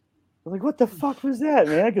like, what the fuck was that,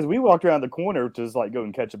 man? Because we walked around the corner to just like go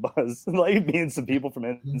and catch a buzz, like me and some people from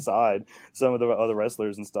inside, some of the other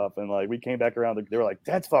wrestlers and stuff, and like we came back around. They were like,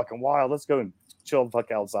 "That's fucking wild. Let's go and chill the fuck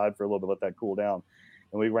outside for a little bit, let that cool down."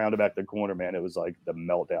 And we rounded back the corner, man. It was like the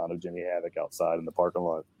meltdown of Jimmy Havoc outside in the parking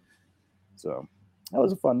lot. So that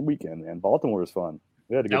was a fun weekend, man. Baltimore was fun.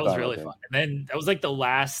 We had a good time. That was really fun. And then that was like the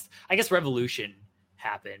last, I guess, Revolution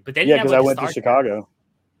happened, but they didn't have because I went to Chicago.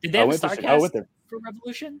 Did they have a StarCast for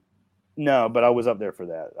Revolution? No, but I was up there for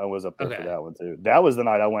that. I was up there for that one too. That was the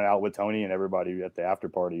night I went out with Tony and everybody at the after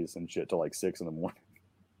parties and shit till like 6 a.m.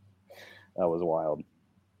 That was wild.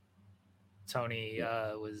 Tony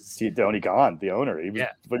was Tony Khan, the owner. He was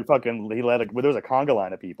he led there was a conga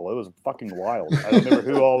line of people. It was fucking wild. I don't remember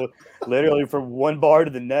who all. Literally from one bar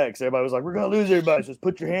to the next, everybody was like, "We're gonna lose everybody. Just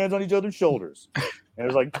put your hands on each other's shoulders." And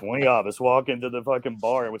there's like 20 of us walk into the fucking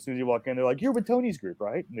bar, and as soon as you walk in, they're like, "You're with Tony's group,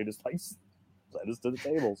 right?" And they just like led us to the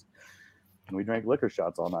tables, and we drank liquor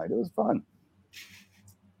shots all night. It was fun.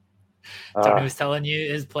 Tony was telling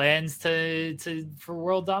you his plans for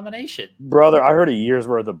world domination. Brother, I heard a year's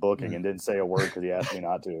worth of booking and didn't say a word because he asked me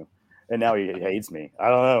not to. And now he hates me. I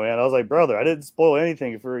don't know, man. I was like, brother, I didn't spoil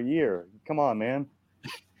anything for a year. Come on, man.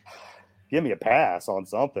 Give me a pass on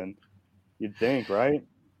something. You'd think, right?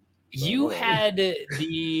 You had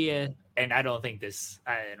and I don't think this,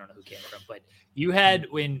 I don't know who came from, but you had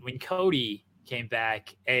when Cody came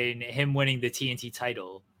back and him winning the TNT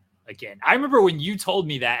title again. I remember when you told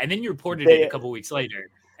me that, and then you reported it a couple weeks later,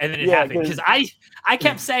 and then it happened because I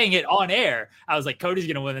kept saying it on air. I was like, Cody's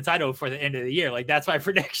gonna win the title for the end of the year. Like that's my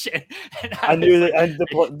prediction. And I knew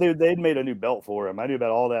that dude, they'd made a new belt for him. I knew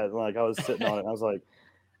about all that. Like I was sitting on it. And I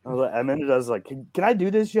was like, can I do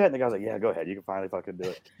this yet? And the guy's like, yeah, go ahead. You can finally fucking do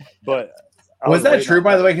it. But was that true,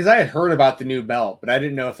 by the way? Because I had heard about the new belt, but I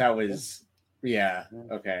didn't know if that was. Yeah.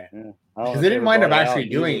 Okay. Because they didn't wind up actually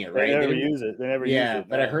doing it, right? They never use it. They never use it. Yeah,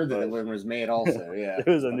 but I heard that it was made also. Yeah. It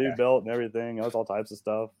was a new belt and everything. It was all types of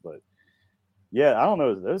stuff. But yeah, I don't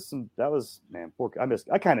know.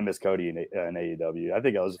 I kind of miss Cody in AEW. I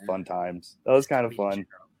think that was fun times. That was kind of fun.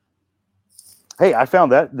 Hey, I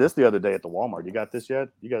found this the other day at the Walmart. You got this yet?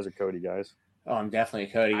 You guys are Cody guys. Oh, I'm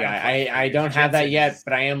definitely a Cody guy. I don't have that yet,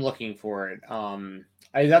 but I am looking for it.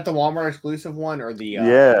 Is that the Walmart exclusive one or the?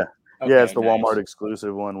 Yeah. Okay, yeah, it's the Walmart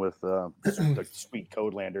exclusive one with the sweet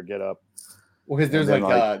Codelander get up. Well, because there's like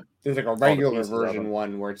a regular version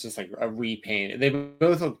one where it's just like a repaint. They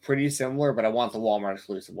both look pretty similar, but I want the Walmart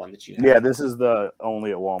exclusive one that you have. Yeah, this is the only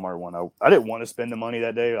at Walmart one. I didn't want to spend the money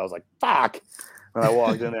that day. I was like, fuck. When I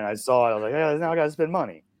walked in there and I saw it, I was like, yeah, now I got to spend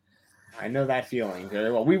money. I know that feeling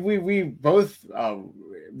very well. We both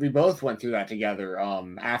went through that together.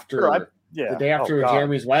 After. The day after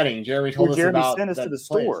Jeremy's wedding, Jeremy told us about. Sent us to the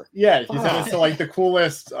store. Yeah, he sent us to like the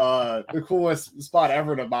coolest spot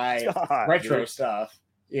ever to buy retro stuff.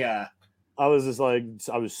 Yeah, I was just like,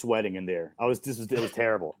 I was sweating in there. It was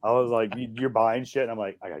terrible. I was like, you're buying shit, and I'm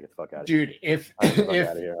like, I gotta get the fuck out of here, dude. If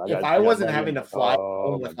I wasn't having to fly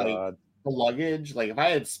with like the luggage, like if I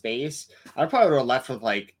had space, I probably would have left with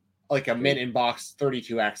like a mint in box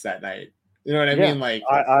 32X that night. You know what I mean? Like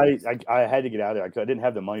I had to get out of there. I didn't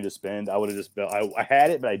have the money to spend. I would have just I had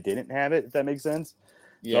it, but I didn't have it. If that makes sense.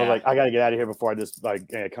 Yeah. So I was like, I got to get out of here before I just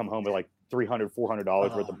come home with like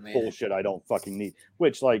 $300-$400 worth of bullshit I don't fucking need.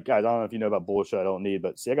 Which, like, guys, I don't know if you know about bullshit I don't need,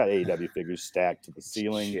 but see, I got AEW figures stacked to the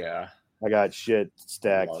ceiling. Yeah. I got shit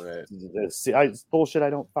stacked. Love it. Bullshit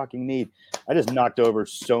I don't fucking need. I just knocked over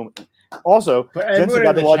so. Also, Jensen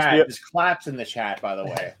got to watch me. Just claps in the chat, by the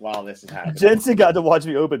way, while this is happening. Jensen got to watch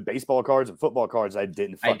me open baseball cards and football cards I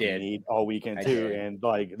didn't fucking need all weekend too. And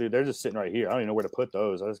like, dude, they're just sitting right here. I don't even know where to put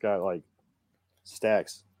those. I just got like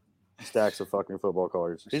stacks of fucking football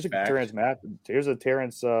cards. Here's a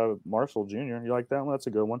Terrence Marshall Jr. You like that one? That's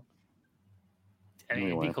a good one. I mean,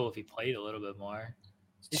 it'd be cool if he played a little bit more.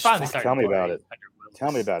 He's finally started. Tell me about it.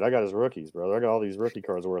 Tell me about it. I got his rookies, brother. I got all these rookie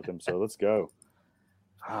cards worth him. So let's go.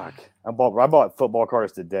 Fuck. I bought football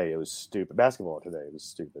cards today. It was stupid. Basketball today. It was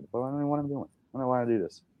stupid. But I don't know what I'm doing. I don't know why I do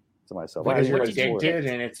this to myself. Because you're addicted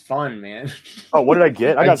and it's fun, man. Oh, what did I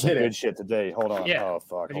get? I got some good shit today. Hold on. Yeah. Oh,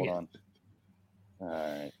 fuck. Hold on.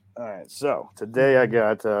 All right. So today I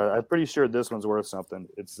got, I'm pretty sure this one's worth something.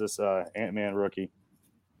 It's this Ant-Man rookie.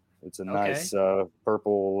 It's a nice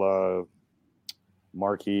purple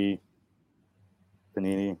marquee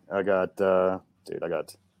panini. I got,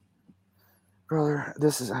 brother,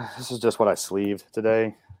 this is just what I sleeved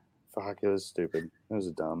today. Fuck, it was stupid. It was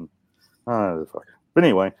dumb. Fuck. But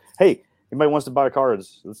anyway, hey, anybody wants to buy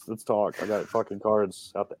cards? Let's talk. I got fucking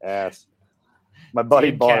cards out the ass. My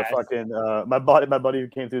buddy bought a fucking my buddy who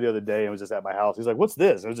came through the other day and was just at my house. He's like, "What's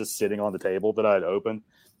this?" It was just sitting on the table that I had opened,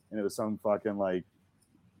 and it was some fucking like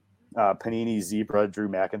Panini Zebra Drew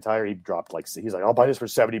McIntyre. He dropped he's like, "I'll buy this for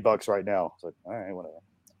 $70 right now." I was like, "All right, whatever."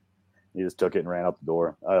 He just took it and ran out the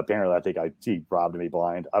door. Apparently, I think he robbed me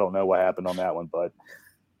blind. I don't know what happened on that one, but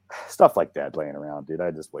stuff like that laying around, dude.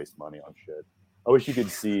 I just waste money on shit. I wish you could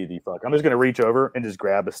see the fuck. I'm just gonna reach over and just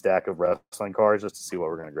grab a stack of wrestling cards just to see what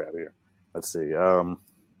we're gonna grab here. Let's see. It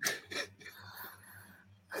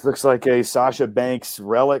looks like a Sasha Banks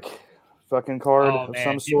relic fucking card of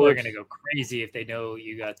some sort. People are gonna go crazy if they know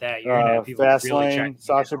you got that. You're gonna have people Fastlane,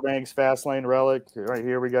 Sasha Banks Fastlane relic. Right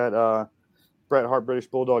here we got Bret Hart British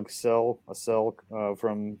Bulldog a cell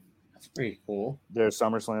from That's pretty cool. Their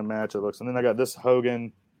SummerSlam match. It looks, and then I got this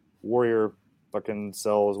Hogan Warrior fucking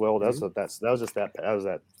cell as well. That's what that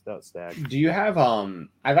was stack. Do you have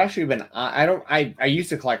I've actually been I used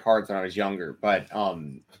to collect cards when I was younger, but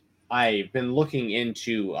I've been looking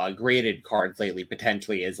into graded cards lately,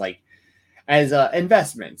 potentially as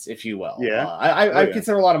investments, if you will. Yeah. I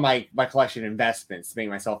consider a lot of my collection investments to make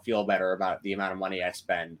myself feel better about the amount of money I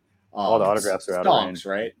spend. All the autographs are out of range,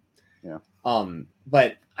 right? Yeah.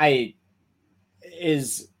 But do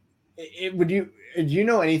you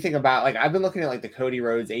know anything about, like, I've been looking at like the Cody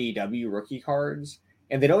Rhodes AEW rookie cards,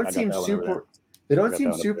 and they don't seem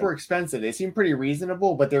super expensive. They seem pretty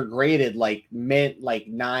reasonable, but they're graded like mint, like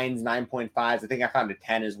 9s, 9.5s. I think I found a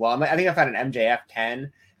 10 as well. I think I found an MJF 10,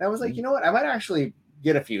 and I was like, you know what? I might actually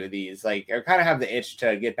get a few of these. Like, I kind of have the itch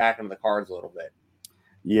to get back into the cards a little bit.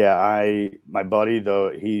 Yeah, my buddy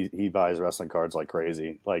though, he buys wrestling cards like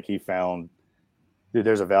crazy. Like, he found, dude,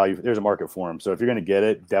 there's a market for them. So if you're gonna get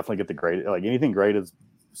it, definitely get the graded. Like, anything graded is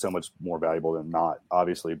so much more valuable than not,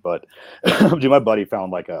 obviously. But dude, my buddy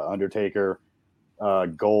found like a Undertaker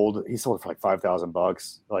gold. He sold it for like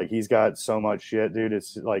 $5,000. Like, he's got so much shit, dude.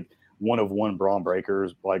 It's like one of one Braun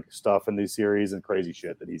Breakers like stuff in these series and crazy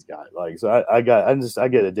shit that he's got. Like, so I get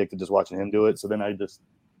addicted just watching him do it. So then let me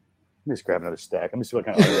just grab another stack. Let me see what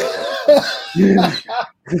kind of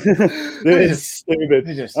it's stupid.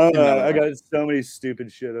 I got so many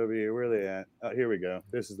stupid shit over here. Where are they at? Oh, here we go.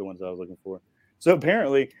 This is the ones I was looking for. So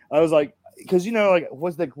apparently, I was like, because like,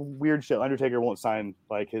 what's the weird shit? Undertaker won't sign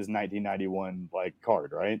like his 1991 like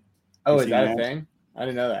card, right? Oh, is that a thing? I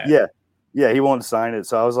didn't know that. Yeah, he won't sign it.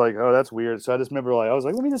 So I was like, oh, that's weird. So I just remember, I was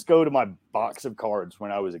like, let me just go to my box of cards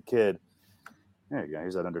when I was a kid. There you go.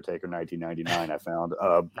 Here's that Undertaker 1999 I found.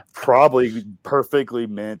 Probably perfectly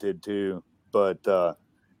minted too. But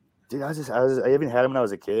dude, I even had them when I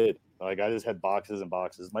was a kid. Like, I just had boxes and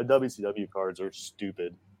boxes. My WCW cards are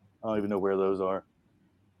stupid. I don't even know where those are.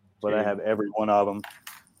 But I have every one of them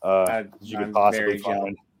you could possibly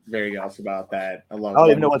find. Very jealous about that. I don't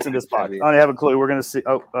even know what's in this box. I don't have a clue. We're gonna see.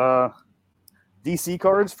 DC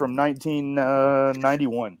cards from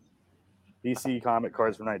 1991. DC comic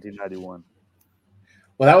cards from 1991.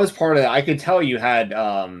 Well, that was part of it. I could tell you had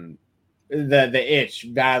the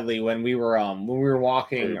itch badly when we were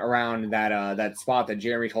walking around that spot that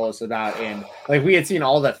Jeremy told us about, and like, we had seen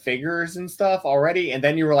all the figures and stuff already, and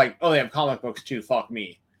then you were like, oh, they have comic books too. Fuck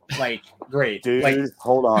me. Like, great. Dude, like,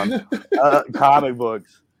 hold on. Comic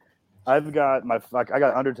books. I got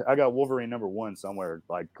Wolverine #1 somewhere,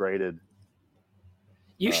 like, graded.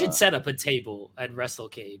 You should set up a table at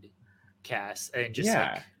WrestleCade cast and just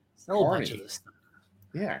sell a bunch of this stuff.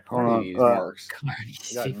 Yeah, Carney's works.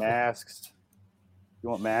 You got masks. You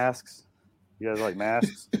want masks? You guys like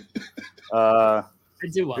masks? I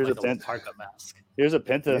do want like a Parka mask. Here's a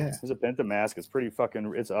Penta. Here's a Penta mask. It's pretty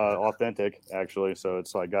fucking. It's authentic, actually. So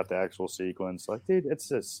it's like got the actual sequence. Like, dude, it's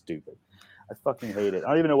just stupid. I fucking hate it. I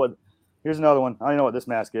don't even know what. Here's another one. I don't even know what this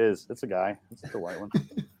mask is. It's a guy. It's a white one.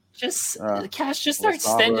 Cash, just start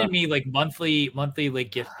sending me like monthly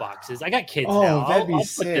like gift boxes. I got kids now. I'll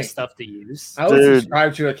put this stuff to use. I would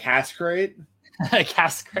subscribe to a cast crate. A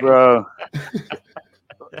cast crate, bro.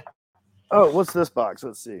 Oh, what's this box?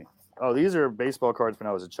 Let's see. Oh, these are baseball cards when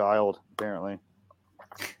I was a child. Apparently,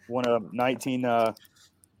 one of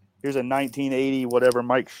here's a 1980 whatever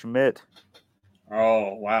Mike Schmidt.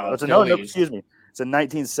 Oh wow! No, excuse me. It's a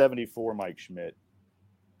 1974 Mike Schmidt.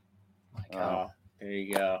 My God. There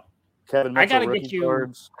you go. Kevin Mitchell,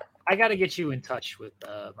 I gotta get you in touch with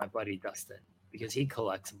my buddy Dustin, because he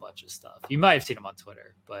collects a bunch of stuff. You might have seen him on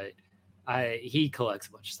Twitter, but he collects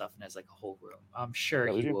a bunch of stuff and has like a whole room. I'm sure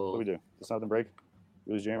he will. What do we do? Does something break?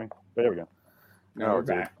 Lose Jeremy? But there we go. No, we're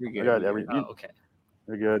back. I got every. Okay.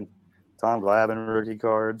 We're good. Tom Glavine rookie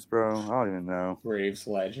cards, bro. I don't even know. Braves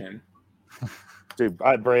legend. Dude,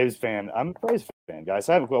 I'm a Braves fan, guys.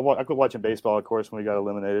 I quit watching baseball, of course, when we got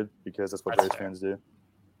eliminated, because that's what Braves fans do.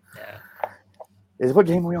 Yeah. What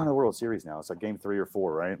game are we on in the World Series now? It's like game 3 or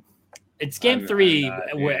 4, right? It's game 3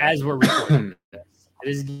 as we're recording. It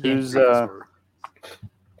is game 3.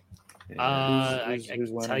 I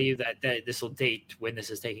can tell you that this will date when this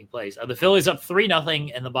is taking place. The Phillies up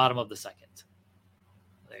 3-0 in the bottom of the second.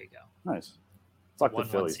 There you go. Nice. Fuck the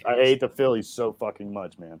Phillies. I hate the Phillies so fucking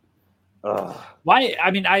much, man. Why?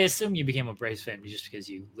 I mean, I assume you became a Braves fan just because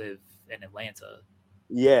you live in Atlanta.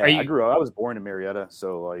 Yeah, I grew up. I was born in Marietta,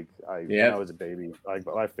 so like when I was a baby, like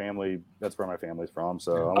my family. That's where my family's from.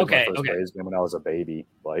 So I was my first Braves game when I was a baby.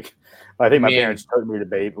 Like, I think my parents took me to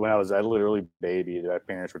baby when I was literally baby. My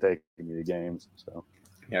parents were taking me to games. So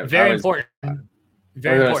very important.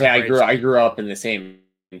 Very important. I grew up in the same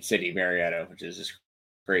city, Marietta, which is just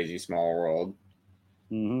crazy small world.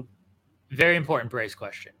 Mm-hmm. Very important Braves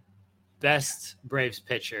question. Best Braves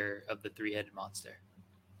pitcher of the three-headed monster.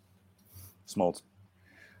 Smoltz.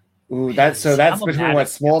 Ooh, that's between what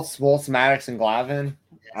Smoltz, Maddox, and Glavine.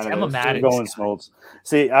 I'm a Maddox going guy. Smoltz.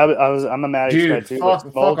 See, I'm a Maddox guy too.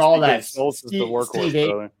 Fuck all that. Smoltz is the workhorse,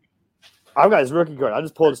 brother. I've got his rookie card. I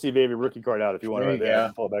just pulled a Steve Avery rookie card out if you want to. There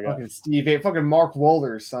you pull it back out. Fucking Steve Avery, fucking Mark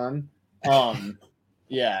Wohlers, son.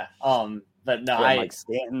 Yeah. But no, Mike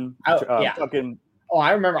Stanton. Fucking. Oh,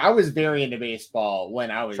 I remember. I was very into baseball when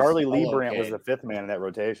I was. Charlie Leibrandt was the fifth man in that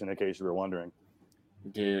rotation, in case you were wondering.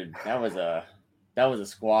 Dude, that was a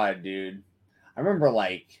squad, dude. I remember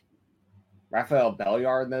like Rafael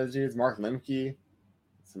Belliard and those dudes, Mark Lemke,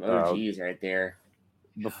 some OGs right there.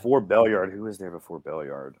 Before Belliard, who was there before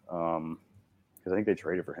Belliard? Because I think they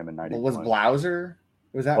traded for him in '91. Was Blauser?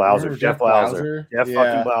 Was that Blauser? Jeff Blauser. Jeff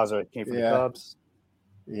fucking Blauser came from the Cubs.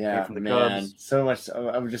 Yeah, from the Cubs. So much.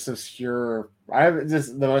 I'm just obscure. I have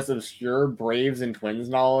just the most obscure Braves and Twins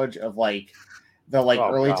knowledge of like the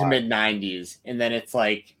early to mid '90s, and then it's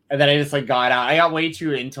like, and then I just like got out. I got way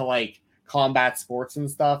too into like combat sports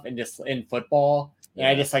and stuff, and just in football. And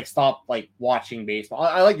I just like stopped like watching baseball.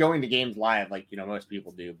 I like going to games live, like most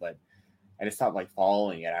people do, but I just stopped like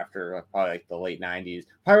following it after probably like the late '90s.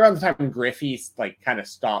 Probably around the time when Griffey like kind of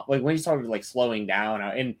stopped, like when he started like slowing down,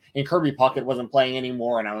 and Kirby Puckett wasn't playing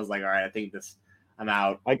anymore, and I was like, all right, I think I'm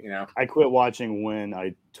out. I quit watching when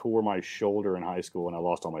I tore my shoulder in high school and I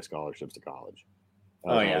lost all my scholarships to college.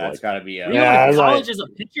 That's got to be a college as a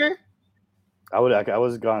pitcher. I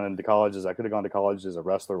was gone into colleges. I could have gone to college as a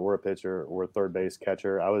wrestler or a pitcher or a third base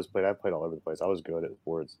catcher. I played all over the place. I was good at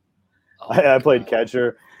sports. I played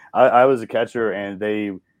catcher. I was a catcher,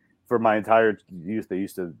 and for my entire youth, they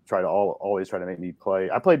used to always try to make me play.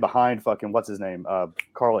 I played behind fucking what's his name,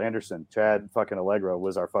 Carl Anderson. Chad fucking Allegro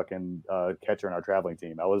was our fucking catcher in our traveling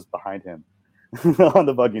team. I was behind him on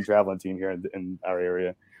the fucking traveling team here in our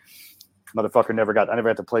area. Motherfucker I never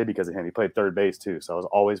had to play because of him. He played third base too, so I was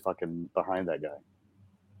always fucking behind that guy.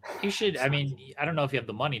 You should. I mean, I don't know if you have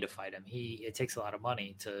the money to fight him. It takes a lot of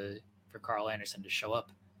money for Carl Anderson to show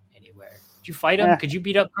up anywhere. Did you fight him? Could you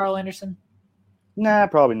beat up Carl Anderson? Nah,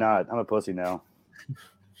 probably not. I'm a pussy now.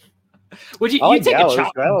 Would you take a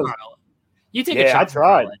chop from Carl? You take a chop.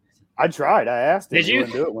 I tried. I asked him. Did you? He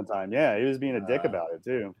wouldn't do it one time. Yeah, he was being a dick about it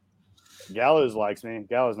too. Gallows likes me.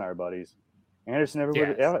 Gallows and I are buddies. Anderson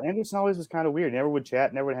Anderson always was kind of weird. Never would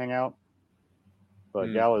chat, never would hang out.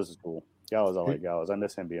 But Gallows is cool. I like Gallows. I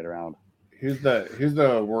miss him being around. Who's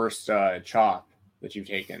the worst chop that you've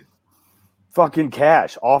taken? Fucking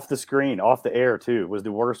Cash, off the screen, off the air too, was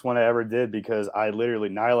the worst one I ever did because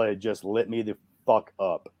Nyla had just lit me the fuck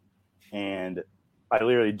up. And I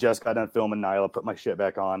literally just got done filming Nyla, put my shit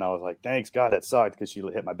back on. I was like, thanks God, that sucked because she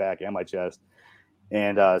hit my back and my chest.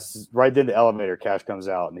 And right then the elevator, Cash comes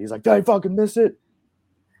out and he's like, did I fucking miss it?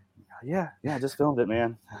 Yeah, I just filmed it,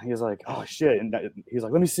 man. He was like, oh shit. And he's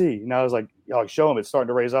like, let me see. And I was like, show him, it's starting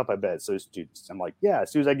to raise up, I bet. So I'm like, yeah,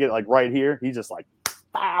 as soon as I get like right here, he's just like,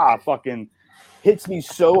 fucking hits me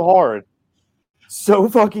so hard. So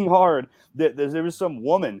fucking hard that there was some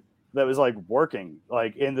woman that was like working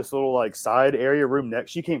like in this little like side area room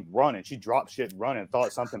next. She came running. She dropped shit running,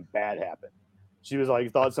 thought something bad happened. She was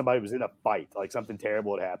like, thought somebody was in a fight, like something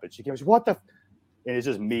terrible had happened. She came, what the? And it's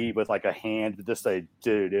just me with like a hand to just say,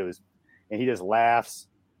 dude, it was, and he just laughs.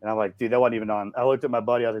 And I'm like, dude, that wasn't even on. I looked at my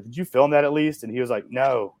buddy. I was like, did you film that at least? And he was like,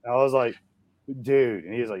 no. And I was like, dude.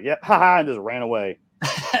 And he was like, yeah, haha, and just ran away.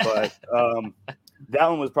 But that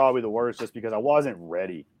one was probably the worst just because I wasn't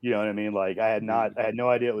ready. You know what I mean? Like I had no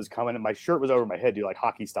idea it was coming. And my shirt was over my head, dude, like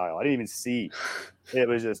hockey style. I didn't even see. It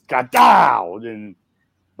was just got down.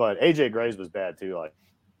 But AJ Gray's was bad too. Like,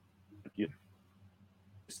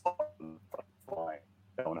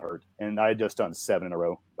 that one hurt. And I had just done 7 in a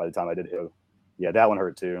row by the time I did it. Yeah, that one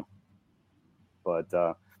hurt too. But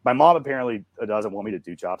my mom apparently doesn't want me to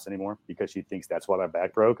do chops anymore because she thinks that's why my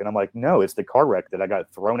back broke. And I'm like, no, it's the car wreck that I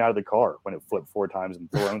got thrown out of the car when it flipped 4 times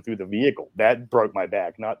and thrown through the vehicle. That broke my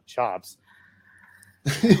back, not chops.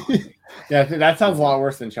 Yeah, that sounds a lot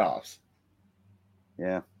worse than chops.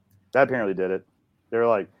 Yeah, that apparently did it. They were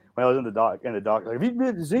like, when I was in the doc, like,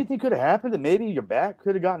 is anything could have happened that maybe your back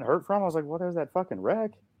could have gotten hurt from? I was like, what is that fucking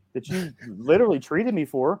wreck that you literally treated me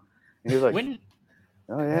for? And he was like, when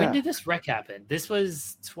did this wreck happen? This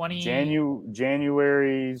was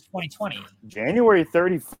January 2020. January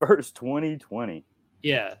 31st, 2020.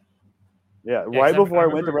 Yeah. Yeah, right before I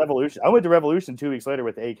went to Revolution. I went to Revolution 2 weeks later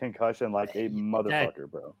with a concussion like a motherfucker,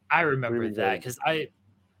 bro. I remember that because I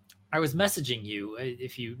was messaging you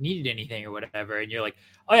if you needed anything or whatever, and you're like,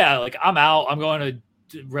 oh yeah, like I'm out. I'm going to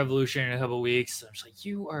Revolution in a couple weeks. I'm just like,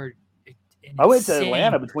 you are. I went to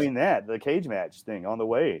Atlanta between the cage match thing on the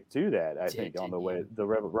way to that. I think on the way the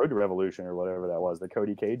Road to Revolution or whatever that was, the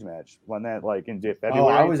Cody Cage match. When that like in February. Oh,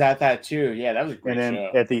 I was at that too. Yeah, that was a great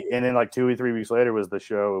show. And then like 2 or 3 weeks later was the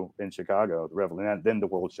show in Chicago, the Revolution. Then the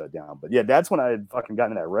world shut down. But yeah, that's when I had fucking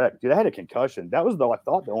gotten in that wreck. Dude, I had a concussion. That was I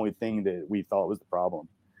thought the only thing that we thought was the problem.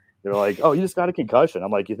 They were like, "Oh, you just got a concussion."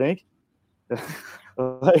 I'm like, "You think?"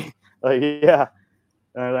 like yeah.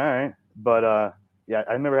 All right, but yeah,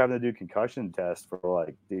 I remember having to do concussion tests for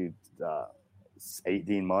like,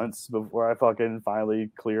 18 months before I fucking finally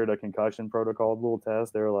cleared a concussion protocol little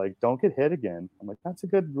test. They were like, "Don't get hit again." I'm like, "That's a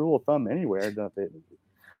good rule of thumb anywhere."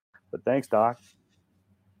 But thanks, doc.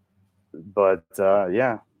 But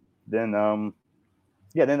yeah, then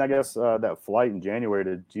I guess that flight in January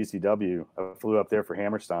to GCW, I flew up there for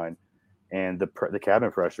Hammerstein, and the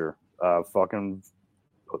cabin pressure fucking.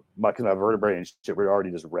 Because my vertebrae and shit were already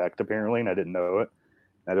just wrecked apparently, and I didn't know it.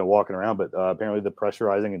 I've been walking around, but apparently the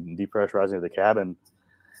pressurizing and depressurizing of the cabin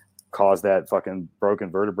caused that fucking broken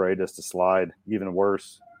vertebrae just to slide even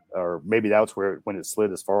worse. Or maybe that's when it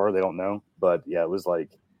slid as far, they don't know. But yeah, it was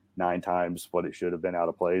like 9 times what it should have been out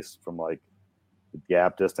of place from like the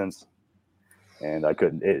gap distance. And I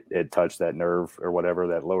couldn't, it touched that nerve or whatever,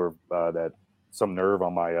 that lower, some nerve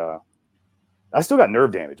on my, I still got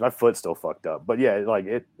nerve damage. My foot's still fucked up, but yeah, like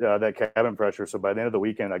that cabin pressure. So by the end of the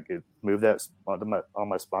weekend, I could move that on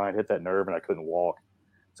my spine, hit that nerve, and I couldn't walk.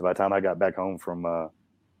 So by the time I got back home from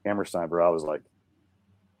Hammerstein, bro, I was like,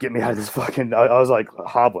 "Get me out of this fucking!" I was like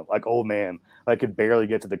hobbling, like old man. I could barely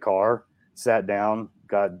get to the car. Sat down,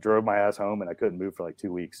 drove my ass home, and I couldn't move for like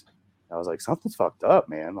 2 weeks. I was like, "Something's fucked up,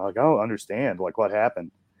 man." Like I don't understand, like what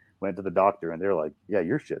happened. Went to the doctor, and they're like, "Yeah,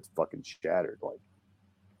 your shit's fucking shattered." Like.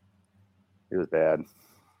 It was bad.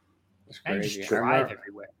 Now you just drive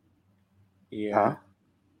everywhere. Yeah. Huh?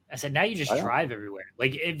 I said, now you just drive everywhere.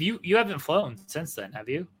 Like, if you haven't flown since then, have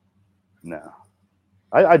you? No.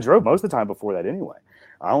 I drove most of the time before that anyway.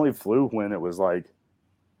 I only flew when it was like,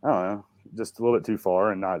 I don't know, just a little bit too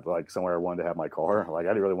far and not like somewhere I wanted to have my car. Like, I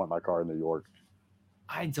didn't really want my car in New York.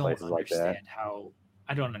 I don't understand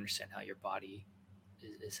how your body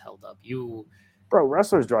is held up. Bro,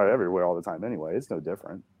 wrestlers drive everywhere all the time anyway. It's no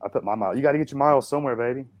different. I put my miles. You got to get your miles somewhere,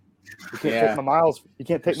 baby. You can't take my miles. You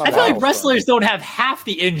can't take my miles. I feel like wrestlers don't have half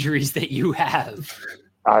the injuries that you have.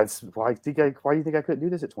 Why do you think I couldn't do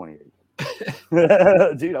this at 28?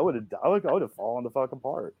 Dude, I would have fallen the fucking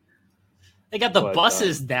apart. They got the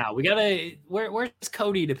buses now. We gotta. Where's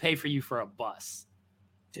Cody to pay for you for a bus?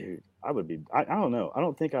 Dude, I don't know. I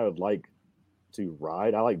don't think I would like to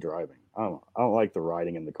ride. I like driving. I don't like the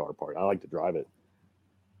riding in the car part. I like to drive it.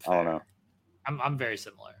 Fair. I don't know. I'm very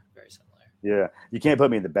similar. Very similar. Yeah, you can't put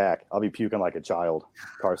me in the back. I'll be puking like a child,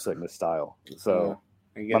 car sickness style. So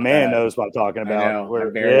my man knows what I'm talking about.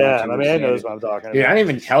 My man knows what I'm talking about. Dude, I didn't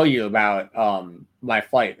even tell you about my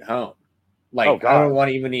flight home. Like, I don't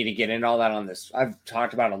even need to get into all that on this. I've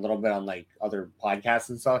talked about it a little bit on like other podcasts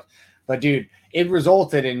and stuff. But dude, it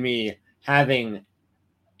resulted in me having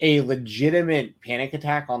a legitimate panic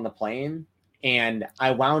attack on the plane, and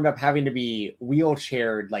I wound up having to be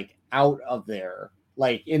wheelchaired like out of there,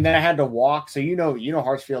 like, and then I had to walk. So you know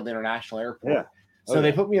Hartsfield International Airport. Yeah. So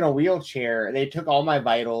they put me in a wheelchair. They took all my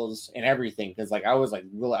vitals and everything because like I was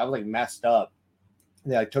messed up.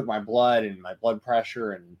 They like took my blood and my blood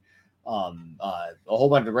pressure and a whole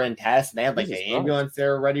bunch of random tests. And they had like an ambulance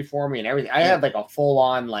there ready for me and everything. I had like a full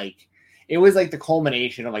on like. It was like the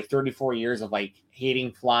culmination of like 34 years of like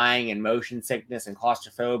hating flying and motion sickness and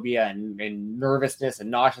claustrophobia and nervousness and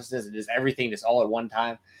nauseousness and just everything just all at one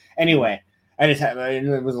time. Anyway,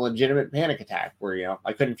 it was a legitimate panic attack where,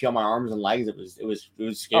 I couldn't feel my arms and legs. It was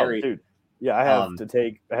scary. Oh, dude. Yeah, I have to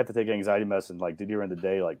take anxiety medicine like during the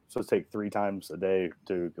day, like supposed to take 3 times a day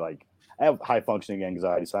to like, I have high functioning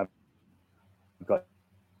anxiety. So I'm like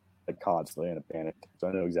constantly in a panic. So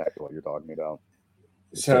I know exactly what you're talking about.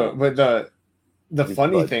 So, but the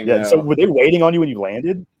funny thing, yeah. So were they waiting on you when you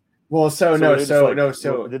landed? Well, so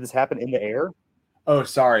did this happen in the air? Oh,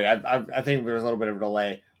 sorry. I think there was a little bit of a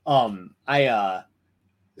delay.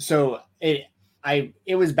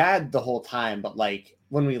 It was bad the whole time, but like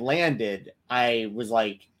when we landed, I was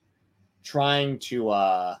like trying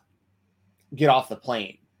to get off the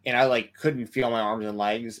plane, and I like couldn't feel my arms and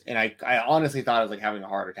legs, and I honestly thought I was like having a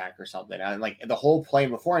heart attack or something. And like the whole plane,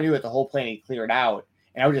 before I knew it, the whole plane had cleared out.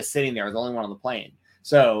 And I was just sitting there. I was the only one on the plane.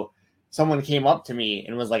 So someone came up to me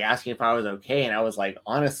and was like asking if I was okay. And I was like,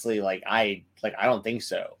 honestly, I don't think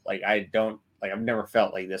so. Like, I've never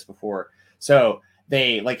felt like this before. So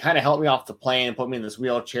they like kind of helped me off the plane and put me in this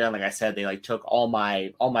wheelchair. And like I said, they like took all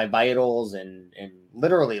my vitals and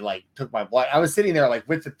literally like took my blood. I was sitting there like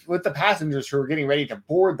with the passengers who were getting ready to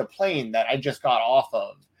board the plane that I just got off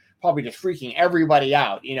of, probably just freaking everybody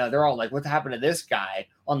out. You know, they're all like, what happened to this guy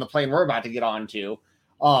on the plane we're about to get onto?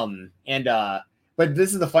 But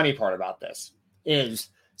this is the funny part about this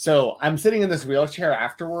is, so I'm sitting in this wheelchair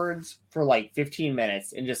afterwards for like 15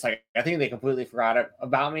 minutes and just like, I think they completely forgot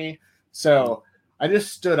about me. So I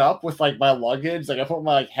just stood up with like my luggage. Like I put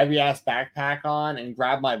my like heavy ass backpack on and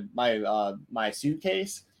grabbed my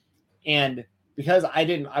suitcase. And because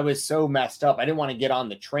I was so messed up, I didn't want to get on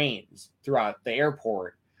the trains throughout the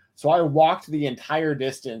airport. So I walked the entire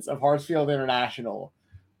distance of Hartsfield International.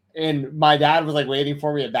 And my dad was like waiting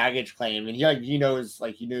for me at baggage claim, and he knows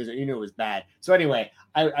it was bad. So anyway,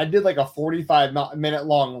 I did like a 45-minute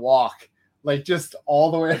long walk, like just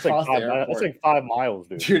all the way across the airport. It's like 5 miles,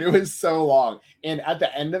 dude. Dude, it was so long. And at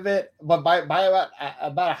the end of it, but by about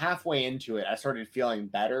halfway into it, I started feeling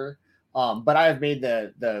better. But I have made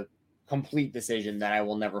the complete decision that I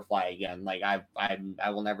will never fly again. Like I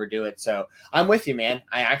will never do it. So I'm with you, man.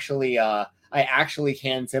 I actually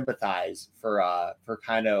can sympathize for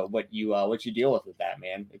kind of what you deal with that,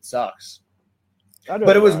 man. It sucks.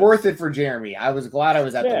 But it was worth it for Jeremy. I was glad I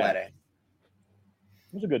was at the wedding.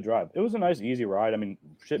 It was a good drive. It was a nice, easy ride. I mean,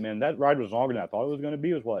 shit, man, that ride was longer than I thought it was going to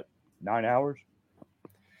be. It was what, 9 hours?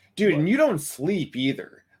 Dude, and you don't sleep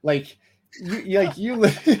either. Like because you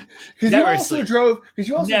also drove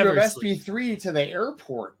SP3 to the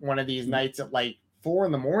airport one of these nights at like 4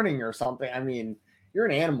 a.m. or something. I mean, you're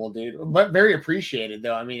an animal, dude, but very appreciated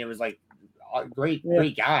though. I mean, it was like a great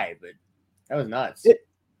guy, but that was nuts.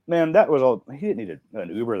 Man, that was all. He didn't need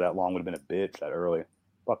an Uber that long. Would have been a bitch that early.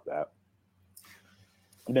 Fuck that.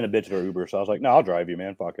 I've been a bitch for Uber, so I was like, no, I'll drive you,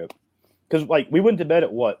 man. Fuck it. Because like we went to bed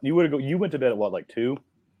at what? You went to bed at what, like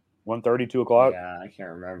 1:30, 2 o'clock? Yeah, I can't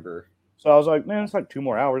remember. So I was like, man, it's like 2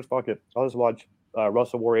 more hours. Fuck it. I'll just watch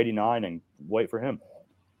Russell War 89 and wait for him.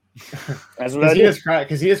 That's what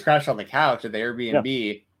because he just crashed on the couch at the Airbnb.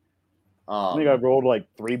 Yeah. I think I rolled like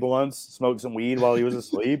 3 blunts, smoked some weed while he was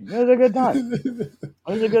asleep. It was a good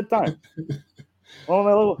time.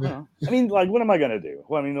 Well, I mean, like, what am I gonna do?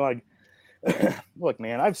 Well, I mean, like, look,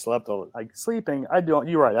 man, I've slept sleeping.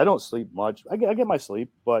 You're right. I don't sleep much. I get my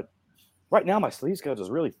sleep, but right now my sleep schedule is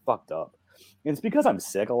really fucked up, and it's because I'm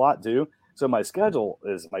sick a lot too. So my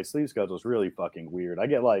sleep schedule is really fucking weird. I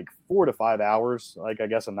get like 4 to 5 hours, like I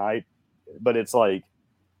guess a night, but it's like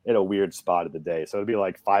in a weird spot of the day. So it'd be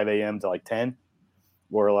like 5 a.m. to like 10,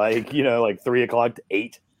 or like, like 3 o'clock to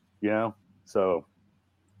 8, So,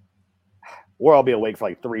 or I'll be awake for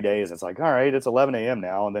like 3 days. It's like, all right, it's 11 a.m.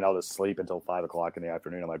 now. And then I'll just sleep until 5 o'clock in the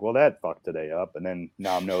afternoon. I'm like, well, that fucked today up. And then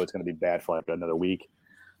now I know it's going to be bad for like another week.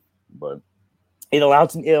 But it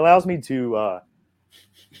allows me to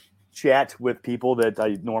chat with people that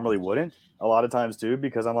I normally wouldn't a lot of times too,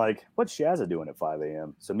 because I'm like, what's Shazza doing at 5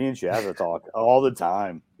 a.m.? So me and Shazza talk all the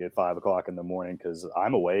time at 5 o'clock in the morning because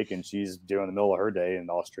I'm awake and she's doing the middle of her day in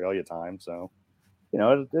Australia time. So, it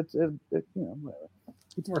whatever.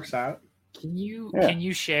 It works out. Can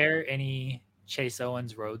you share any Chase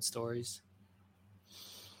Owens road stories?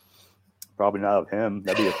 Probably not of him.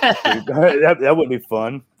 That'd be that would be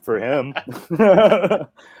fun for him.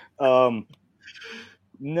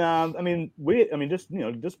 No, I mean, just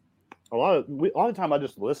a lot of time I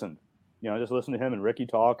just listened. I just listened to him and Ricky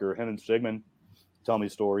talk, or him and Sigmund tell me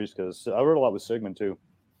stories, because I wrote a lot with Sigmund too.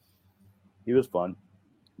 He was fun.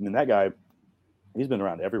 I mean, that guy, he's been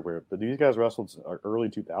around everywhere. But these guys wrestled early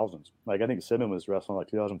 2000s. Like I think Sigmund was wrestling like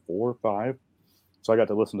 2004, 5. So I got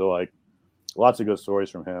to listen to like lots of good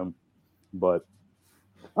stories from him. But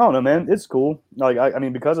I don't know, man. It's cool. Like I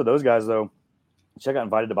mean, because of those guys though. I got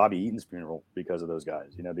invited to Bobby Eaton's funeral because of those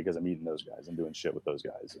guys, because I'm meeting those guys and doing shit with those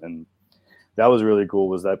guys. And that was really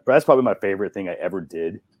cool. That's probably my favorite thing I ever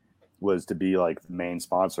did, was to be like the main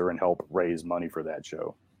sponsor and help raise money for that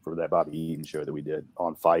show, for that Bobby Eaton show that we did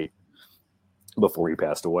on Fight before he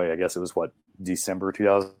passed away. I guess it was December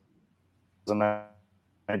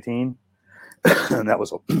 2019. And that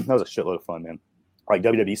was a shitload of fun, man. Like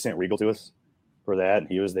WWE sent Regal to us for that, and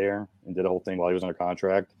he was there and did a whole thing while he was under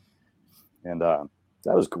contract. And that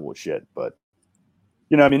was cool as shit. But,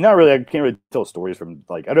 I mean, not really. I can't really tell stories from,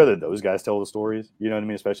 like, I'd rather those guys tell the stories, you know what I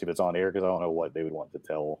mean? Especially if it's on air, because I don't know what they would want to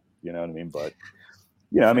tell, you know what I mean? But,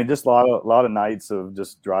 I mean, just a lot of nights of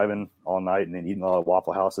just driving all night and then eating a lot of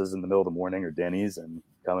Waffle Houses in the middle of the morning, or Denny's, and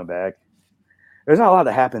coming back. There's not a lot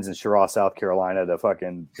that happens in Cheraw, South Carolina,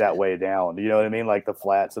 that way down. You know what I mean? Like the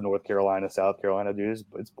flats of North Carolina, South Carolina, dude,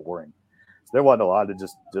 it's boring. So there wasn't a lot of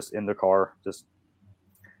just in the car, just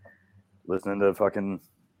Listening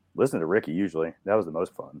to Ricky usually. That was the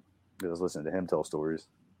most fun. Just listening to him tell stories.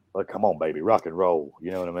 Like, come on, baby, rock and roll.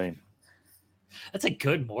 You know what I mean? That's a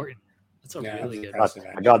good Morton. That's a really good.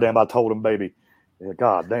 I told him, baby. Yeah,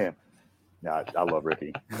 God damn. Yeah, I love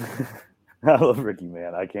Ricky. I love Ricky,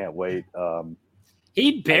 man. I can't wait.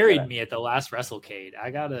 He buried me at the last WrestleCade.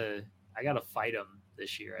 I gotta fight him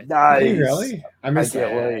this year. Nice. Really? I missed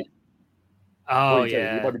that. Wait. Oh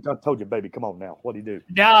yeah. I told you, baby. Come on now. What do you do?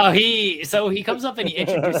 No, he comes up and he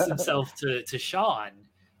introduced himself to Sean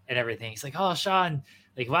and everything. He's like, "Oh, Sean,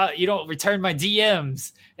 like, wow, you don't return my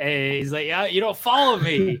DMs." And he's like, "Yeah, you don't follow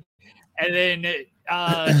me." And then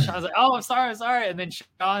Sean's like, "Oh, I'm sorry." And then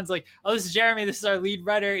Sean's like, "Oh, this is Jeremy. This is our lead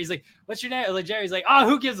writer." He's like, "What's your name?" I was like, Jeremy's like, "Oh,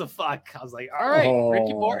 who gives a fuck?" I was like, "All right,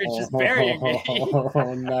 Ricky Morton's just burying me."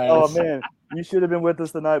 Oh, nice. Oh man, you should have been with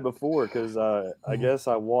us the night before because I guess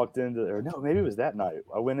I walked into, or no, maybe it was that night.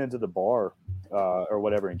 I went into the bar or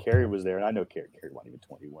whatever, and Kerry was there, and I know Kerry wasn't even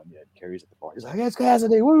 21 yet. Kerry's at the bar. He's like, "It's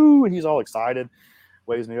Cassidy, woo!" And he's all excited,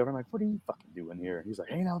 waves me over. I'm like, "What are you fucking doing here?" He's like,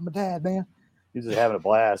 "Hanging out with my dad, man." He's just having a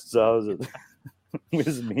blast. So I was.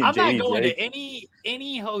 I'm not going to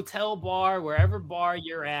any hotel bar, wherever bar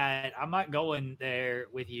you're at. I'm not going there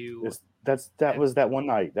with you. That was that one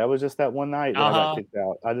night. That was just that one night that I got kicked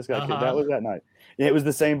out. I just got kicked. That was that night. Yeah, it was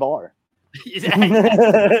the same bar.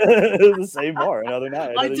 It was the same bar another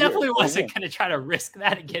night. I definitely wasn't going to try to risk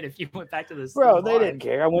that again if you went back to this. Bro, they didn't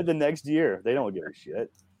care. I went the next year. They don't give a shit.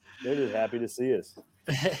 They're just happy to see us.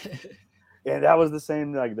 And that was the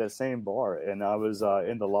same, like that same bar. And I was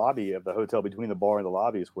in the lobby of the hotel between the bar and the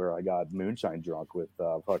lobby is where I got moonshine drunk with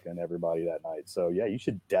fucking everybody that night. So yeah, you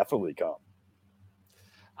should definitely come.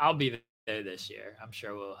 I'll be there this year. I'm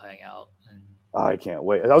sure we'll hang out. I can't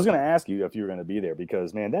wait. I was going to ask you if you were going to be there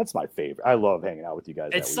because man, that's my favorite. I love hanging out with you guys.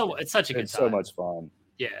 It's such a good time. It's so much fun.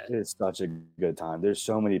 Yeah, it's such a good time. There's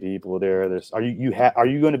so many people there. Are you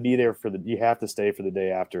going to be there you have to stay for the day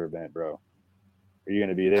after event, bro? Are you going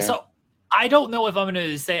to be there? So I don't know if I'm going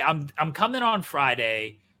to say I'm coming on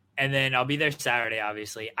Friday and then I'll be there Saturday,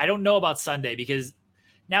 obviously. I don't know about Sunday because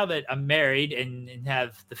now that I'm married and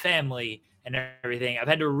have the family and everything, I've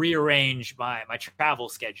had to rearrange my travel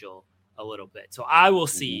schedule a little bit. So I will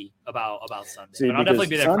see about Sunday. But I'll definitely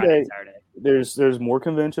be there Friday and Saturday. There's more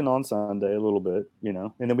convention on Sunday a little bit, you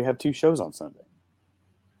know, and then we have 2 shows on Sunday.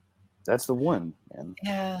 That's the one, man.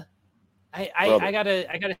 Yeah. I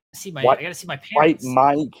gotta see my parents.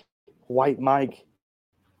 White Mike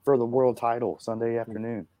for the world title Sunday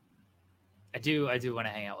afternoon. I do want to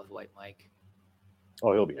hang out with White Mike.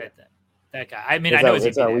 Oh, he'll be there. That guy. I mean, I know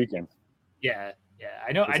it's our weekend. Yeah.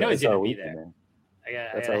 I know he's gonna be there. Man.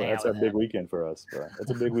 That's a big weekend for us, bro.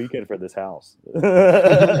 That's a big weekend for this house. We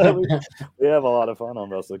have a lot of fun on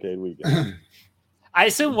WrestleCade weekend. I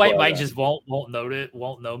assume White Mike just won't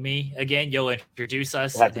know me again. You'll introduce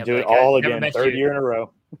us. Have to do it all again, third year in a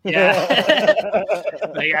row.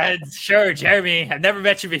 Yeah. Sure, Jeremy. I've never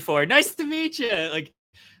met you before. Nice to meet you. Like,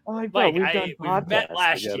 Mike, we met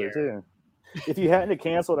last year. Too. If you hadn't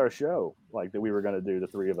canceled our show like that we were going to do, the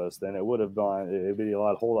 3 of us, then it would have gone. It'd be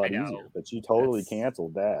a whole lot easier. But you totally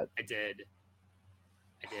canceled that. I did.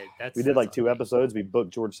 We did like 2 episodes. We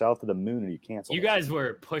booked George South to the moon, and you canceled. You guys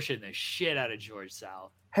were pushing the shit out of George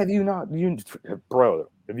South. Have you not? Bro,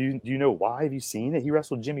 do you know why? Have you seen it? He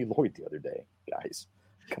wrestled Jimmy Lloyd the other day, guys.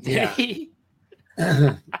 Yeah.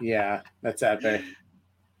 Yeah, that's epic.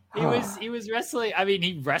 He was wrestling. I mean,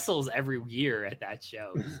 he wrestles every year at that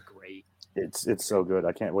show. It's great. It's so good.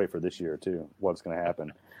 I can't wait for this year too. What's going to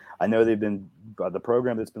happen? I know they've been the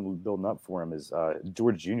program that's been building up for him is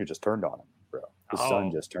George Jr. just turned on him, bro. His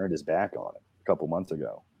son just turned his back on him a couple months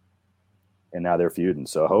ago, and now they're feuding.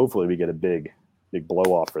 So hopefully we get a big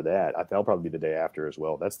blow off for that. That'll probably be the day after as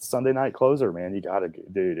well. That's the Sunday night closer, man. You gotta,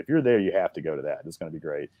 dude. If you're there, you have to go to that. It's going to be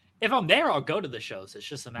great. If I'm there, I'll go to the shows. It's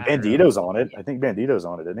just a matter. Bandito's on it. I think Bandito's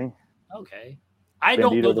on it, isn't he? Okay. I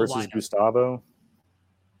don't know the versus lineup. Gustavo.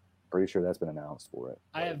 Pretty sure that's been announced for it.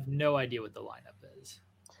 I have no idea what the lineup is.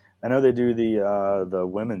 I know they do the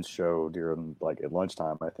women's show during like at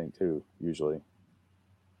lunchtime, I think too, usually.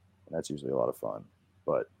 And that's usually a lot of fun.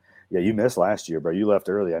 But yeah, you missed last year, bro. You left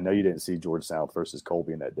early. I know you didn't see George South versus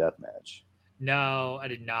Colby in that death match. No, I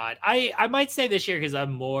did not. I might say this year because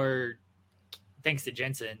I'm more, thanks to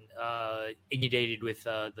Jensen, inundated with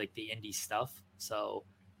like the indie stuff. So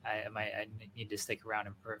I need to stick around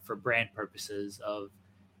for brand purposes of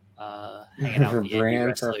hanging out with the indie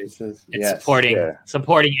wrestlers and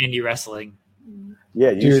supporting indie wrestling.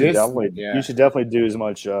 Yeah, you should definitely do as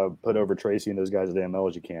much put over Tracy and those guys at AML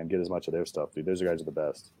as you can. Get as much of their stuff, dude. Those guys are the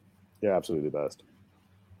best. They're absolutely the best.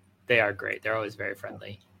 They are great. They're always very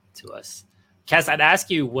friendly to us. Cass, I'd ask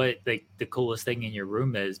you what the coolest thing in your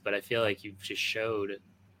room is, but I feel like you've just showed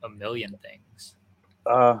a million things.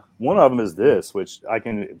 One of them is this, which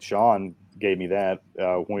Sean gave me that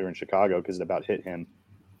when we were in Chicago because it about hit him.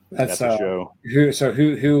 That's the show.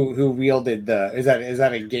 Who wielded is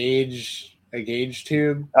that a gauge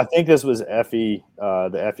tube? I think this was Effie,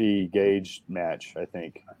 the Effie Gage match. I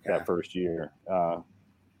think that first year,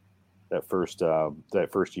 that first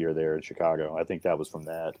year there in Chicago. I think that was from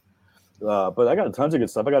that. But I got tons of good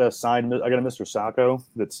stuff. I got a Mr. Sacco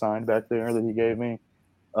that's signed back there that he gave me.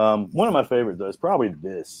 One of my favorites though is probably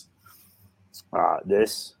this.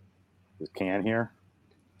 This can here.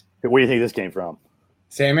 Where do you think this came from?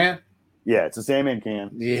 Sandman? Yeah, it's a Sandman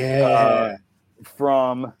can. Yeah.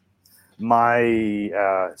 From my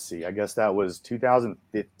I guess that was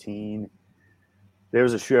 2015. There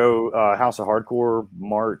was a show, House of Hardcore,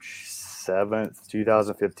 March 7th,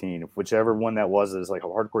 2015. Whichever one that was, it was like a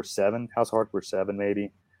Hardcore 7, House of Hardcore 7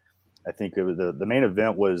 maybe. I think it was the main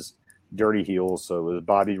event was Dirty Heels, so it was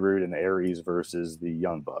Bobby Roode and the Aries versus the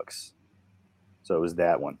Young Bucks. So it was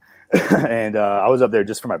that one. And I was up there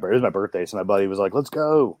just for it was my birthday, so my buddy was like, let's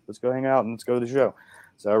go hang out and let's go to the show.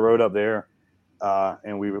 So I rode up there,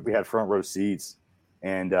 and we had front row seats.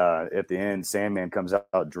 And at the end, Sandman comes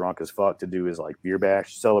out drunk as fuck to do his like beer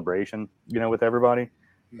bash celebration, with everybody.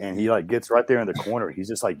 And he like gets right there in the corner. He's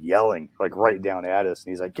just like yelling, like right down at us.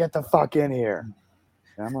 And he's like, get the fuck in here.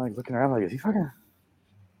 And I'm like looking around like, is he fucking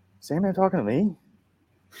Sandman talking to me?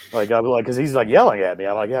 Like, I'm like, because he's like yelling at me.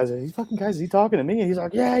 I'm like, guys, is he talking to me? And he's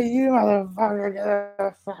like, yeah, you motherfucker, get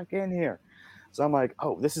the fuck in here. So I'm like,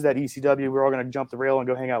 oh, this is that ECW. We're all going to jump the rail and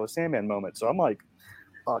go hang out with Sandman moment. So I'm like,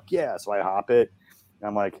 fuck yeah. So I hop it. And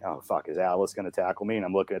I'm like, oh, fuck, is Atlas going to tackle me? And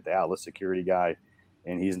I'm looking at the Atlas security guy.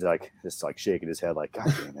 And he's like, just like shaking his head like,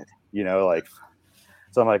 God damn it. Like,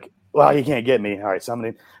 so I'm like, well, he can't get me. All right, it's time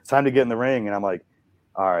to get in the ring. And I'm like,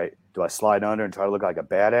 all right, do I slide under and try to look like a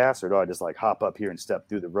badass, or do I just like hop up here and step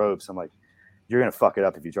through the ropes? I'm like, you're going to fuck it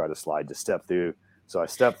up if you try to slide. Just step through. So I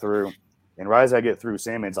step through, and right as I get through,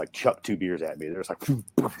 Sandman's like chucked 2 beers at me. There's like, and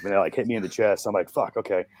they like hit me in the chest. I'm like, fuck,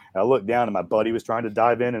 okay. And I look down, and my buddy was trying to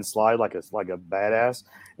dive in and slide like a badass,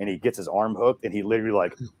 and he gets his arm hooked, and he literally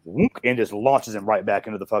like, whoop, and just launches him right back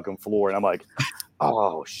into the fucking floor. And I'm like,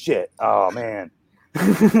 oh shit, oh man. So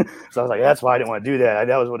I was like, that's why I didn't want to do that.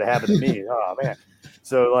 That was what happened to me. Oh man.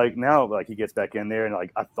 So like now, like he gets back in there, and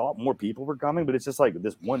like I thought more people were coming, but it's just like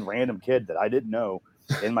this one random kid that I didn't know,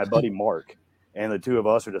 and my buddy Mark, and the two of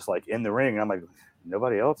us are just like in the ring. And I'm like,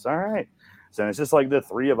 nobody else, all right. So it's just like the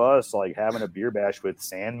three of us like having a beer bash with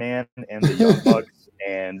Sandman and the Young Bucks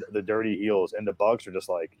and the Dirty Heels, and the Bucks are just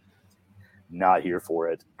like not here for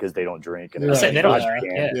it because they don't drink. And they don't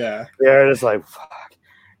drink. Yeah, they're just like fuck.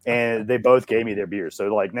 And they both gave me their beers. So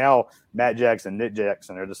like now Matt Jackson, Nick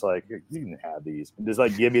Jackson are just like, you can have these. Just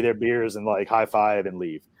like give me their beers and like high five and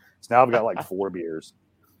leave. So now I've got like 4 beers.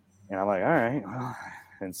 And I'm like, all right.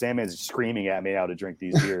 And Sandman's screaming at me how to drink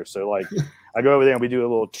these beers. So like I go over there and we do a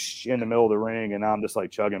little in the middle of the ring, and I'm just like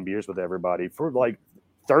chugging beers with everybody for like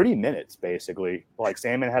 30 minutes basically. Like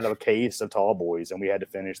Sandman had a case of Tall Boys, and we had to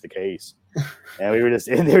finish the case. And we were just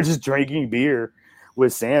in there just drinking beer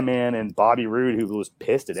with Sandman and Bobby Roode, who was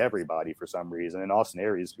pissed at everybody for some reason, and Austin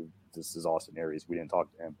Aries, this is Austin Aries. We didn't talk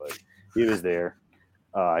to him, but he was there.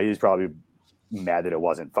 He was probably mad that it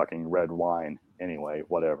wasn't fucking red wine anyway,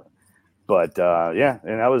 whatever. But yeah,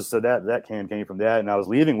 and that can came from that, and I was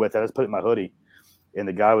leaving with it. I just put it in my hoodie, and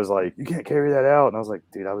the guy was like, "You can't carry that out," and I was like,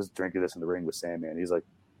 "Dude, I was drinking this in the ring with Sandman." He's like,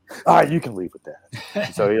 "All right, you can leave with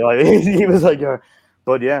that." So he was like.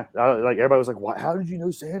 But yeah, like everybody was like, "Why? How did you know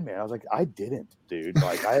Sandman?" I was like, "I didn't, dude.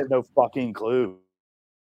 Like, I had no fucking clue."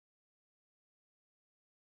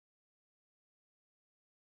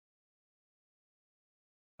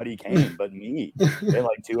 But he came, but me and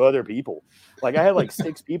like 2 other people. Like I had like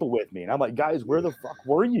 6 people with me, and I'm like, "Guys, where the fuck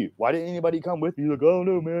were you? Why didn't anybody come with me?" Like, "Oh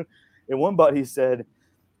no, man." And one buddy said,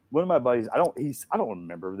 one of my buddies, I don't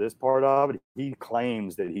remember this part of it. He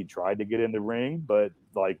claims that he tried to get in the ring, but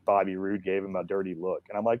like Bobby Roode gave him a dirty look.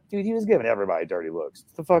 And I'm like, dude, he was giving everybody dirty looks.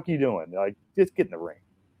 What the fuck are you doing? Like, just get in the ring.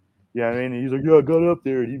 You know what I mean? And he's like, yeah, I got up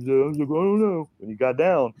there. And I was like, I don't know. When he got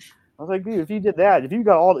down, I was like, dude, if you did that, if you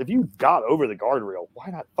got over the guardrail, why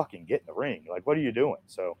not fucking get in the ring? Like, what are you doing?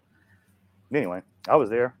 So anyway, I was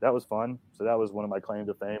there. That was fun. So that was one of my claim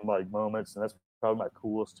to fame like moments. And that's probably my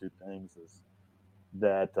coolest 2 things is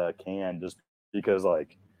that can, just because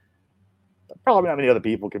like probably not many other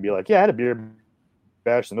people could be like, yeah, I had a beer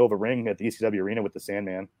bash the Nova ring at the ECW arena with the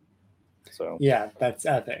Sandman. So yeah, that's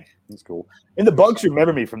that thing. That's cool. And the Bucks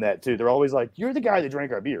remember me from that too. They're always like, "You're the guy that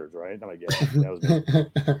drank our beers, right?" I'm like, "Yeah, that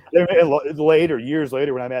was me." Later, years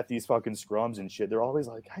later, when I'm at these fucking scrums and shit, they're always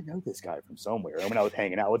like, "I know this guy from somewhere." And when I was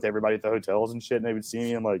hanging out with everybody at the hotels and shit, and they would see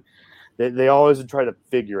me, I'm like, they always would try to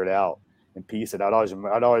figure it out and piece it out.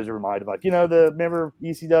 I'd always remind them, like, remember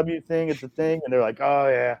ECW thing at the thing, and they're like,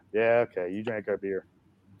 "Oh yeah, okay, you drank our beer."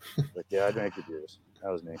 Like, yeah, I drank your beers.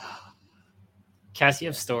 That was me. Cass, you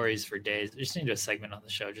have stories for days. We just need to do a segment on the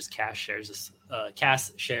show. Just Cass shares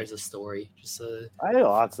a story. I had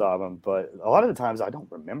lots of them, but a lot of the times I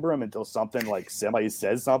don't remember them until something like somebody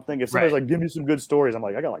says something. If somebody's like, "Give me some good stories," I'm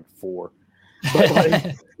like, "I got like 4." But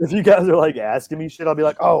like, if you guys are like asking me shit, I'll be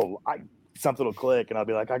like, "Oh, something will click," and I'll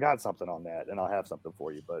be like, "I got something on that," and I'll have something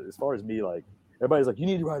for you. But as far as me, like, everybody's like, "You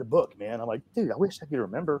need to write a book, man." I'm like, "Dude, I wish I could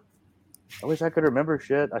remember. I wish I could remember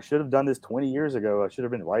shit. I should have done this 20 years ago. I should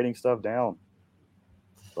have been writing stuff down."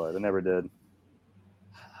 But I never did.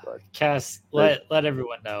 But Cass, let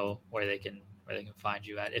everyone know where they can find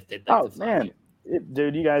you at if they'd like to find you.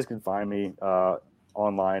 Dude, you guys can find me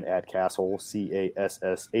online at Casshole, CASSHOOOLE.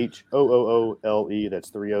 That's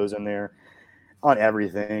 3 O's in there on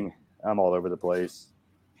everything. I'm all over the place.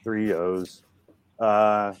 3 O's.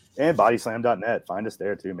 And bodyslam.net. Find us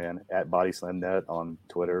there too, man. At bodyslam.net on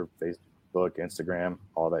Twitter, Facebook, Instagram,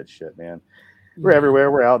 all that shit, man. We're everywhere.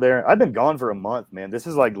 We're out there. I've been gone for a month, man. This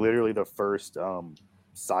is like literally the first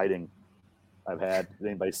sighting I've had.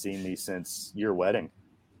 Anybody seen me since your wedding?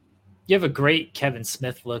 You have a great Kevin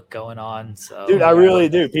Smith look going on. So, dude, I really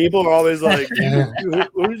do. People are always like, who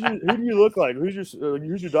do you look like? Who's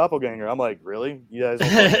your doppelganger? I'm like, really? You guys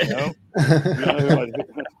don't know?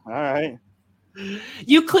 All right.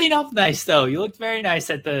 You clean up nice though. You looked very nice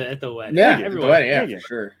at the wedding. Yeah, everyone. For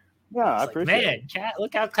sure. Yeah, I appreciate it. Man,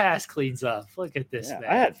 look how Cass cleans up. Look at this, man.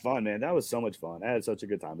 I had fun, man. That was so much fun. I had such a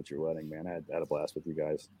good time at your wedding, man. I had a blast with you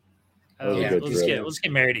guys. Let's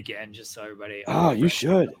get married again, just so everybody. Oh, you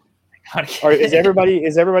should. Is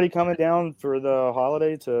everybody coming down for the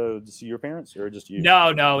holiday to see your parents, or just you?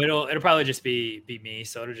 No, it'll probably just be me.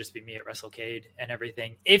 So it'll just be me at WrestleCade and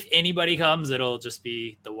everything. If anybody comes, it'll just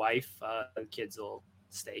be the wife. The kids will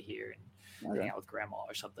stay here and hang out with grandma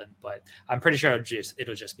or something. But I'm pretty sure it'll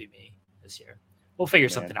just be me this year. We'll figure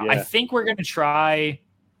something out. I think we're gonna try.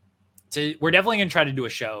 We're definitely going to try to do a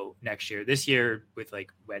show next year. This year, with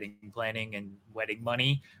like wedding planning and wedding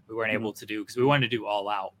money, we weren't able to do because we wanted to do all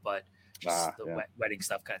out, but just wedding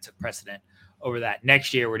stuff kind of took precedent over that.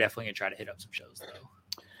 Next year, we're definitely going to try to hit up some shows,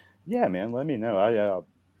 though. Yeah, man, let me know.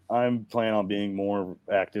 I'm planning on being more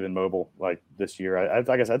active and mobile like this year.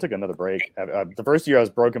 Like I said, I took another break. The first year I was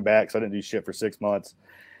broken back, so I didn't do shit for 6 months.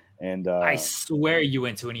 And I swear you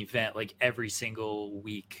went to an event like every single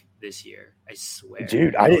week this year. I swear.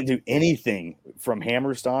 Dude, I didn't do anything from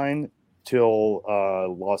Hammerstein till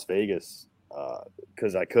Las Vegas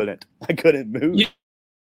because I couldn't move.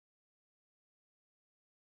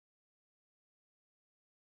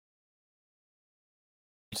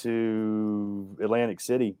 To Atlantic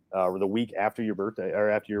City the week after your birthday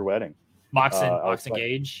or after your wedding. Moxon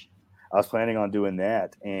Gage. I was planning on doing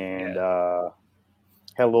that, and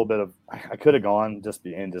had a little bit of. I could have gone just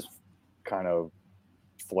kind of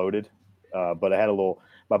floated, but I had a little.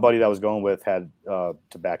 My buddy that I was going with had to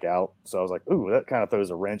back out, so I was like, "Ooh, that kind of throws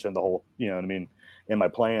a wrench in the whole." You know what I mean? In my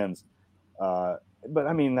plans. But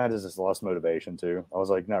I mean, that is just lost motivation too. I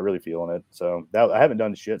was like not really feeling it. So I haven't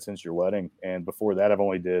done shit since your wedding. And before that, I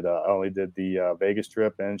only did the Vegas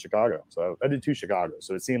trip and Chicago. So I did 2 Chicago.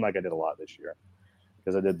 So it seemed like I did a lot this year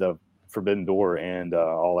because I did the Forbidden Door and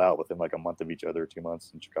All Out within like a month of each other, 2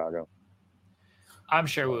 months in Chicago. I'm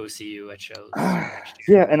sure we'll see you at shows next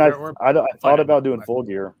year. Yeah, and I thought about doing Full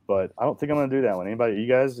Gear, but I don't think I'm going to do that one. Anybody? You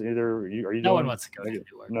guys? Are you? No one wants to go to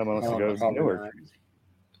Newark. No one wants to go to Newark.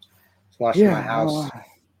 Watching my house.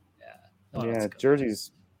 Yeah,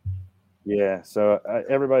 Jersey's. Yeah, so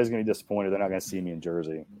everybody's gonna be disappointed. They're not gonna see me in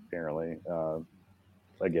Jersey apparently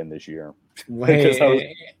again this year. But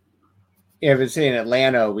see, in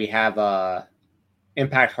Atlanta we have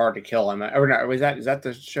Impact Hard to Kill. Is that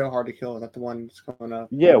the show Hard to Kill? Is that the one that's coming up?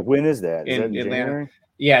 Yeah, when is that? Is in that in Atlanta? January?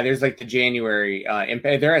 Yeah, there's like the January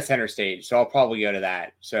Impact. They're at Center Stage, so I'll probably go to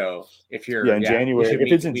that. So if you're in January,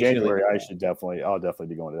 if it's in January, I'll definitely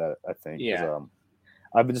be going to that. I think. Yeah.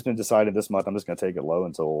 I've just been decided this month I'm just going to take it low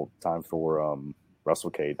until time for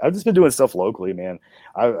WrestleCade. I've just been doing stuff locally, man.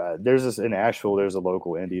 There's this in Asheville. There's a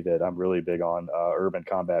local indie that I'm really big on, Urban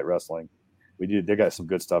Combat Wrestling. They got some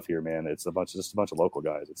good stuff here, man. It's just a bunch of local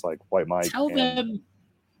guys. It's like White Mike. Tell them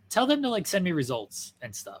to like send me results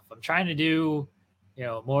and stuff. I'm trying to do,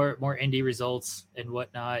 more indie results and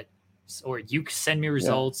whatnot, or you send me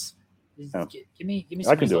results. Yeah. Give me.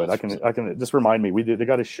 I can do it. I can. Just remind me. They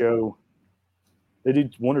got a show. They do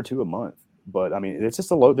 1 or 2 a month, but I mean, it's just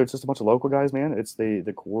there's just a bunch of local guys, man. It's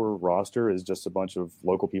the core roster is just a bunch of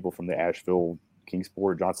local people from the Asheville,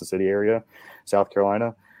 Kingsport, Johnson City area, South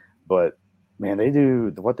Carolina. But man, they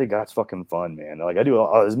do what they got's fucking fun, man. Like I do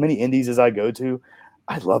as many indies as I go to.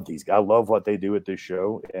 I love these guys. I love what they do at this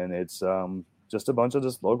show, and it's just a bunch of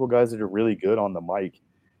just local guys that are really good on the mic,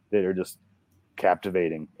 that are just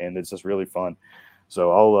captivating, and it's just really fun.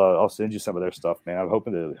 So I'll send you some of their stuff, man. I'm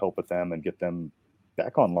hoping to help with them and get them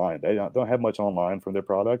back online. They don't have much online from their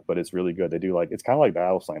product, but it's really good. They do it's kind of like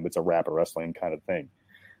Battle Slam. It's a rap wrestling kind of thing,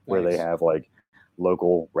 where they have like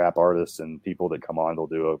local rap artists and people that come on. They'll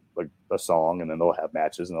do a song, and then they'll have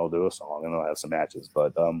matches, and they'll do a song, and they'll have some matches.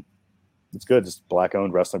 But it's good. Just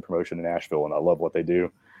black-owned wrestling promotion in Asheville, and I love what they do.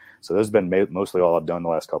 So this has been mostly all I've done the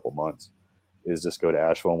last couple of months, is just go to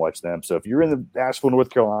Asheville and watch them. So if you're in the Asheville, North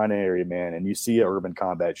Carolina area, man, and you see an Urban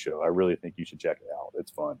Combat show, I really think you should check it out.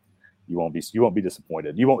 It's fun. You won't be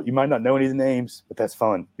disappointed. You might not know any of the names, but that's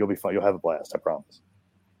fun. You'll be fun. You'll have a blast. I promise.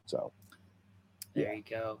 So there you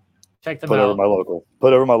go. Check them out. Put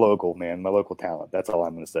over my local, man. My local talent. That's all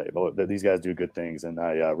I'm going to say. But these guys do good things, and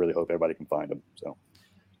I really hope everybody can find them. So,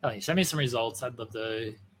 send me some results. I'd love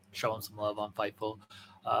to show them some love on Fightful.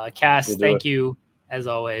 Cass, thank you as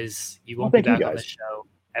always. You won't be back on the show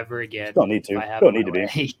ever again. Don't need to. Don't need to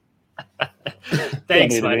be.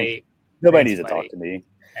 Thanks, buddy. Nobody needs to talk to me.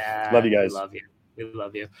 Love you guys. We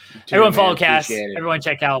love you. Everyone follow Cass. Everyone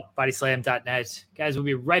check out bodyslam.net. Guys, we'll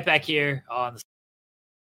be right back here on the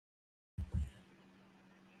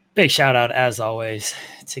big shout out, as always,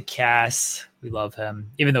 to Cass. We love him,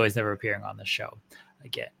 even though he's never appearing on the show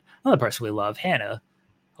again. Another person we love, Hannah.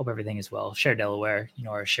 Hope everything is well. Cher Delaware. You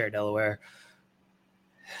know our Cher Delaware.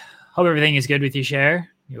 Hope everything is good with you, Cher.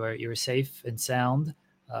 You are safe and sound.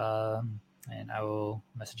 And I will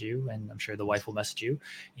message you, and I'm sure the wife will message you.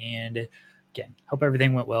 And again, hope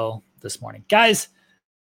everything went well this morning. Guys,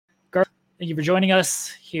 thank you for joining us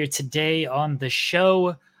here today on the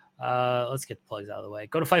show. Let's get the plugs out of the way.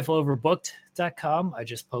 Go to FightfulOverbooked.com. I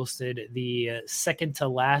just posted the second to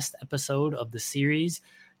last episode of the series,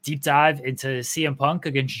 deep dive into CM Punk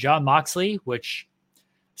against Jon Moxley, which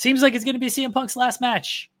seems like it's going to be CM Punk's last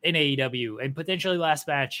match in AEW and potentially last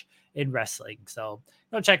match in wrestling. So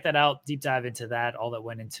go check that out. Deep dive into that, all that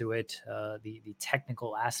went into it, the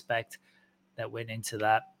technical aspect that went into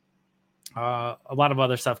that. A lot of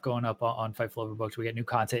other stuff going up on Fightful Overbooked. We get new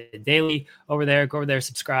content daily over there. Go over there,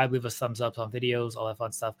 subscribe, leave us thumbs up on videos, all that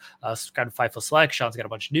fun stuff. Subscribe to Fightful Select. Sean's got a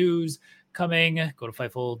bunch of news coming. Go to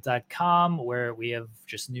Fightful.com, where we have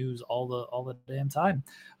just news all the damn time.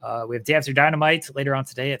 We have Day After Dynamite later on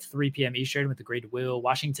today at 3 p.m. Eastern with the great Will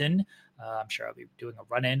Washington. I'm sure I'll be doing a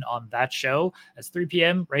run-in on that show. That's 3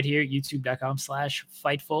 p.m. right here,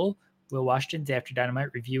 youtube.com/Fightful. Will Washington, Day After Dynamite,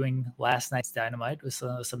 reviewing last night's Dynamite with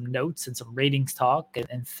some notes and some ratings talk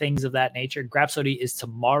and things of that nature. Grapsody is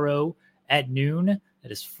tomorrow at noon.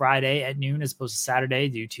 That is Friday at noon as opposed to Saturday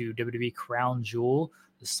due to WWE Crown Jewel.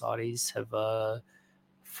 The Saudis have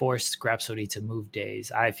forced Grapsody to move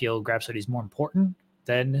days. I feel Grapsody is more important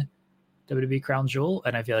than WWE Crown Jewel,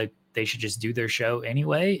 and I feel like they should just do their show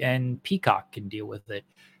anyway, and Peacock can deal with it.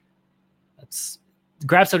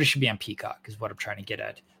 Grapsody should be on Peacock is what I'm trying to get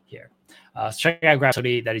at here. So check out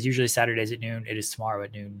Grapsody. That is usually Saturdays at noon. It is tomorrow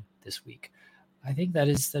at noon this week. I think that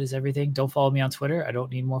is everything. Don't follow me on Twitter. I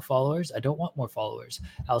don't need more followers. I don't want more followers.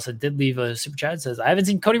 Allison did leave a super chat. It says, I haven't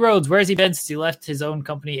seen Cody Rhodes. Where has he been since he left his own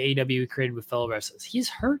company, AEW, created with fellow wrestlers? He's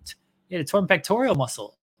hurt. He had a torn pectoral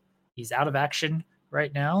muscle. He's out of action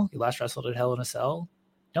right now. He last wrestled at Hell in a Cell.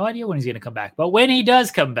 No idea when he's going to come back. But when he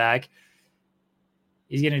does come back,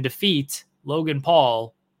 he's going to defeat Logan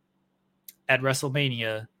Paul at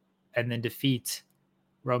WrestleMania and then defeat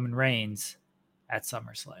Roman Reigns at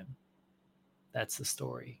SummerSlam. That's the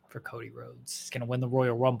story for Cody Rhodes. He's going to win the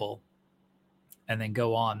Royal Rumble and then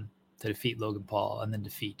go on to defeat Logan Paul and then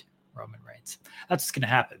defeat Roman Reigns. That's what's going to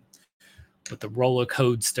happen with the roller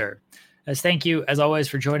coaster. As thank you, as always,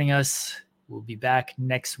 for joining us. We'll be back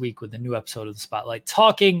next week with a new episode of The Spotlight,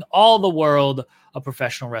 talking all the world of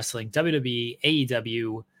professional wrestling, WWE,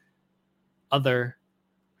 AEW, other,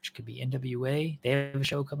 which could be NWA. They have a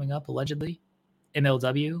show coming up, allegedly.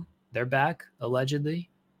 MLW, they're back, allegedly.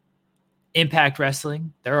 Impact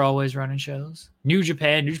Wrestling, they're always running shows. New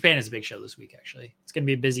Japan is a big show this week, actually. It's going to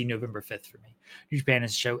be a busy November 5th for me. New Japan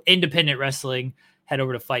is a show. Independent Wrestling, head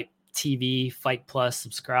over to Fight TV, Fight Plus,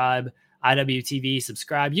 subscribe. IWTV,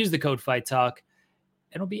 subscribe. Use the code Fight Talk,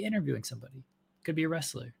 and we'll be interviewing somebody. Could be a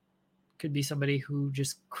wrestler. Could be somebody who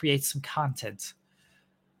just creates some content.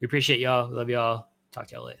 We appreciate y'all. We love y'all. Talk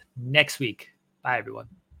to y'all next week. Bye, everyone.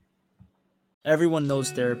 Everyone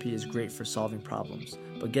knows therapy is great for solving problems,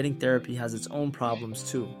 but getting therapy has its own problems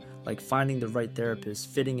too, like finding the right therapist,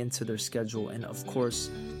 fitting into their schedule, and of course,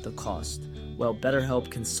 the cost. Well,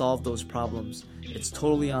 BetterHelp can solve those problems. It's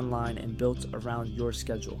totally online and built around your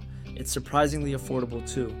schedule. It's surprisingly affordable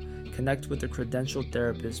too. Connect with a credentialed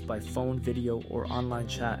therapist by phone, video, or online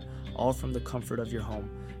chat, all from the comfort of your home.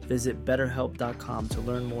 Visit BetterHelp.com to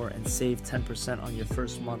learn more and save 10% on your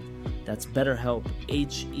first month. That's BetterHelp,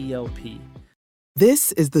 H-E-L-P.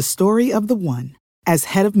 This is the story of the one. As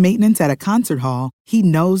head of maintenance at a concert hall, he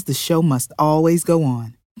knows the show must always go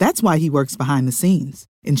on. That's why he works behind the scenes,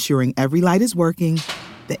 ensuring every light is working,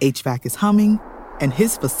 the HVAC is humming, and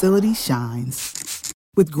his facility shines.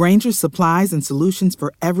 With Grainger's supplies and solutions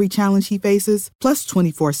for every challenge he faces, plus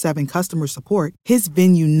 24/7 customer support, his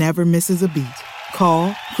venue never misses a beat.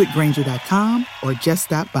 Call quickgrainger.com or just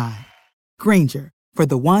stop by. Grainger, for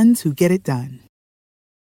the ones who get it done.